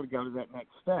to be able to go to that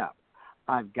next step.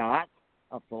 I've got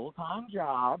a full-time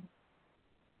job,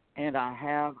 and I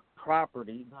have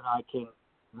property that I can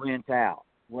rent out,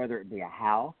 whether it be a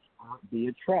house or it be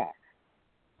a truck.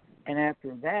 And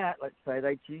after that, let's say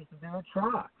they choose to do a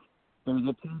truck. There's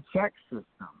a two-check system.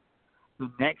 The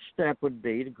next step would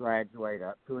be to graduate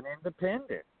up to an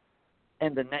independent.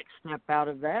 And the next step out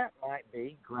of that might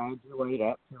be graduate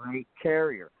up to a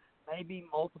carrier, maybe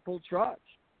multiple trucks,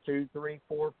 2, 3,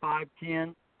 4, 5,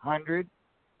 10, 100,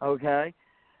 okay?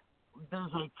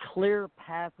 There's a clear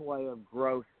pathway of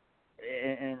growth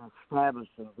in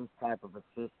establishing this type of a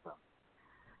system.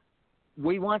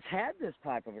 We once had this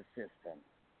type of a system.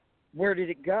 Where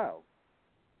did it go?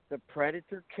 The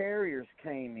predator carriers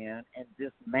came in and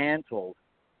dismantled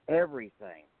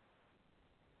everything.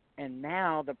 And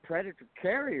now the predator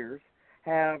carriers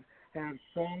have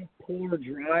some poor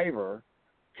driver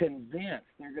convinced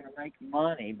they're going to make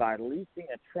money by leasing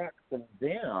a truck from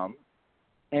them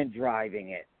and driving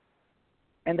it.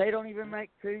 And they don't even make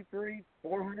 $200, $300,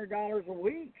 $400 a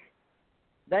week.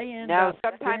 They end up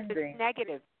sometimes spending, it's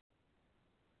negative.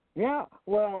 Yeah,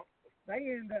 well, they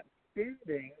end up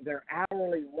spending their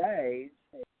hourly wage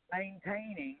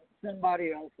maintaining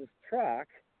somebody else's truck,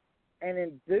 and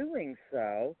in doing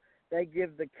so, they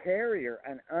give the carrier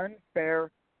an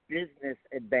unfair business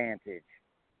advantage.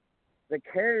 The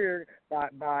carrier,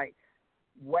 by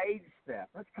wage theft,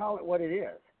 let's call it what it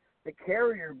is, the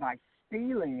carrier, by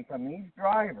stealing from these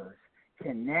drivers,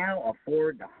 can now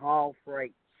afford to haul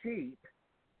freight cheap,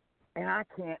 and I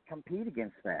can't compete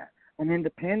against that. An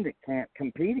independent can't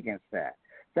compete against that.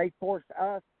 They force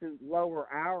us to lower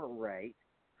our rate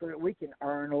so that we can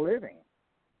earn a living.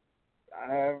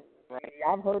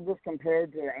 I've heard this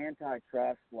compared to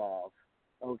antitrust laws,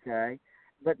 okay?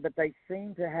 But they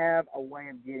seem to have a way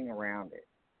of getting around it.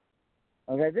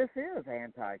 Okay, this is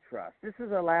antitrust. This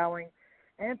is allowing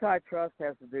 – antitrust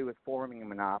has to do with forming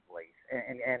monopolies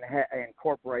and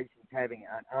corporations having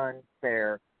an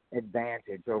unfair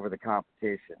advantage over the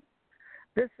competition.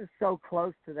 This is so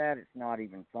close to that it's not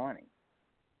even funny.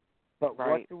 But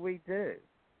what do?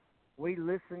 We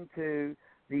listen to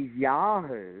these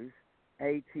yahoos,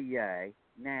 ATA,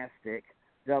 NASTC,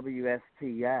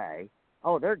 WSTA.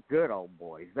 Oh, they're good old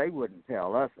boys. They wouldn't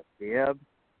tell us a fib.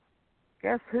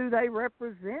 Guess who they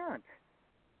represent?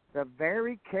 The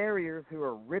very carriers who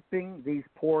are ripping these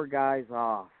poor guys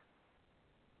off.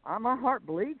 My heart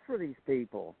bleeds for these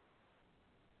people.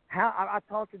 I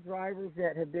talk to drivers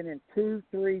that have been in 2,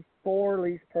 3, 4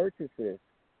 lease purchases,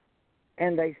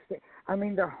 and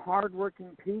they're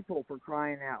hardworking people, for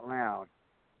crying out loud.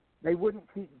 They wouldn't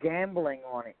keep gambling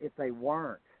on it if they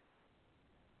weren't,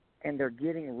 and they're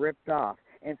getting ripped off.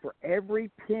 And for every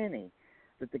penny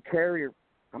that the carrier,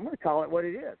 I'm going to call it what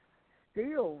it is,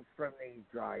 steals from these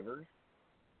drivers,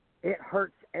 it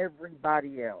hurts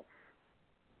everybody else.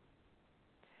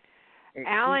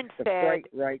 Alan said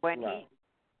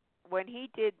when he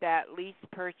did that lease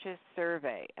purchase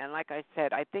survey, and like I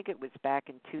said, I think it was back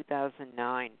in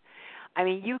 2009. I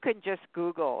mean, you can just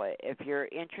Google it if you're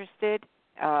interested.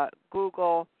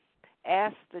 Google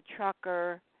 "Ask the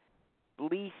Trucker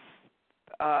Lease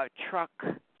Truck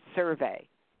Survey,"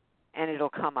 and it'll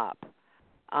come up.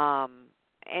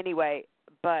 Anyway,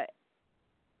 but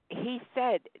he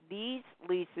said these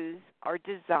leases are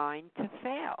designed to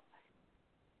fail.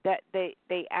 That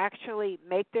they actually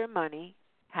make their money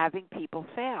having people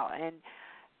fail. And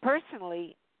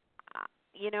personally,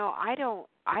 I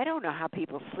don't know how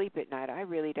people sleep at night. I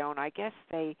really don't. I guess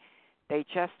they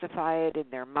justify it in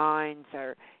their minds,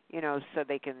 or so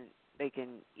they can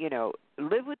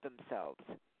live with themselves.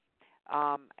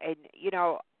 And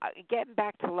getting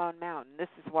back to Lone Mountain, this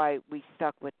is why we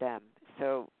stuck with them,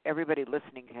 so everybody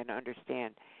listening can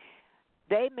understand.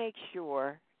 They make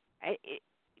sure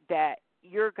that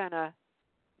you're going to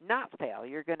not fail.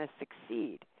 You're going to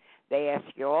succeed. They ask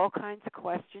you all kinds of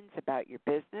questions about your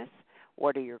business.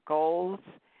 What are your goals?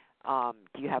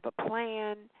 Do you have a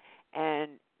plan?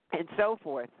 And so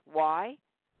forth. Why?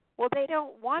 Well, they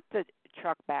don't want the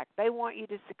truck back. They want you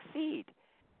to succeed.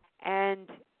 And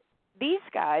these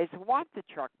guys want the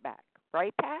truck back.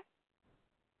 Right, Pat?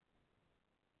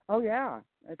 Oh, yeah.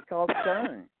 It's called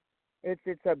Stern.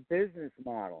 It's a business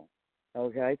model.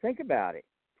 Okay? Think about it.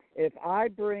 If I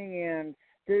bring in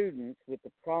students with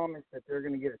the promise that they're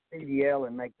going to get a CDL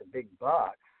and make the big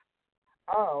bucks,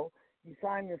 you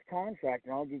sign this contract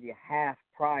and I'll give you half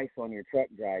price on your truck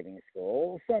driving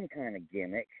school, some kind of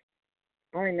gimmick.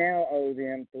 I now owe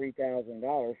them $3,000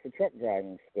 for truck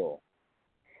driving school.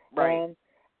 Right.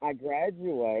 I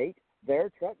graduate their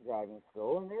truck driving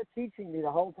school, and they're teaching me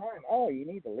the whole time, oh, you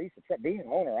need to lease a truck, be an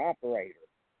owner-operator,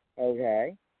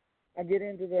 okay? I get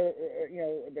into the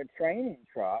training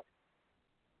truck,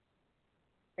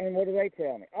 and what do they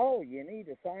tell me? Oh, you need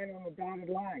to sign on the dotted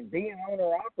line, be an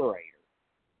owner-operator.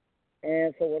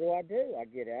 And so what do? I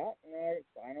get out, and I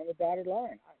sign on the dotted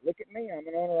line. Look at me, I'm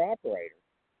an owner-operator.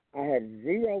 I have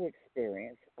zero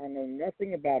experience. I know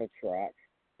nothing about a truck.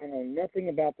 I know nothing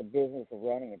about the business of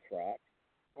running a truck.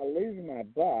 I lose my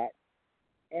butt,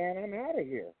 and I'm out of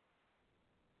here.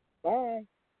 Bye.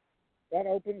 That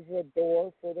opens the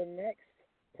door for the next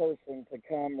person to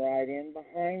come right in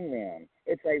behind them.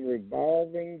 It's a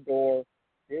revolving door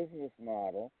business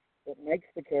model that makes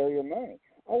the carrier money.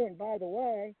 Oh, and by the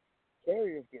way,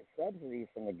 carriers get subsidies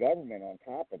from the government on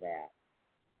top of that.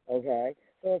 Okay?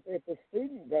 So if the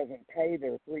student doesn't pay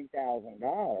their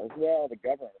 $3,000, well, the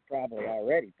government probably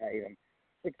already paid them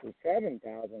 $6,000 or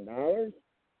 $7,000.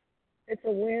 It's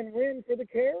a win-win for the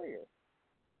carrier.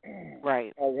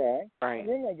 Right. Okay? Right. And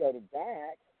then they go to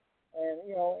DAX, and,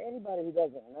 anybody who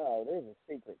doesn't know, there's a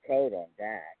secret code on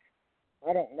DAX.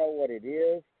 I don't know what it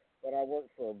is, but I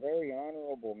worked for a very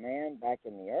honorable man back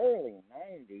in the early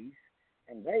 90s,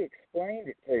 and they explained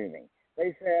it to me.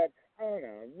 They said, oh,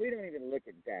 no, we don't even look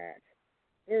at DAX.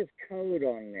 There's code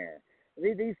on there.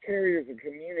 These carriers are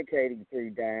communicating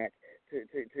through DAX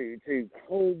to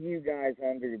hold you guys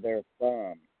under their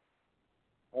thumb.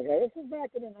 Okay, this was back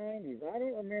in the 90s. I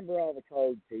don't remember all the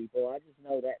code, people. I just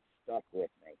know that stuck with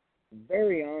me.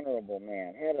 Very honorable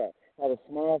man. Had a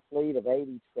small fleet of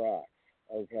 80 trucks.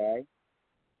 Okay.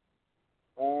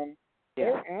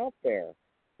 They're out there,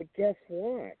 but guess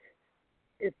what?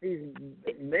 If these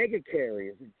mega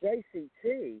carriers,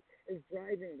 JCT, is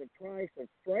driving the price of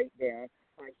freight down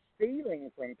by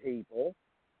stealing from people,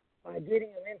 by getting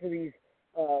them into these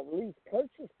lease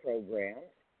purchase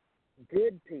programs,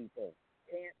 good people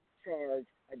can't charge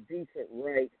a decent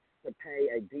rate to pay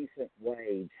a decent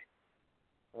wage.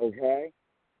 Okay?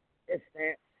 It's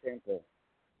that simple.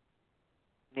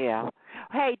 Yeah.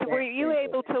 Hey, were you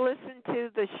able to listen to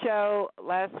the show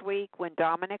last week when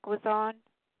Dominic was on?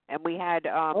 And we had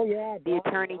the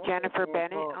attorney Jennifer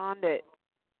Bennett on that.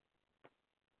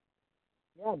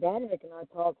 Yeah, Dominic and I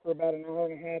talked for about an hour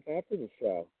and a half after the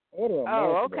show. What a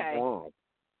remarkable guy.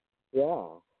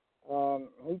 Yeah.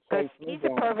 He chased me he's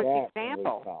down a perfect that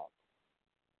example.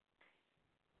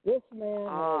 This man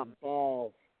has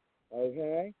balls,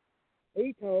 okay?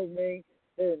 He told me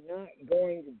they're not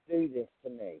going to do this to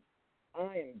me.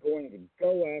 I am going to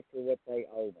go after what they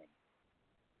owe me.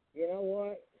 You know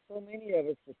what? So many of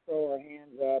us just throw our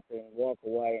hands up and walk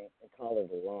away and call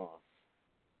it a loss.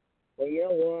 But you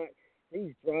know what?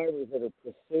 These drivers that are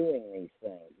pursuing these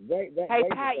things, Hey,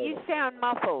 Pat, you sound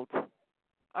muffled.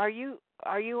 Are you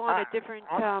on a different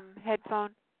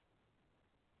headphone?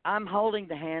 I'm holding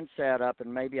the handset up,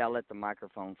 and maybe I'll let the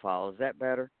microphone fall. Is that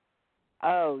better?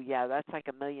 Oh, yeah, that's like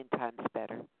a million times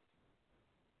better.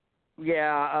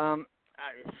 Yeah,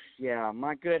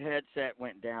 my good headset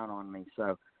went down on me,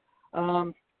 so...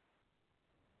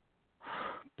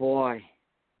 boy,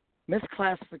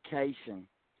 misclassification,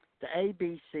 the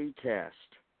ABC test.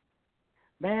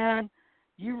 Man,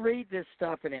 you read this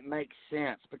stuff and it makes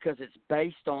sense because it's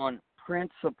based on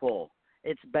principle.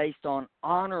 It's based on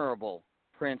honorable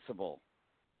principle.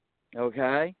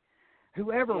 Okay?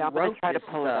 Whoever wrote this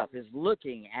stuff is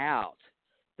looking out.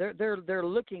 They're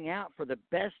looking out for the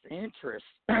best interest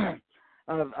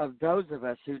of those of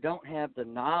us who don't have the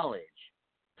knowledge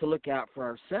to look out for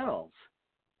ourselves.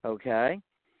 Okay?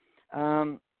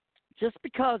 Just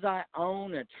because I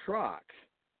own a truck,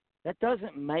 that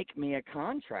doesn't make me a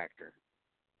contractor.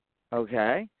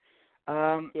 Okay?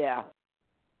 Yeah.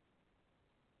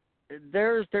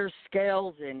 There's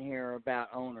scales in here about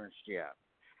ownership.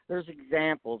 There's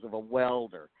examples of a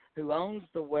welder who owns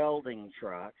the welding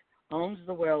truck, owns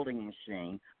the welding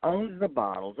machine, owns the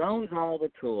bottles, owns all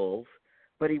the tools,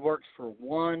 but he works for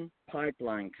one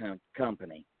pipeline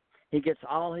company. He gets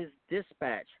all his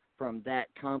dispatch from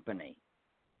that company.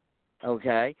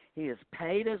 Okay? He is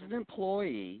paid as an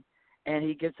employee, and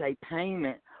he gets a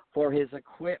payment for his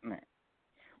equipment.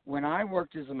 When I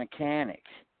worked as a mechanic,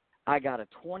 I got a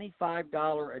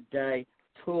 $25 a day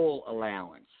tool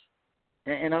allowance.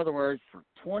 In other words, for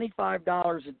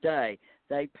 $25 a day,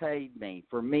 they paid me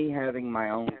for me having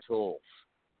my own tools.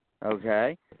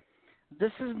 Okay?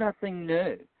 This is nothing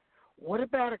new. What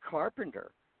about a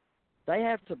carpenter? They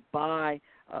have to buy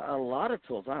a lot of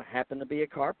tools. I happen to be a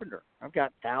carpenter. I've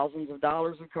got thousands of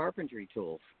dollars of carpentry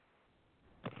tools.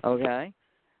 Okay?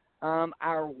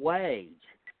 our wage,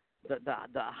 the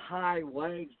high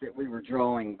wage that we were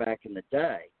drawing back in the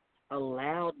day,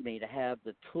 allowed me to have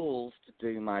the tools to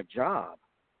do my job.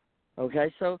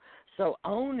 Okay, so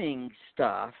owning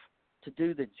stuff to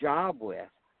do the job with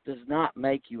does not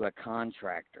make you a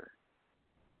contractor.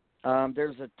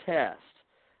 There's a test,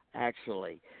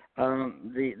 actually.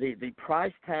 The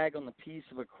price tag on the piece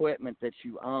of equipment that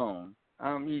you own,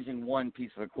 I'm using one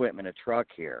piece of equipment, a truck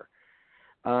here.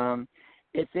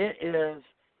 If it is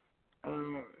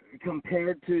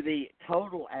compared to the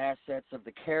total assets of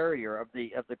the carrier, of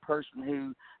the person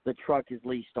who the truck is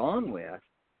leased on with,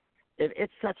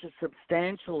 it's such a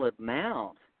substantial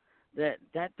amount that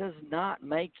does not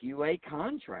make you a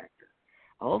contractor.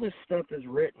 All this stuff is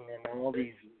written in all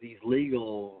these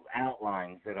legal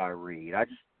outlines that I read. I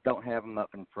just don't have them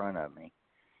up in front of me.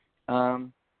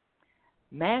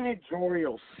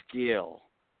 Managerial skill.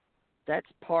 That's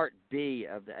part B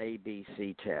of the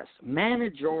ABC test.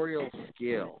 Managerial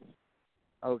skill.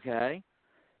 Okay?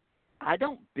 I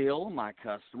don't bill my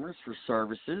customers for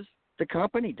services. The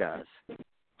company does.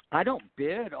 I don't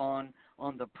bid on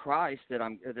the price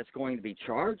that's going to be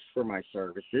charged for my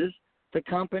services. The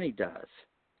company does.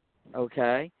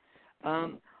 Okay?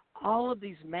 All of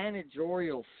these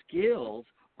managerial skills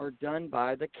are done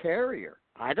by the carrier.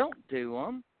 I don't do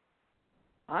them.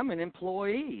 I'm an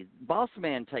employee. Boss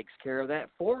man takes care of that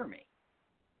for me.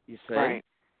 You see? Right.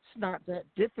 It's not that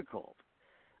difficult.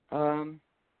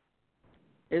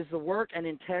 Is the work an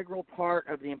integral part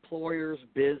of the employer's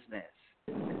business?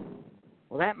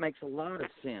 Well, that makes a lot of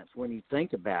sense when you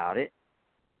think about it.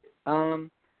 I'm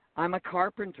a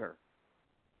carpenter.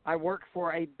 I work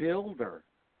for a builder,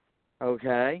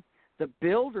 okay? The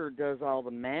builder does all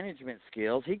the management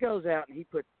skills. He goes out and he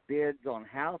puts bids on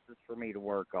houses for me to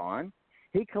work on.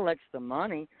 He collects the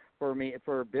money for me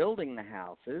for building the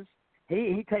houses.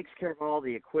 He takes care of all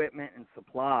the equipment and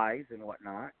supplies and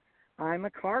whatnot. I'm a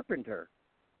carpenter.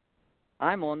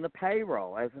 I'm on the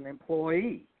payroll as an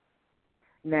employee.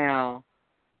 Now,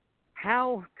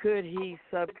 how could he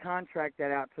subcontract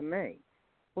that out to me?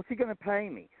 What's he going to pay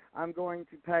me? I'm going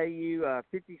to pay you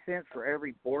 50 cents for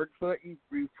every board foot you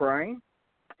frame.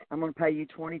 I'm going to pay you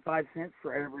 25 cents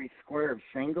for every square of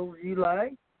shingles you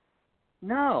lay.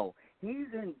 No, he's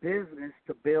in business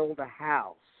to build a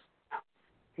house.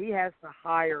 He has to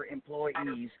hire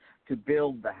employees to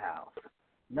build the house.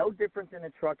 No different than a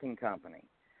trucking company.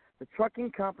 The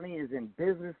trucking company is in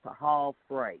business to haul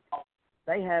freight.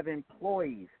 They have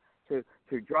employees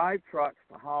to drive trucks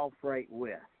to haul freight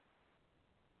with.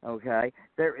 Okay?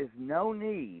 There is no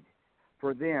need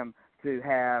for them to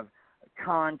have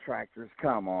contractors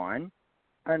come on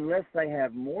unless they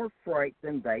have more freight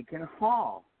than they can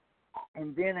haul.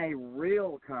 And then a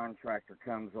real contractor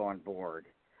comes on board.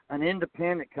 An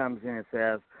independent comes in and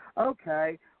says,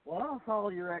 okay, well, I'll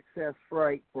haul your excess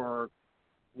freight for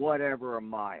whatever a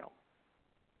mile.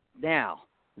 Now,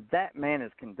 that man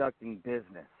is conducting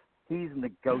business. He's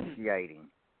negotiating.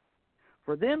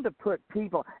 For them to put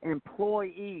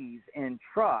employees in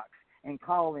trucks and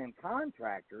call them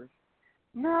contractors,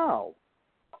 no,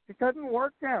 it doesn't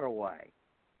work that way.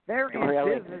 They're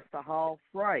in business to haul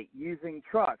freight using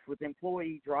trucks with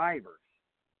employee drivers,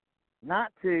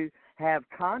 not to have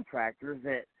contractors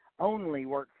that only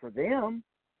work for them.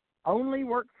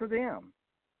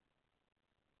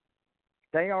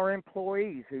 They are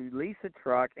employees who lease a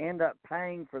truck, end up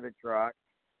paying for the truck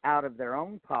out of their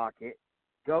own pocket,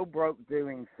 go broke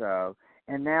doing so,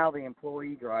 and now the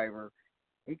employee driver,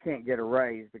 he can't get a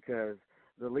raise because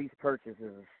the lease purchase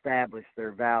has established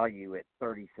their value at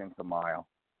 30 cents a mile.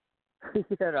 You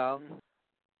know,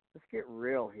 let's get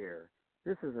real here.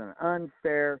 This is an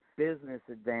unfair business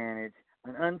advantage,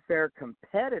 an unfair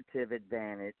competitive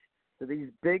advantage to these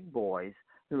big boys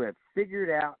who have figured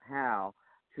out how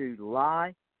to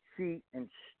lie, cheat, and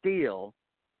steal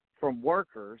from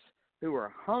workers who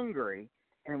are hungry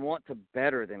and want to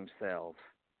better themselves.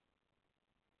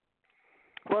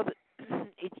 Well,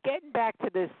 it's getting back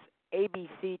to this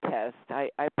ABC test.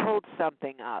 I pulled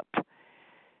something up,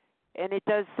 and it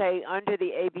does say under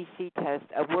the ABC test,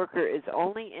 a worker is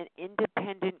only an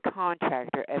independent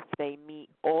contractor if they meet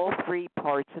all three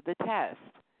parts of the test.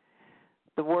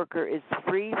 The worker is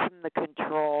free from the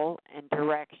control and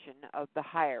direction of the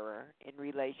hirer in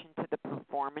relation to the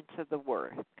performance of the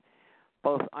work,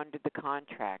 both under the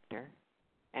contractor,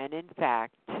 and in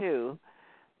fact, 2,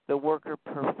 the worker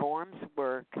performs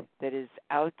work that is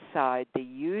outside the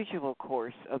usual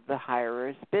course of the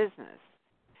hirer's business,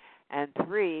 and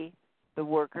 3, the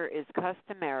worker is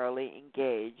customarily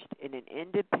engaged in an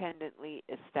independently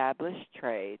established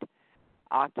trade,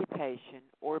 occupation,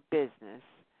 or business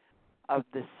of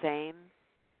the same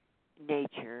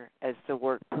nature as the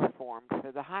work performed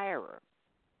for the hirer.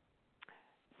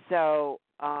 So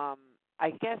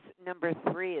I guess number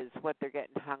 3 is what they're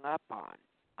getting hung up on.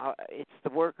 It's the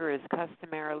worker is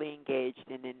customarily engaged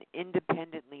in an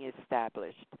independently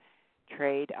established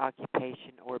trade,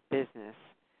 occupation, or business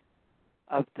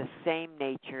of the same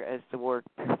nature as the work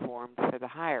performed for the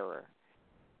hirer.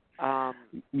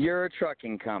 You're a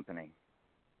trucking company.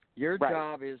 Your Right.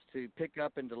 job is to pick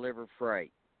up and deliver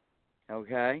freight.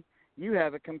 Okay? You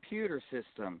have a computer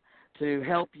system to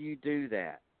help you do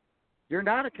that. You're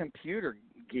not a computer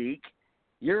geek.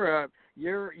 You're a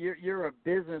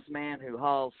businessman who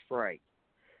hauls freight.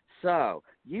 So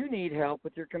you need help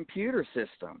with your computer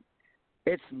system.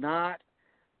 It's not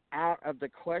out of the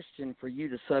question for you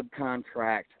to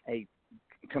subcontract a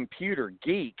computer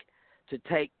geek to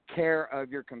take care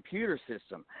of your computer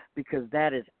system, because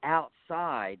that is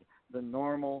outside the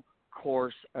normal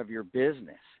course of your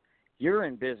business. You're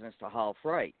in business to haul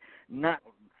freight, not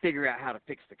figure out how to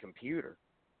fix the computer.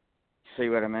 See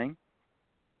what I mean?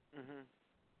 Mm-hmm.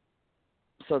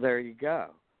 So there you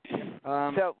go.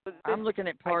 So I'm looking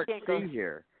at part C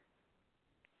here.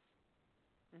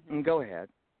 Mm-hmm. Go ahead.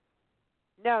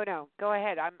 No, go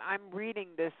ahead. I'm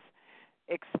reading this,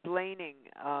 explaining,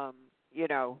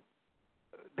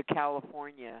 the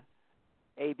California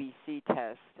ABC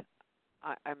test.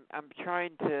 I'm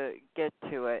trying to get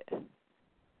to it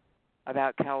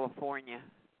about California.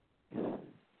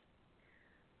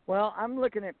 Well, I'm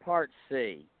looking at part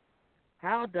C.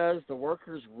 How does the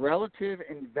worker's relative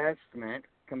investment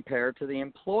compare to the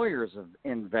employer's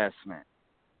investment?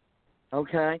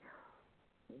 Okay.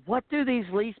 What do these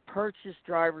lease purchase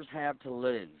drivers have to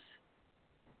lose?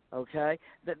 Okay.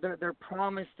 They're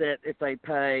promised that if they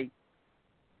pay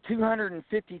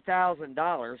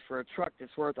 $250,000 for a truck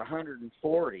that's worth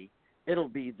 $140,000, it'll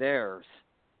be theirs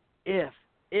if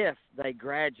they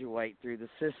graduate through the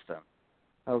system.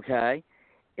 Okay.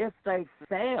 If they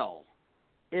fail,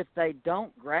 if they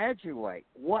don't graduate,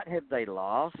 what have they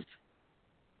lost?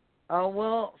 Oh,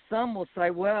 well, some will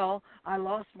say, well, I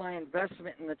lost my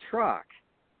investment in the truck.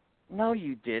 No,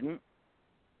 you didn't.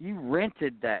 You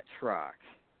rented that truck,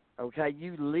 okay?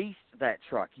 You leased that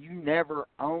truck. You never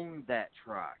owned that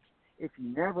truck. If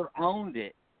you never owned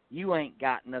it, you ain't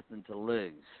got nothing to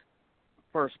lose.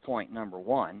 First point, number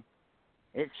 1.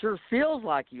 It sure feels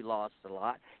like you lost a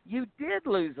lot. You did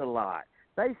lose a lot.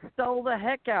 They stole the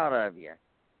heck out of you.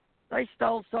 They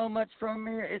stole so much from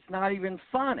you, it's not even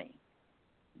funny.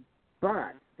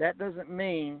 But that doesn't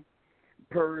mean,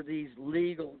 per these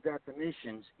legal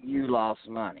definitions, you lost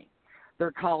money.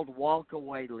 They're called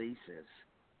walk-away leases.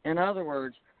 In other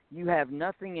words, you have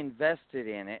nothing invested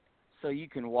in it, so you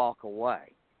can walk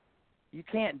away. You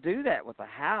can't do that with a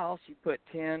house. You put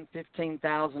 $10,000,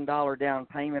 $15,000 down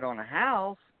payment on a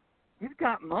house. You've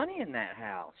got money in that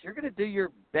house. You're going to do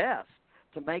your best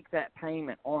to make that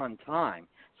payment on time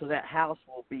so that house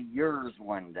will be yours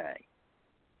one day.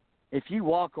 If you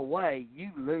walk away,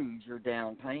 you lose your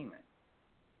down payment.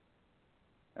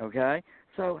 Okay?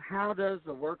 So how does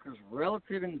the worker's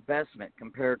relative investment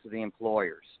compare to the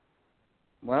employer's?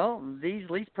 Well, these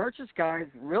lease purchase guys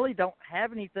really don't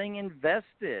have anything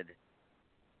invested.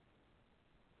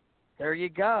 There you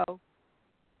go.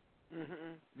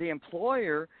 Mm-hmm. The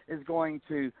employer is going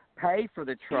to pay for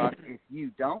the truck if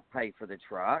you don't pay for the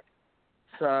truck.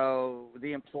 So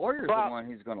the employer is the one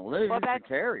who's going to lose, the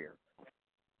carrier.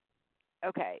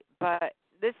 Okay, but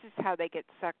this is how they get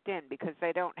sucked in, because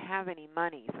they don't have any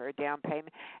money for a down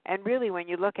payment. And really, when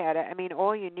you look at it, I mean,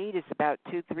 all you need is about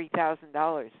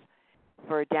 $2,000-$3,000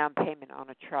 for a down payment on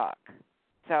a truck.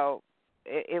 So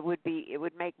it would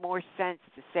make more sense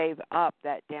to save up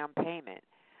that down payment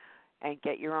and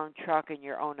get your own truck and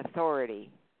your own authority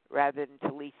rather than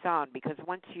to lease on, because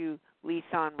once you lease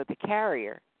on with the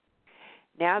carrier,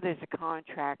 now there's a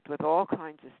contract with all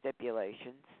kinds of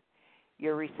stipulations.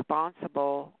 You're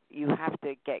responsible. You have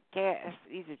to get gas.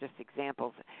 These are just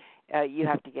examples. You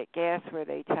have to get gas where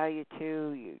they tell you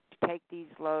to. You take these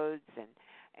loads. And,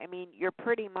 I mean, you're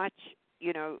pretty much,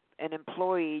 an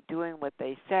employee doing what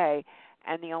they say.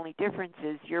 And the only difference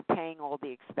is you're paying all the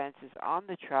expenses on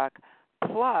the truck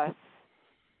plus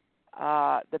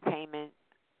the payment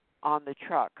on the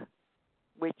truck,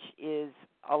 which is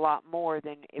a lot more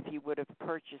than if you would have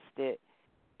purchased it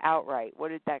outright. What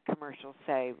did that commercial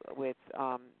say with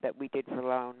that we did for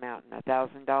Lone Mountain?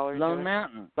 $1,000. Lone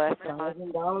Mountain. Less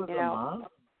 $1,000 a month.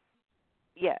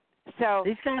 Yeah. So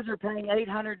these guys are paying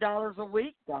 $800 a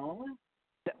week, don't they?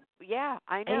 Yeah,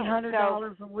 I know.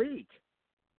 $800 a week.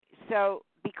 So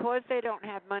because they don't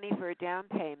have money for a down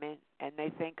payment and they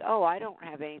think, oh, I don't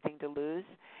have anything to lose.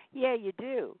 Yeah, you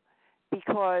do.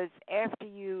 because after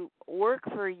you work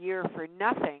for a year for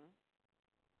nothing,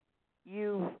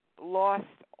 you've lost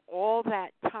all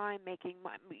that time making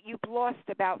money. You've lost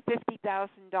about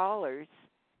 $50,000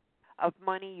 of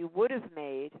money you would have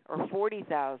made, or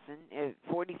 $40,000.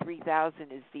 $43,000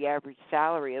 is the average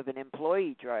salary of an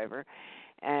employee driver,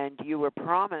 and you were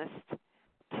promised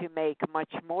to make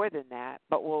much more than that.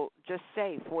 But we'll just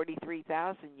say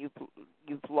 $43,000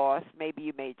 you've lost. Maybe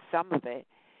you made some of it.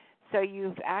 So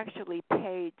you've actually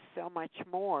paid so much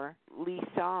more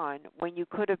lease on when you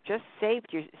could have just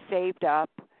saved up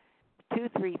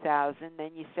 $2,000-$3,000,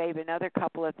 then you save another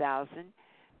couple of thousand,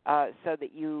 so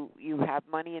that you have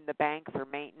money in the bank for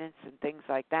maintenance and things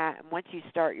like that. And once you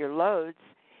start your loads,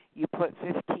 you put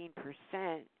 15%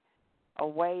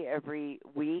 away every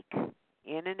week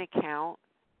in an account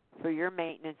for your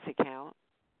maintenance account,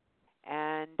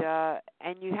 and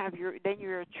you have then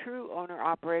you're a true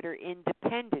owner-operator,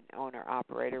 independent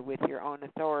owner-operator with your own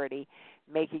authority,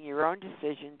 making your own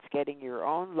decisions, getting your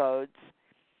own loads.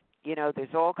 You know,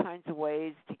 there's all kinds of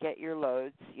ways to get your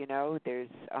loads. You know, there's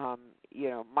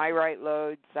My Right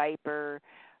Load, Zyper,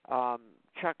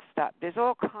 Truck Stop. There's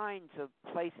all kinds of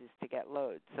places to get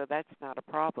loads, so that's not a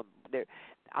problem. They're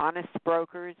honest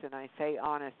brokers, and I say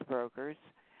honest brokers.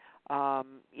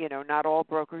 Not all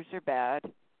brokers are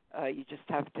bad. You just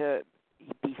have to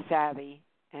be savvy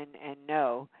and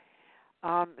know.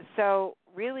 So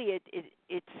really,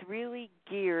 it's really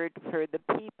geared for the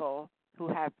people who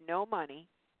have no money,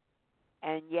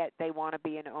 and yet they want to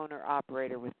be an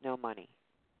owner-operator with no money.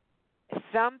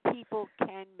 Some people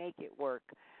can make it work,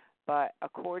 but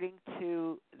according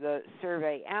to the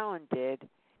survey Alan did,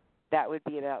 that would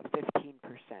be about 15%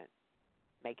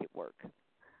 make it work.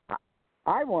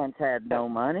 I once had no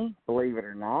money, believe it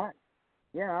or not.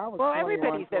 Yeah, I was. Well,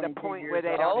 everybody's at a point where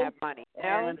they don't have money.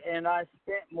 And I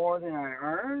spent more than I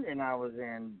earned, and I was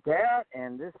in debt,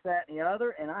 and this, that, and the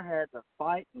other, and I had to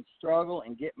fight and struggle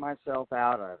and get myself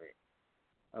out of it.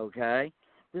 Okay,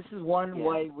 this is one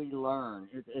way we learn.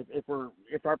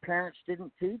 If our parents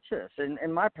didn't teach us,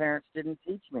 and my parents didn't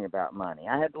teach me about money,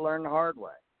 I had to learn the hard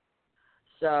way.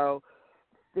 So,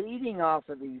 feeding off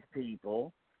of these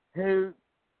people who,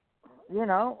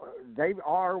 they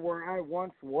are where I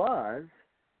once was,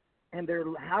 and they're,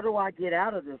 how do I get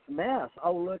out of this mess?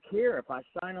 Oh, look here, if I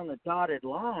sign on the dotted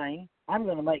line, I'm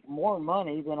going to make more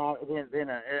money than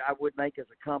I would make as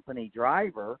a company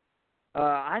driver.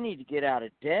 I need to get out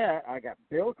of debt. I got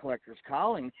bill collectors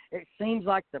calling. It seems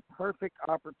like the perfect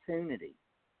opportunity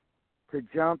to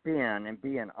jump in and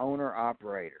be an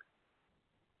owner-operator.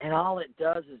 And all it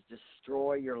does is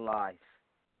destroy your life,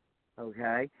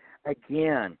 okay?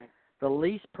 Again, the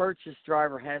lease purchase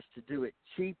driver has to do it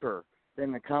cheaper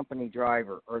than the company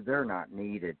driver, or they're not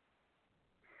needed.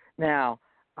 Now,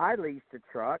 I leased a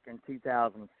truck in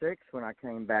 2006 when I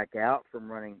came back out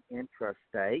from running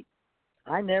intrastate.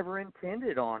 I never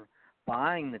intended on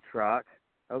buying the truck,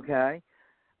 okay?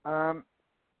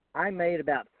 I made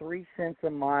about 3 cents a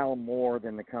mile more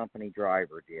than the company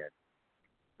driver did,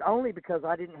 only because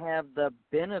I didn't have the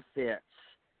benefits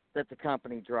that the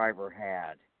company driver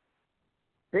had.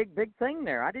 Big thing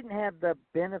there. I didn't have the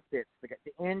benefits, the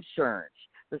insurance,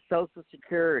 the Social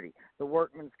Security, the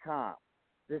workman's comp,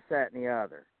 this, that, and the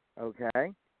other,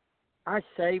 okay? I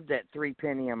saved that 3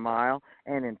 penny a mile,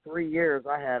 and in 3 years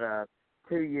I had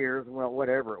 2 years, well,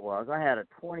 whatever it was, I had a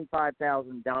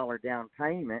 $25,000 down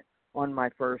payment on my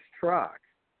first truck.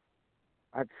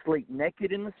 I'd sleep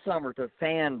naked in the summer to a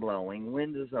fan blowing,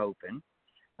 windows open.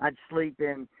 I'd sleep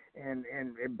in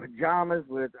pajamas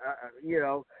with,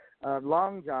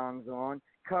 long johns on,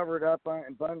 covered up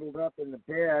and bundled up in the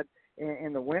bed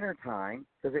in the wintertime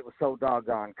because it was so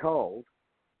doggone cold.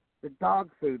 The dog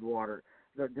food water,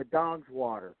 the dog's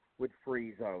water would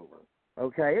freeze over.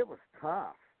 Okay, it was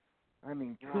tough. I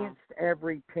mean, pinched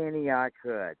every penny I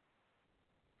could.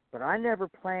 But I never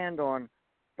planned on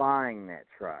buying that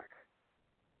truck.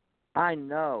 I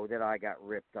know that I got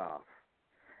ripped off.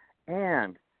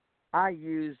 And I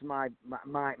used my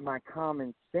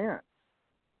common sense.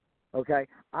 Okay,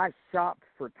 I shopped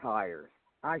for tires.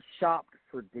 I shopped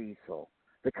for diesel.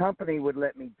 The company would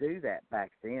let me do that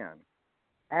back then.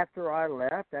 After I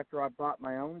left, after I bought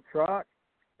my own truck,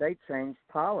 they changed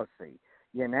policy.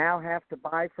 You now have to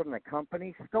buy from the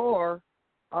company store.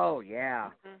 Oh, yeah.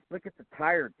 Look at the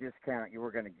tire discount you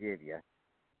were going to give you.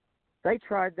 They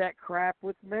tried that crap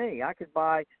with me. I could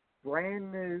buy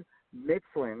brand new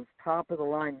Michelin's,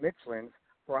 top-of-the-line Michelin's,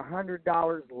 for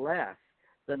 $100 less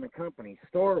than the company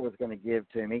store was going to give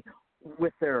to me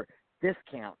with their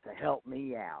discount to help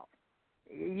me out.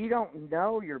 You don't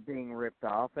know you're being ripped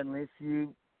off unless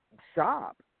you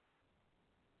shop.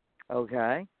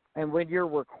 Okay? And when you're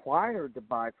required to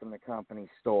buy from the company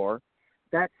store,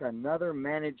 that's another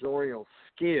managerial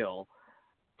skill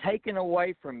taken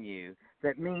away from you.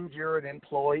 That means you're an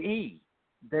employee.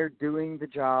 They're doing the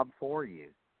job for you.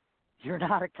 You're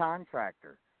not a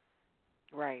contractor.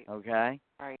 Right. Okay?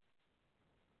 Right.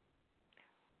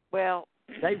 Well,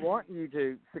 they want you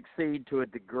to succeed to a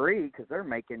degree because they're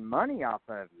making money off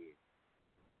of you.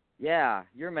 Yeah,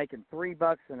 you're making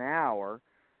 $3 an hour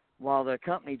while the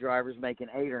company driver's making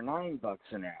 $8 or $9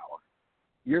 an hour.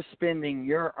 You're spending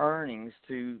your earnings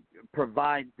to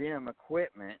provide them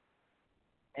equipment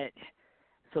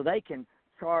so they can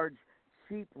charge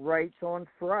cheap rates on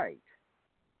freight.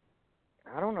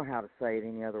 I don't know how to say it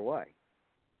any other way.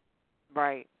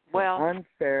 Right. Well,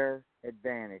 unfair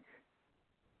advantage.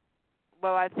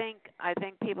 Well, I think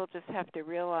people just have to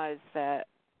realize that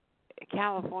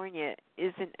California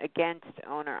isn't against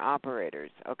owner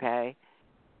operators, okay?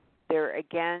 They're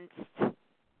against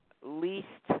leased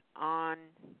on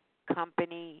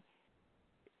company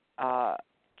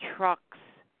trucks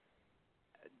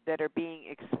that are being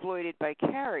exploited by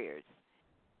carriers.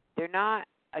 They're not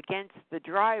against the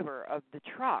driver of the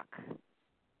truck.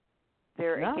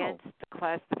 They're against the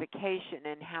classification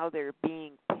and how they're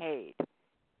being paid.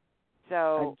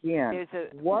 So again, there's a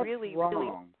really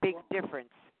big difference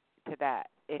to that.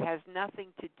 It has nothing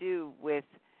to do with,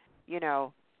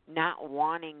 not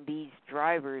wanting these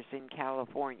drivers in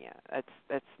California.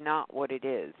 That's not what it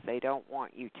is. They don't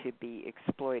want you to be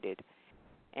exploited.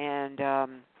 And I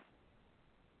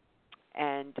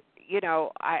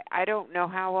don't know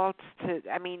how else to.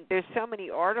 I mean, there's so many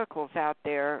articles out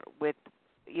there with,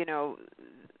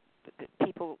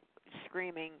 people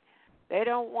screaming, they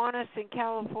don't want us in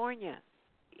California.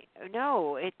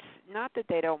 No, it's not that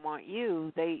they don't want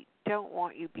you. They don't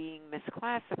want you being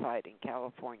misclassified in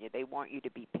California. They want you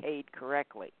to be paid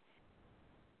correctly.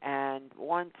 And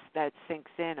once that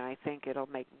sinks in, I think it'll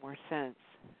make more sense.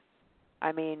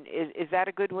 I mean, is that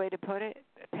a good way to put it,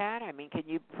 Pat? I mean, can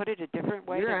you put it a different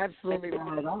way? You're absolutely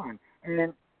right on.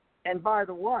 And by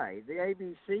the way, the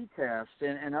ABC test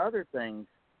and other things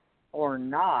are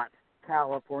not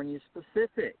California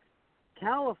specific.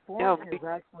 California is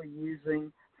actually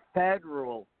using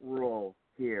federal rule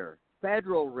here,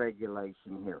 federal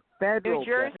regulation here, federal New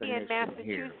Jersey and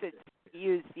definition Massachusetts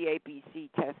use the ABC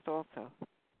test also.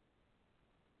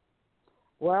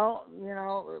 Well,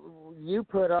 you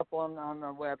put up on the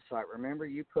website. Remember,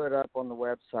 you put up on the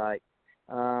website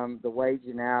the wage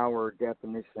and hour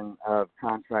definition of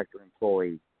contractor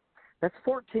employee. That's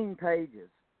 14 pages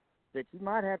that you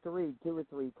might have to read 2 or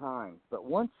 3 times. But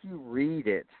once you read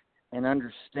it and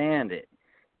understand it,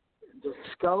 the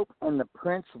scope and the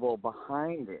principle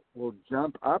behind it will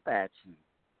jump up at you.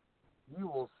 You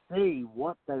will see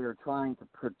what they are trying to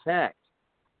protect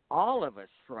all of us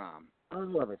from.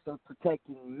 All of us. They're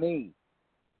protecting me.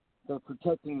 They're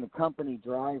protecting the company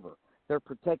driver. They're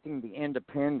protecting the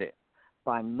independent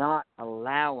by not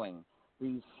allowing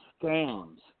these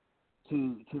scams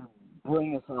to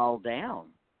bring us all down.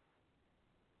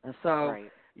 And so,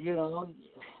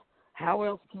 how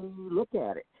else can you look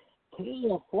at it?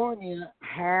 California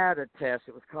had a test.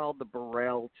 It was called the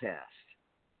Burrell test.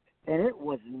 And it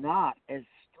was not as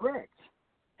strict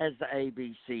as the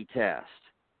ABC test.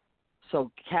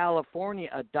 So California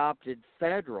adopted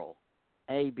federal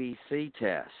ABC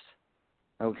test.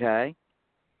 Okay?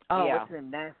 Oh, it's them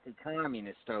nasty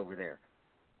communists over there.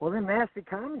 Well, them nasty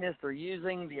communists are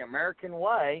using the American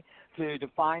way to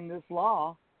define this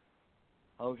law.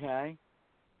 Okay?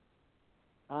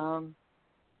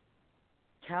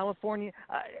 California,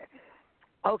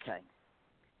 okay.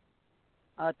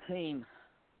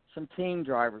 Some team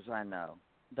drivers I know,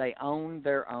 they own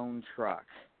their own truck.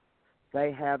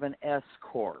 They have an S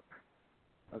Corp.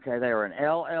 Okay, they are an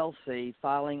LLC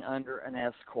filing under an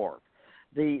S Corp.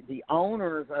 The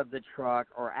owners of the truck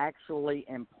are actually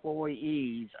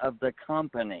employees of the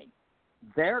company,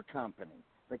 their company,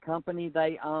 the company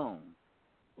they own.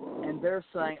 And they're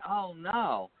saying, oh,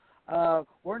 no,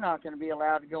 we're not going to be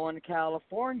allowed to go into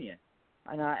California.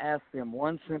 And I ask them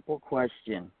one simple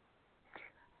question.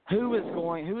 Who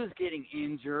is getting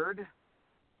injured?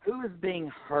 Who is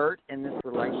being hurt in this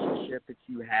relationship that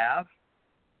you have?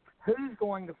 Who's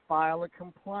going to file a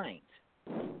complaint?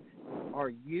 Are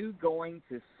you going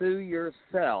to sue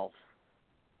yourself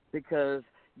because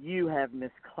you have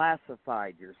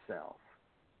misclassified yourself?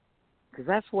 Because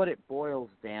that's what it boils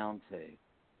down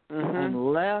to. Mm-hmm.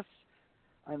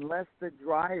 Unless the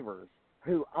drivers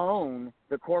who own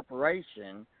the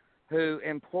corporation who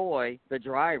employ the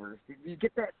drivers, did you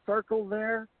get that circle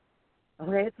there?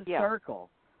 Okay, it's a circle.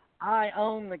 I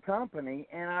own the company,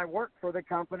 and I work for the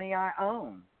company I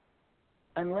own.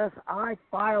 unless I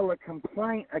file a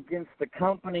complaint against the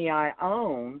company I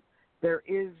own, there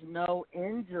is no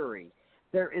injury.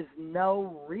 There is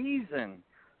no reason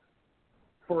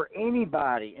for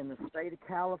anybody in the state of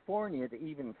California to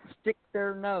even stick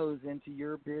their nose into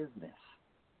your business.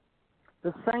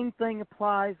 The same thing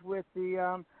applies with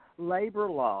the labor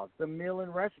laws, the mill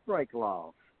and rest break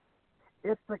laws.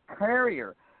 If the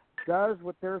carrier does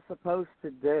what they're supposed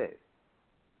to do,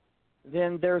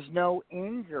 then there's no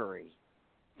injury.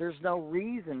 There's no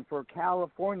reason for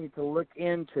California to look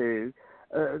into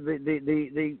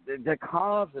the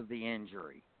cause of the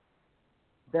injury.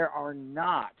 There are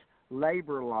not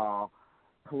labor law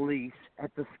police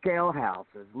at the scale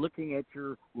houses looking at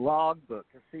your logbook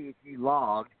to see if you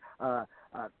logged a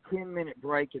 10-minute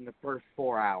break in the first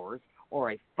 4 hours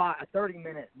or a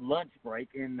 30-minute lunch break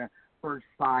in the first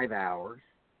 5 hours.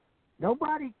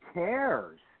 Nobody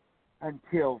cares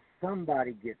until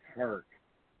somebody gets hurt.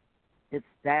 It's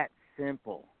that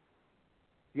simple.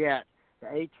 Yet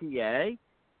the ATA,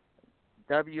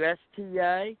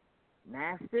 WSTA,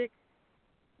 NASTC,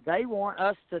 they want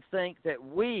us to think that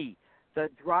we, the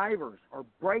drivers, are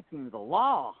breaking the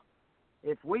law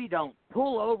if we don't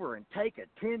pull over and take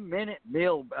a 10-minute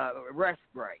meal rest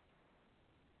break.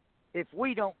 If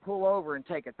we don't pull over and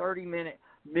take a 30-minute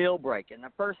meal break in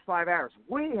the first 5 hours,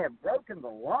 we have broken the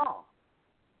law.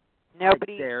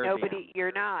 Nobody,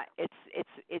 you're not.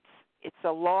 It's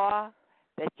a law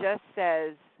that just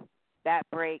says that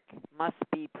break must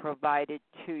be provided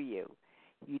to you.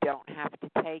 You don't have to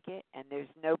take it, and there's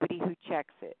nobody who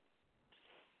checks it.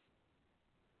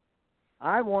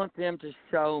 I want them to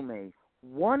show me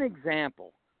one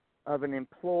example of an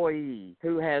employee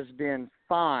who has been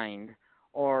fined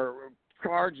or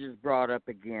charges brought up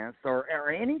against or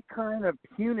any kind of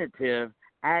punitive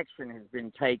action has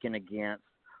been taken against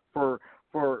for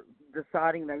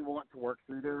deciding they want to work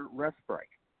through their rest break.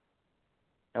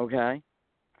 Okay?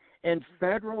 In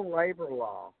federal labor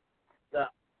law, the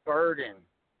burden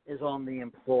is on the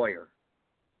employer.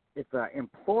 If the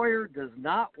employer does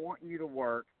not want you to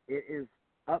work, it is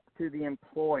up to the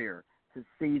employer to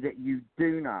see that you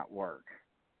do not work.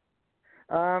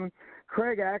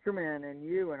 Craig Ackerman and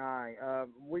you and I,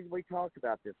 we talked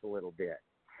about this a little bit.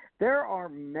 There are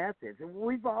methods, and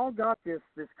we've all got this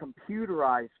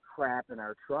computerized crap in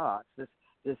our trucks,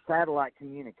 this satellite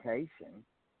communication,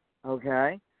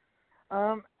 okay?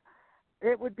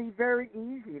 It would be very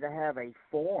easy to have a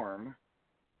form,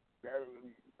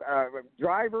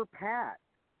 driver Pat,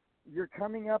 you're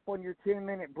coming up on your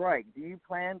 10-minute break. Do you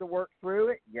plan to work through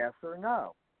it? Yes or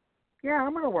no? Yeah,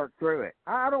 I'm going to work through it.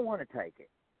 I don't want to take it.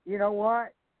 You know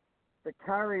what? The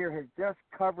carrier has just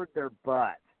covered their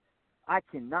butt. I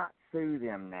cannot sue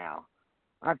them now.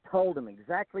 I've told them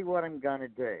exactly what I'm going to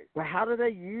do. But how do they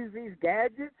use these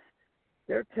gadgets?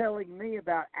 They're telling me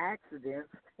about accidents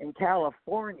in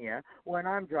California when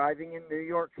I'm driving in New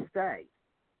York State.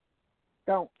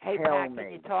 Don't tell Pat, me.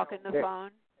 Can you talk on the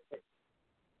phone?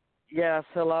 Yes,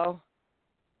 hello?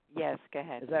 Yes, go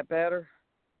ahead. Is that better?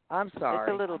 I'm sorry.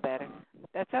 It's a little better.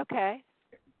 That's okay.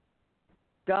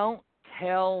 Don't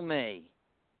tell me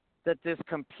that this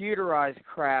computerized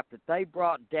crap that they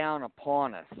brought down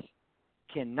upon us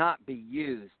cannot be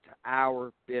used to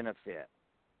our benefit.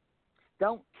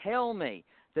 Don't tell me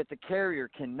that the carrier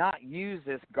cannot use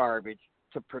this garbage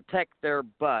to protect their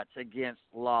butts against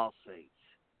lawsuits.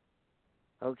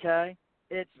 Okay?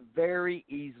 It's very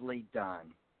easily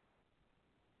done.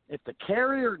 If the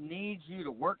carrier needs you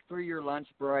to work through your lunch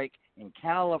break in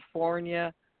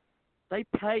California, they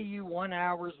pay you 1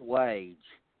 hour's wage.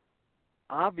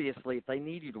 Obviously, if they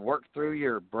need you to work through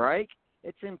your break,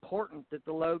 it's important that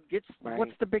the load gets. Right.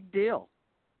 What's the big deal?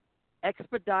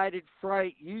 Expedited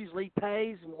freight usually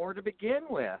pays more to begin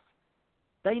with.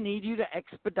 They need you to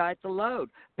expedite the load.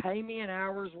 Pay me an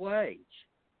hour's wage.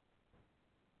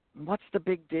 What's the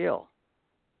big deal?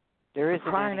 There isn't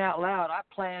crying any. out loud, I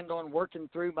planned on working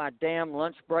through my damn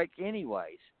lunch break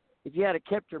anyways. If you had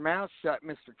kept your mouth shut,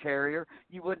 Mr. Carrier,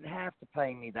 you wouldn't have to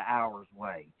pay me the hour's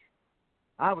wage.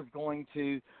 I was going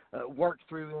to work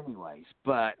through anyways,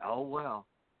 but oh well.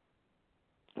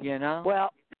 You know?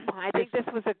 Well, I think this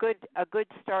was a good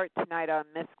start tonight on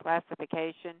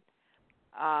misclassification.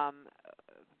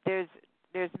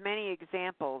 There's many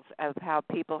examples of how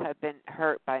people have been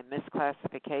hurt by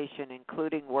misclassification,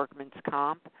 including workman's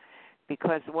comp,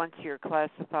 because once you're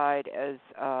classified as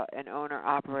an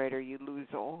owner-operator, you lose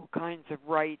all kinds of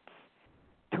rights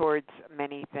towards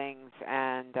many things.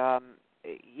 And,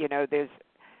 there's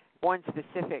one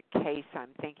specific case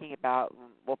I'm thinking about.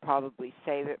 We'll probably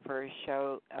save it for a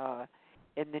show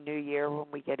in the new year when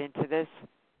we get into this.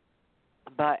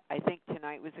 But I think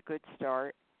tonight was a good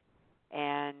start.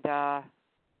 And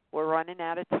we're running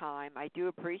out of time. I do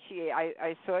appreciate.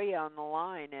 I saw you on the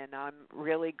line, and I'm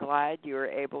really glad you were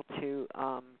able to,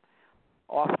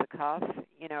 off the cuff,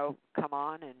 come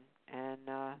on and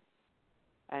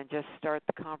just start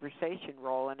the conversation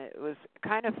rolling. It was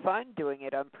kind of fun doing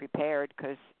it unprepared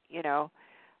because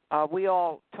we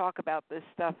all talk about this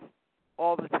stuff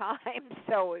all the time,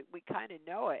 so we kind of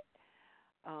know it.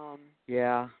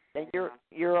 Yeah. And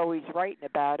you're always writing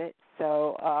about it,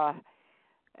 so.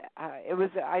 It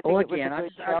was. I think again, it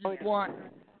was a good show.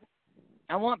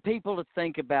 I want people to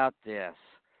think about this.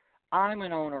 I'm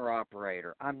an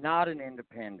owner-operator. I'm not an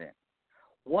independent.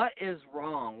 What is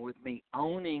wrong with me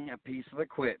owning a piece of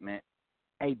equipment,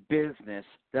 a business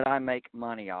that I make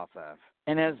money off of?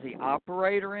 And as the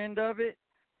operator end of it,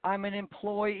 I'm an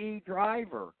employee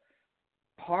driver.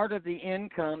 Part of the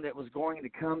income that was going to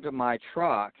come to my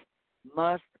truck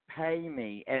must pay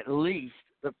me at least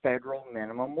the federal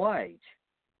minimum wage.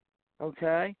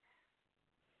 Okay?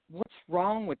 What's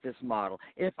wrong with this model?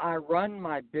 If I run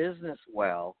my business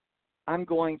well, I'm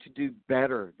going to do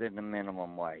better than the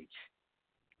minimum wage.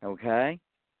 Okay?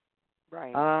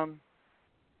 Right.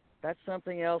 That's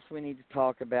something else we need to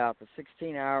talk about, the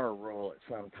 16-hour rule at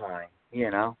some time,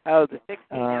 Oh, the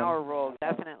 16-hour rule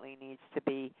definitely needs to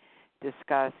be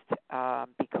discussed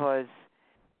because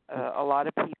a lot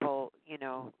of people,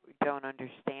 don't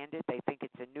understand it. They think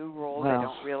it's a new rule. They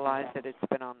don't realize that it's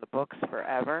been on the books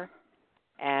forever.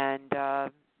 And,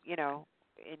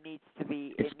 it needs to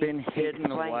be... It's been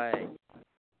hidden away.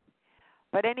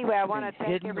 But anyway, I want to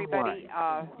thank everybody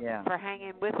Yeah. for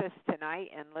hanging with us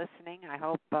tonight and listening. I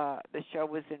hope the show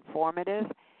was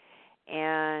informative.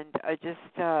 And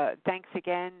thanks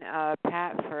again,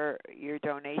 Pat, for your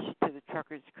donation to the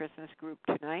Truckers Christmas Group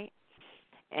tonight.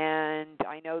 And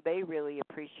I know they really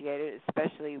appreciate it,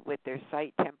 especially with their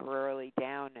site temporarily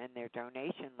down and their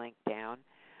donation link down.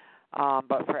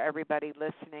 But for everybody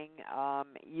listening,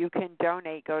 you can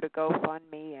donate. Go to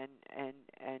GoFundMe and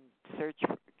search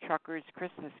Truckers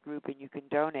Christmas Group, and you can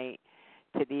donate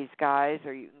to these guys,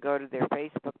 or you can go to their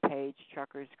Facebook page,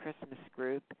 Truckers Christmas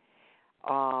Group,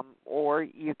 or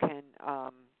you can.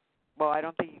 I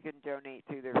don't think you can donate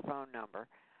through their phone number.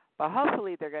 But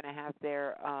hopefully they're going to have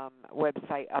their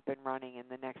website up and running in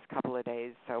the next couple of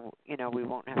days, so we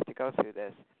won't have to go through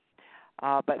this.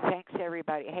 But thanks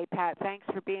everybody. Hey Pat, thanks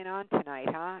for being on tonight,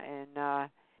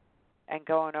 and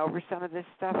going over some of this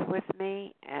stuff with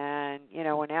me. And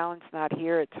when Alan's not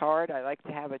here, it's hard. I like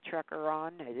to have a trucker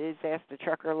on. It is Ask the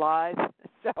Trucker Live,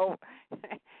 so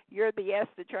you're the Ask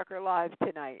the Trucker Live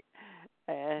tonight.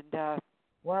 And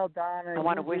well, Donna,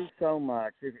 you do so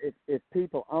much. If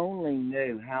people only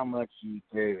knew how much you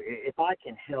do, if I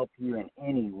can help you in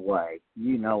any way,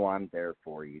 I'm there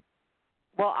for you.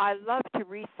 Well, I love to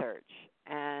research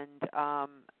and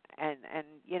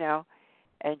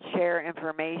share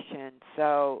information.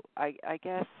 So I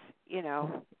guess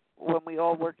when we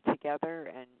all work together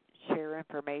and share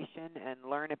information and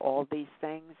learn all these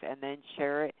things, and then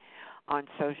share it on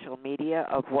social media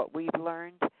of what we've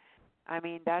learned. I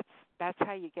mean, that's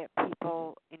how you get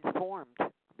people informed,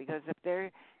 because if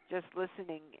they're just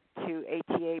listening to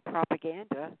ATA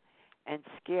propaganda and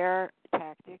scare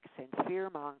tactics and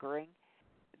fear-mongering,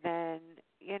 then,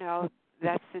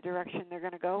 that's the direction they're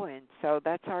going to go in. So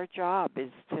that's our job,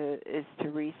 is to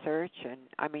research. And,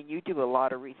 I mean, you do a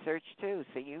lot of research, too,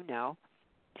 so you know.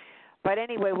 But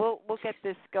anyway, we'll get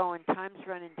this going. Time's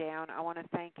running down. I want to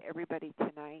thank everybody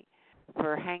tonight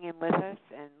for hanging with us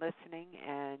and listening,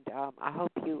 and I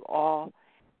hope you all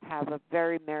have a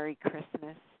very Merry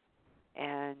Christmas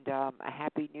and a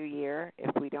Happy New Year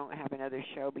if we don't have another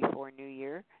show before New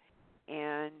Year.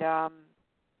 And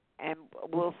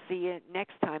we'll see you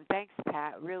next time. Thanks,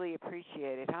 Pat. Really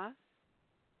appreciate it, huh?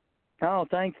 Oh,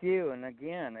 thank you. And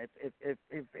again, if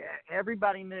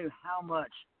everybody knew how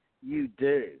much you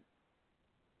do,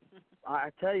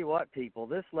 I tell you what, people,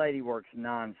 this lady works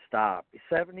nonstop.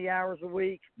 70 hours a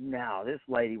week? No, this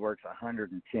lady works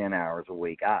 110 hours a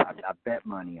week. I bet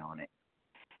money on it.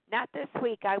 Not this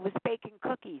week. I was baking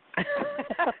cookies.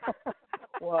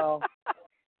 Well,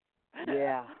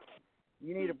 yeah.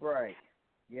 You need a break.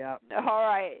 Yeah. All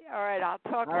right. I'll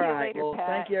talk to you later, well, Pat.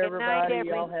 Thank you, everybody. Good night,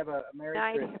 Y'all have a Merry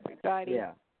Christmas. Everybody.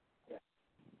 Yeah.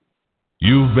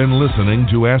 You've been listening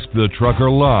to Ask the Trucker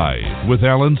Live with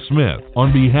Alan Smith.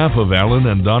 On behalf of Alan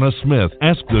and Donna Smith,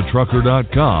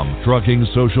 AskTheTrucker.com,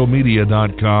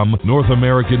 TruckingSocialMedia.com,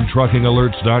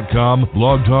 NorthAmericanTruckingAlerts.com,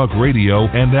 Blog Talk Radio,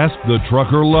 and Ask the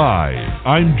Trucker Live.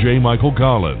 I'm J. Michael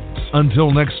Collins.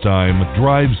 Until next time,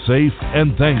 drive safe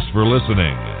and thanks for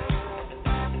listening.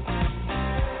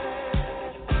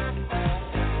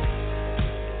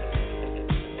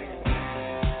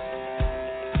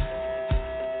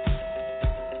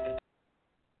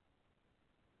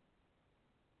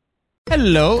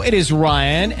 Hello, it is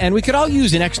Ryan, and we could all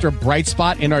use an extra bright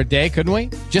spot in our day, couldn't we?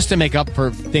 Just to make up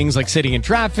for things like sitting in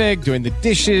traffic, doing the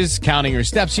dishes, counting your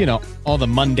steps, you know, all the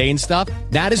mundane stuff.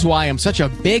 That is why I'm such a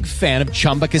big fan of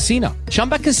Chumba Casino.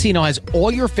 Chumba Casino has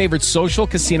all your favorite social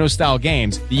casino-style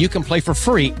games that you can play for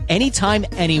free anytime,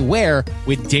 anywhere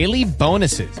with daily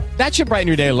bonuses. That should brighten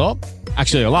your day a little.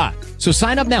 Actually, a lot. So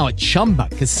sign up now at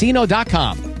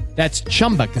ChumbaCasino.com. That's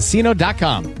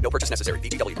ChumbaCasino.com. No purchase necessary.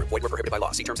 VGW Group. Void where prohibited by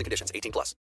law. See terms and conditions. 18+.